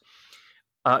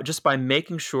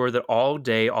making sure that all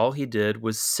day, all he did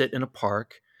was sit in a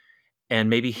park and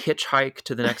maybe hitchhike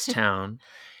to the next town.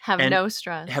 Have no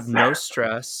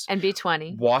stress. And be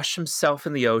 20. Wash himself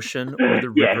in the ocean or the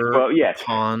river or the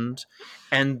pond,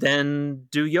 and then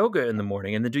do yoga in the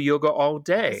morning, and then do yoga all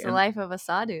day. It's the life of a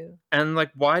sadhu. And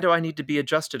like, why do I need to be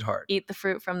adjusted hard? Eat the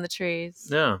fruit from the trees.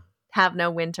 Yeah. Have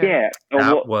no winter. Yeah.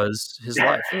 That was his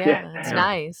life. Yeah, it's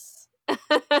nice.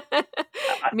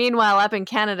 Meanwhile, up in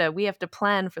Canada, we have to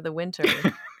plan for the winter.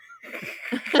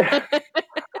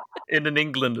 And in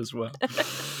England as well.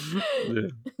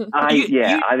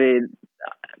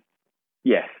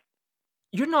 Yes.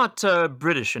 You're not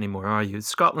British anymore, are you?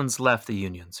 Scotland's left the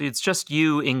Union, so it's just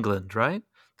you, England, right?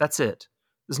 That's it.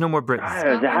 There's no more Britain.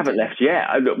 They haven't left yet.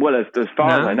 Well, as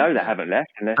far as I know, they haven't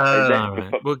left. Unless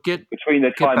between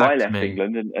the time I left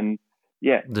England and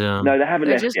no, they haven't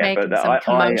left yet. But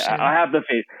I have the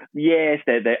feeling. Yes,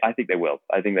 I think they will.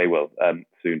 I think they will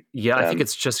soon. Yeah, I think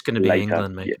it's just going to be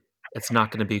England, mate. Yeah. It's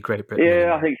not going to be Great Britain. Yeah,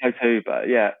 anymore. I think so too. But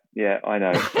I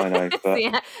know. But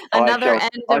another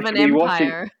end of an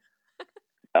empire.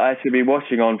 I should be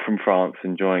watching on from France,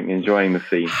 enjoying the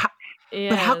scene.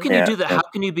 But how can you do that? How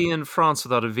can you be in France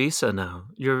without a visa now?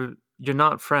 You're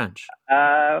not French.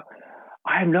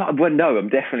 I'm not. Well, no, I'm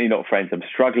definitely not French. I'm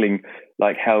struggling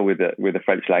like hell with the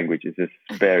French language. It's just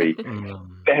very,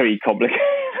 very complicated,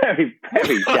 very,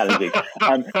 very challenging.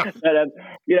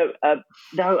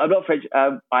 No, I'm not French.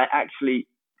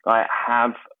 I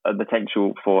have a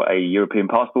potential for a European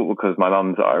passport because my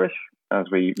mum's Irish, as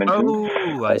we mentioned.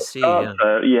 Oh, I see. So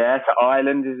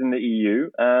Ireland is in the EU,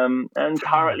 and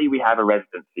currently we have a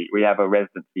residency. We have a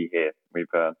residency here.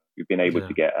 We've been able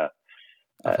to get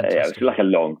it's like a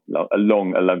long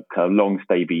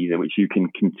stay visa which you can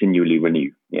continually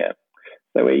renew. Yeah.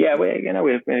 So we're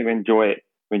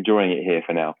enjoying it here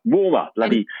for now. Warmer,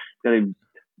 bloody. A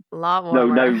lot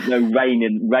warmer. No rain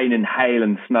and hail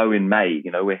and snow in May.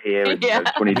 We're here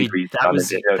at 20 degrees. That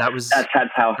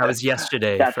was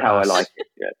yesterday. That's how I like it.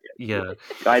 Yeah.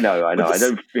 I know. I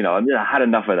had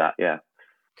enough of that. Yeah.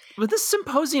 But this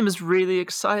symposium is really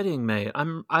exciting, mate.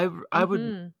 I'm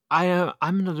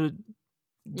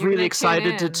really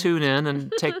excited to tune in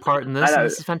and take part in this.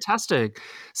 This is fantastic.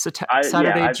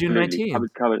 Saturday, June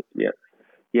 19th.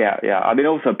 Yeah. I've been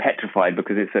also petrified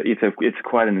because it's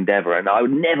quite an endeavor, and I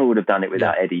would have done it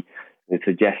without Eddie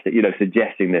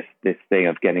suggesting this thing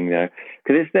of getting there,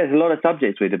 because there's a lot of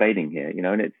subjects we're debating here,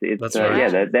 and it's they're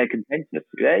contentious.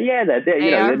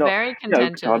 They're not very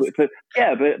contentious. But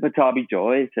Pattabhi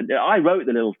Jois, and I wrote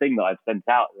the little thing that I've sent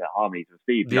out that Harmony's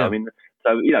received. Yeah.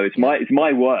 So it's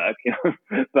my work,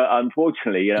 but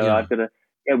unfortunately,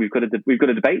 we've got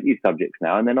to debate these subjects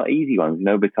now, and they're not easy ones.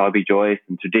 Pattabhi Jois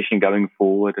and tradition going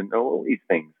forward, and all these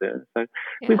things. So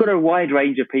we've got a wide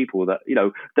range of people that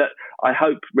that I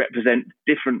hope represent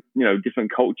different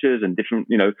cultures and different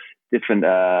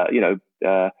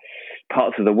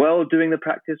parts of the world doing the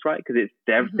practice, right? Because it's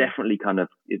definitely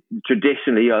it's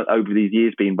traditionally over these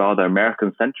years been rather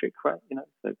American centric, right?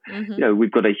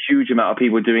 We've got a huge amount of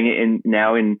people doing it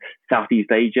now in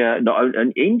Southeast Asia,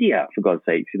 and India, for God's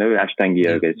sakes. Ashtanga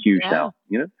yoga is huge now.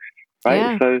 Right?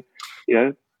 Yeah.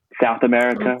 So South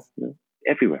America,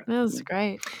 everywhere. That's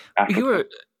great. Africa.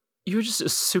 You were just a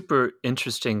super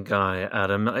interesting guy,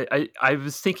 Adam. I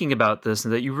was thinking about this,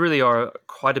 and that you really are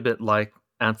quite a bit like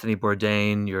Anthony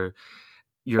Bourdain. You're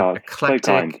eclectic,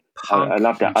 so kind. punk, I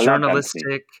love that.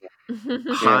 journalistic.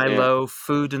 high, yeah, low,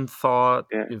 food and thought,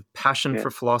 yeah, passion yeah.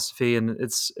 for philosophy, and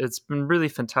it's been really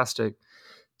fantastic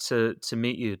to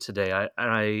meet you today.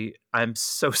 I'm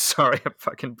so sorry I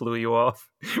fucking blew you off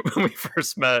when we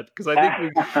first met, because I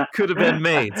think we could have been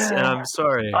mates, and I'm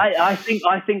sorry. I think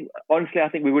honestly, I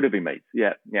think we would have been mates.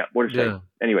 Yeah, yeah. What a shame. Yeah.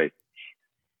 Anyway,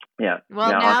 yeah.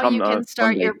 Well, Yeah, now you can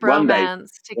start your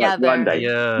bromance together. One day.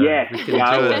 Yeah, Yes. we can Yeah,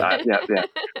 I do will. it.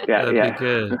 Yeah, That'd yeah. be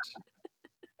good.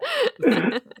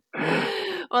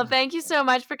 Well, thank you so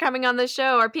much for coming on the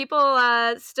show. Are people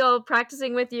still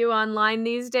practicing with you online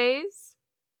these days?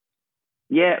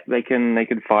 Yeah, they can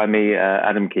find me,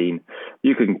 Adam Keen.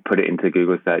 You can put it into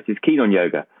Google search. It's Keen on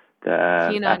Yoga.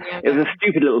 Keen on Yoga. It was a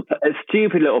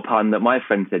stupid little pun that my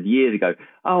friend said years ago.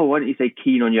 Oh, why don't you say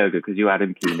Keen on Yoga because you're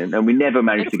Adam Keen? And we never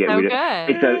managed to get rid of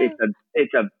it.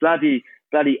 It's a bloody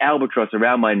albatross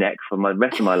around my neck for the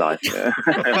rest of my life.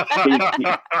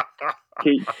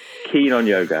 Keen on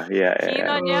Yoga. Yeah. Keen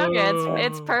on Yoga.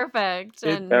 It's perfect.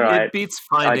 It beats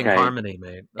Finding Harmony,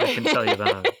 mate. I can tell you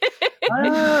that.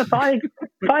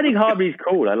 Finding harmony is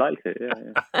cool. I liked it. Yeah.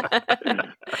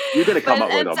 You're going to come up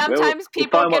with them. Sometimes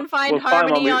people can find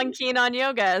harmony on Keen on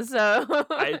Yoga. So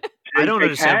I don't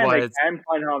understand why it's. Can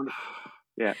find harmony.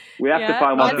 Yeah, we have to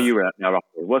find one for you now, Russell.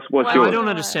 What's yours? I don't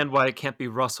understand why it can't be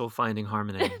Russell Finding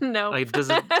Harmony. No, like,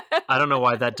 I don't know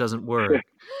why that doesn't work.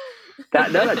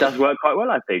 That does work quite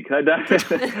well, I think.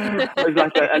 It's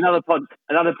like another podcast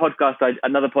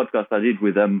I did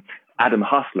with Adam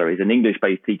Hustler. He's an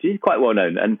English-based teacher. He's quite well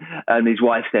known, and his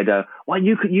wife said, "Why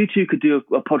you two could do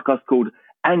a podcast called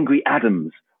Angry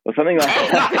Adams or something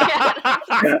like that."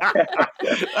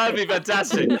 That'd be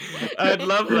fantastic. I'd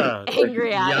love that.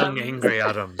 Angry Adams. Young Angry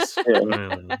Adams.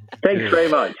 Yeah. Thanks very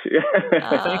much.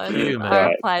 Thank you, man.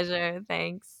 Our pleasure.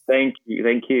 Thanks. Thank you.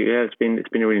 Yeah, it's been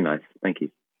really nice. Thank you.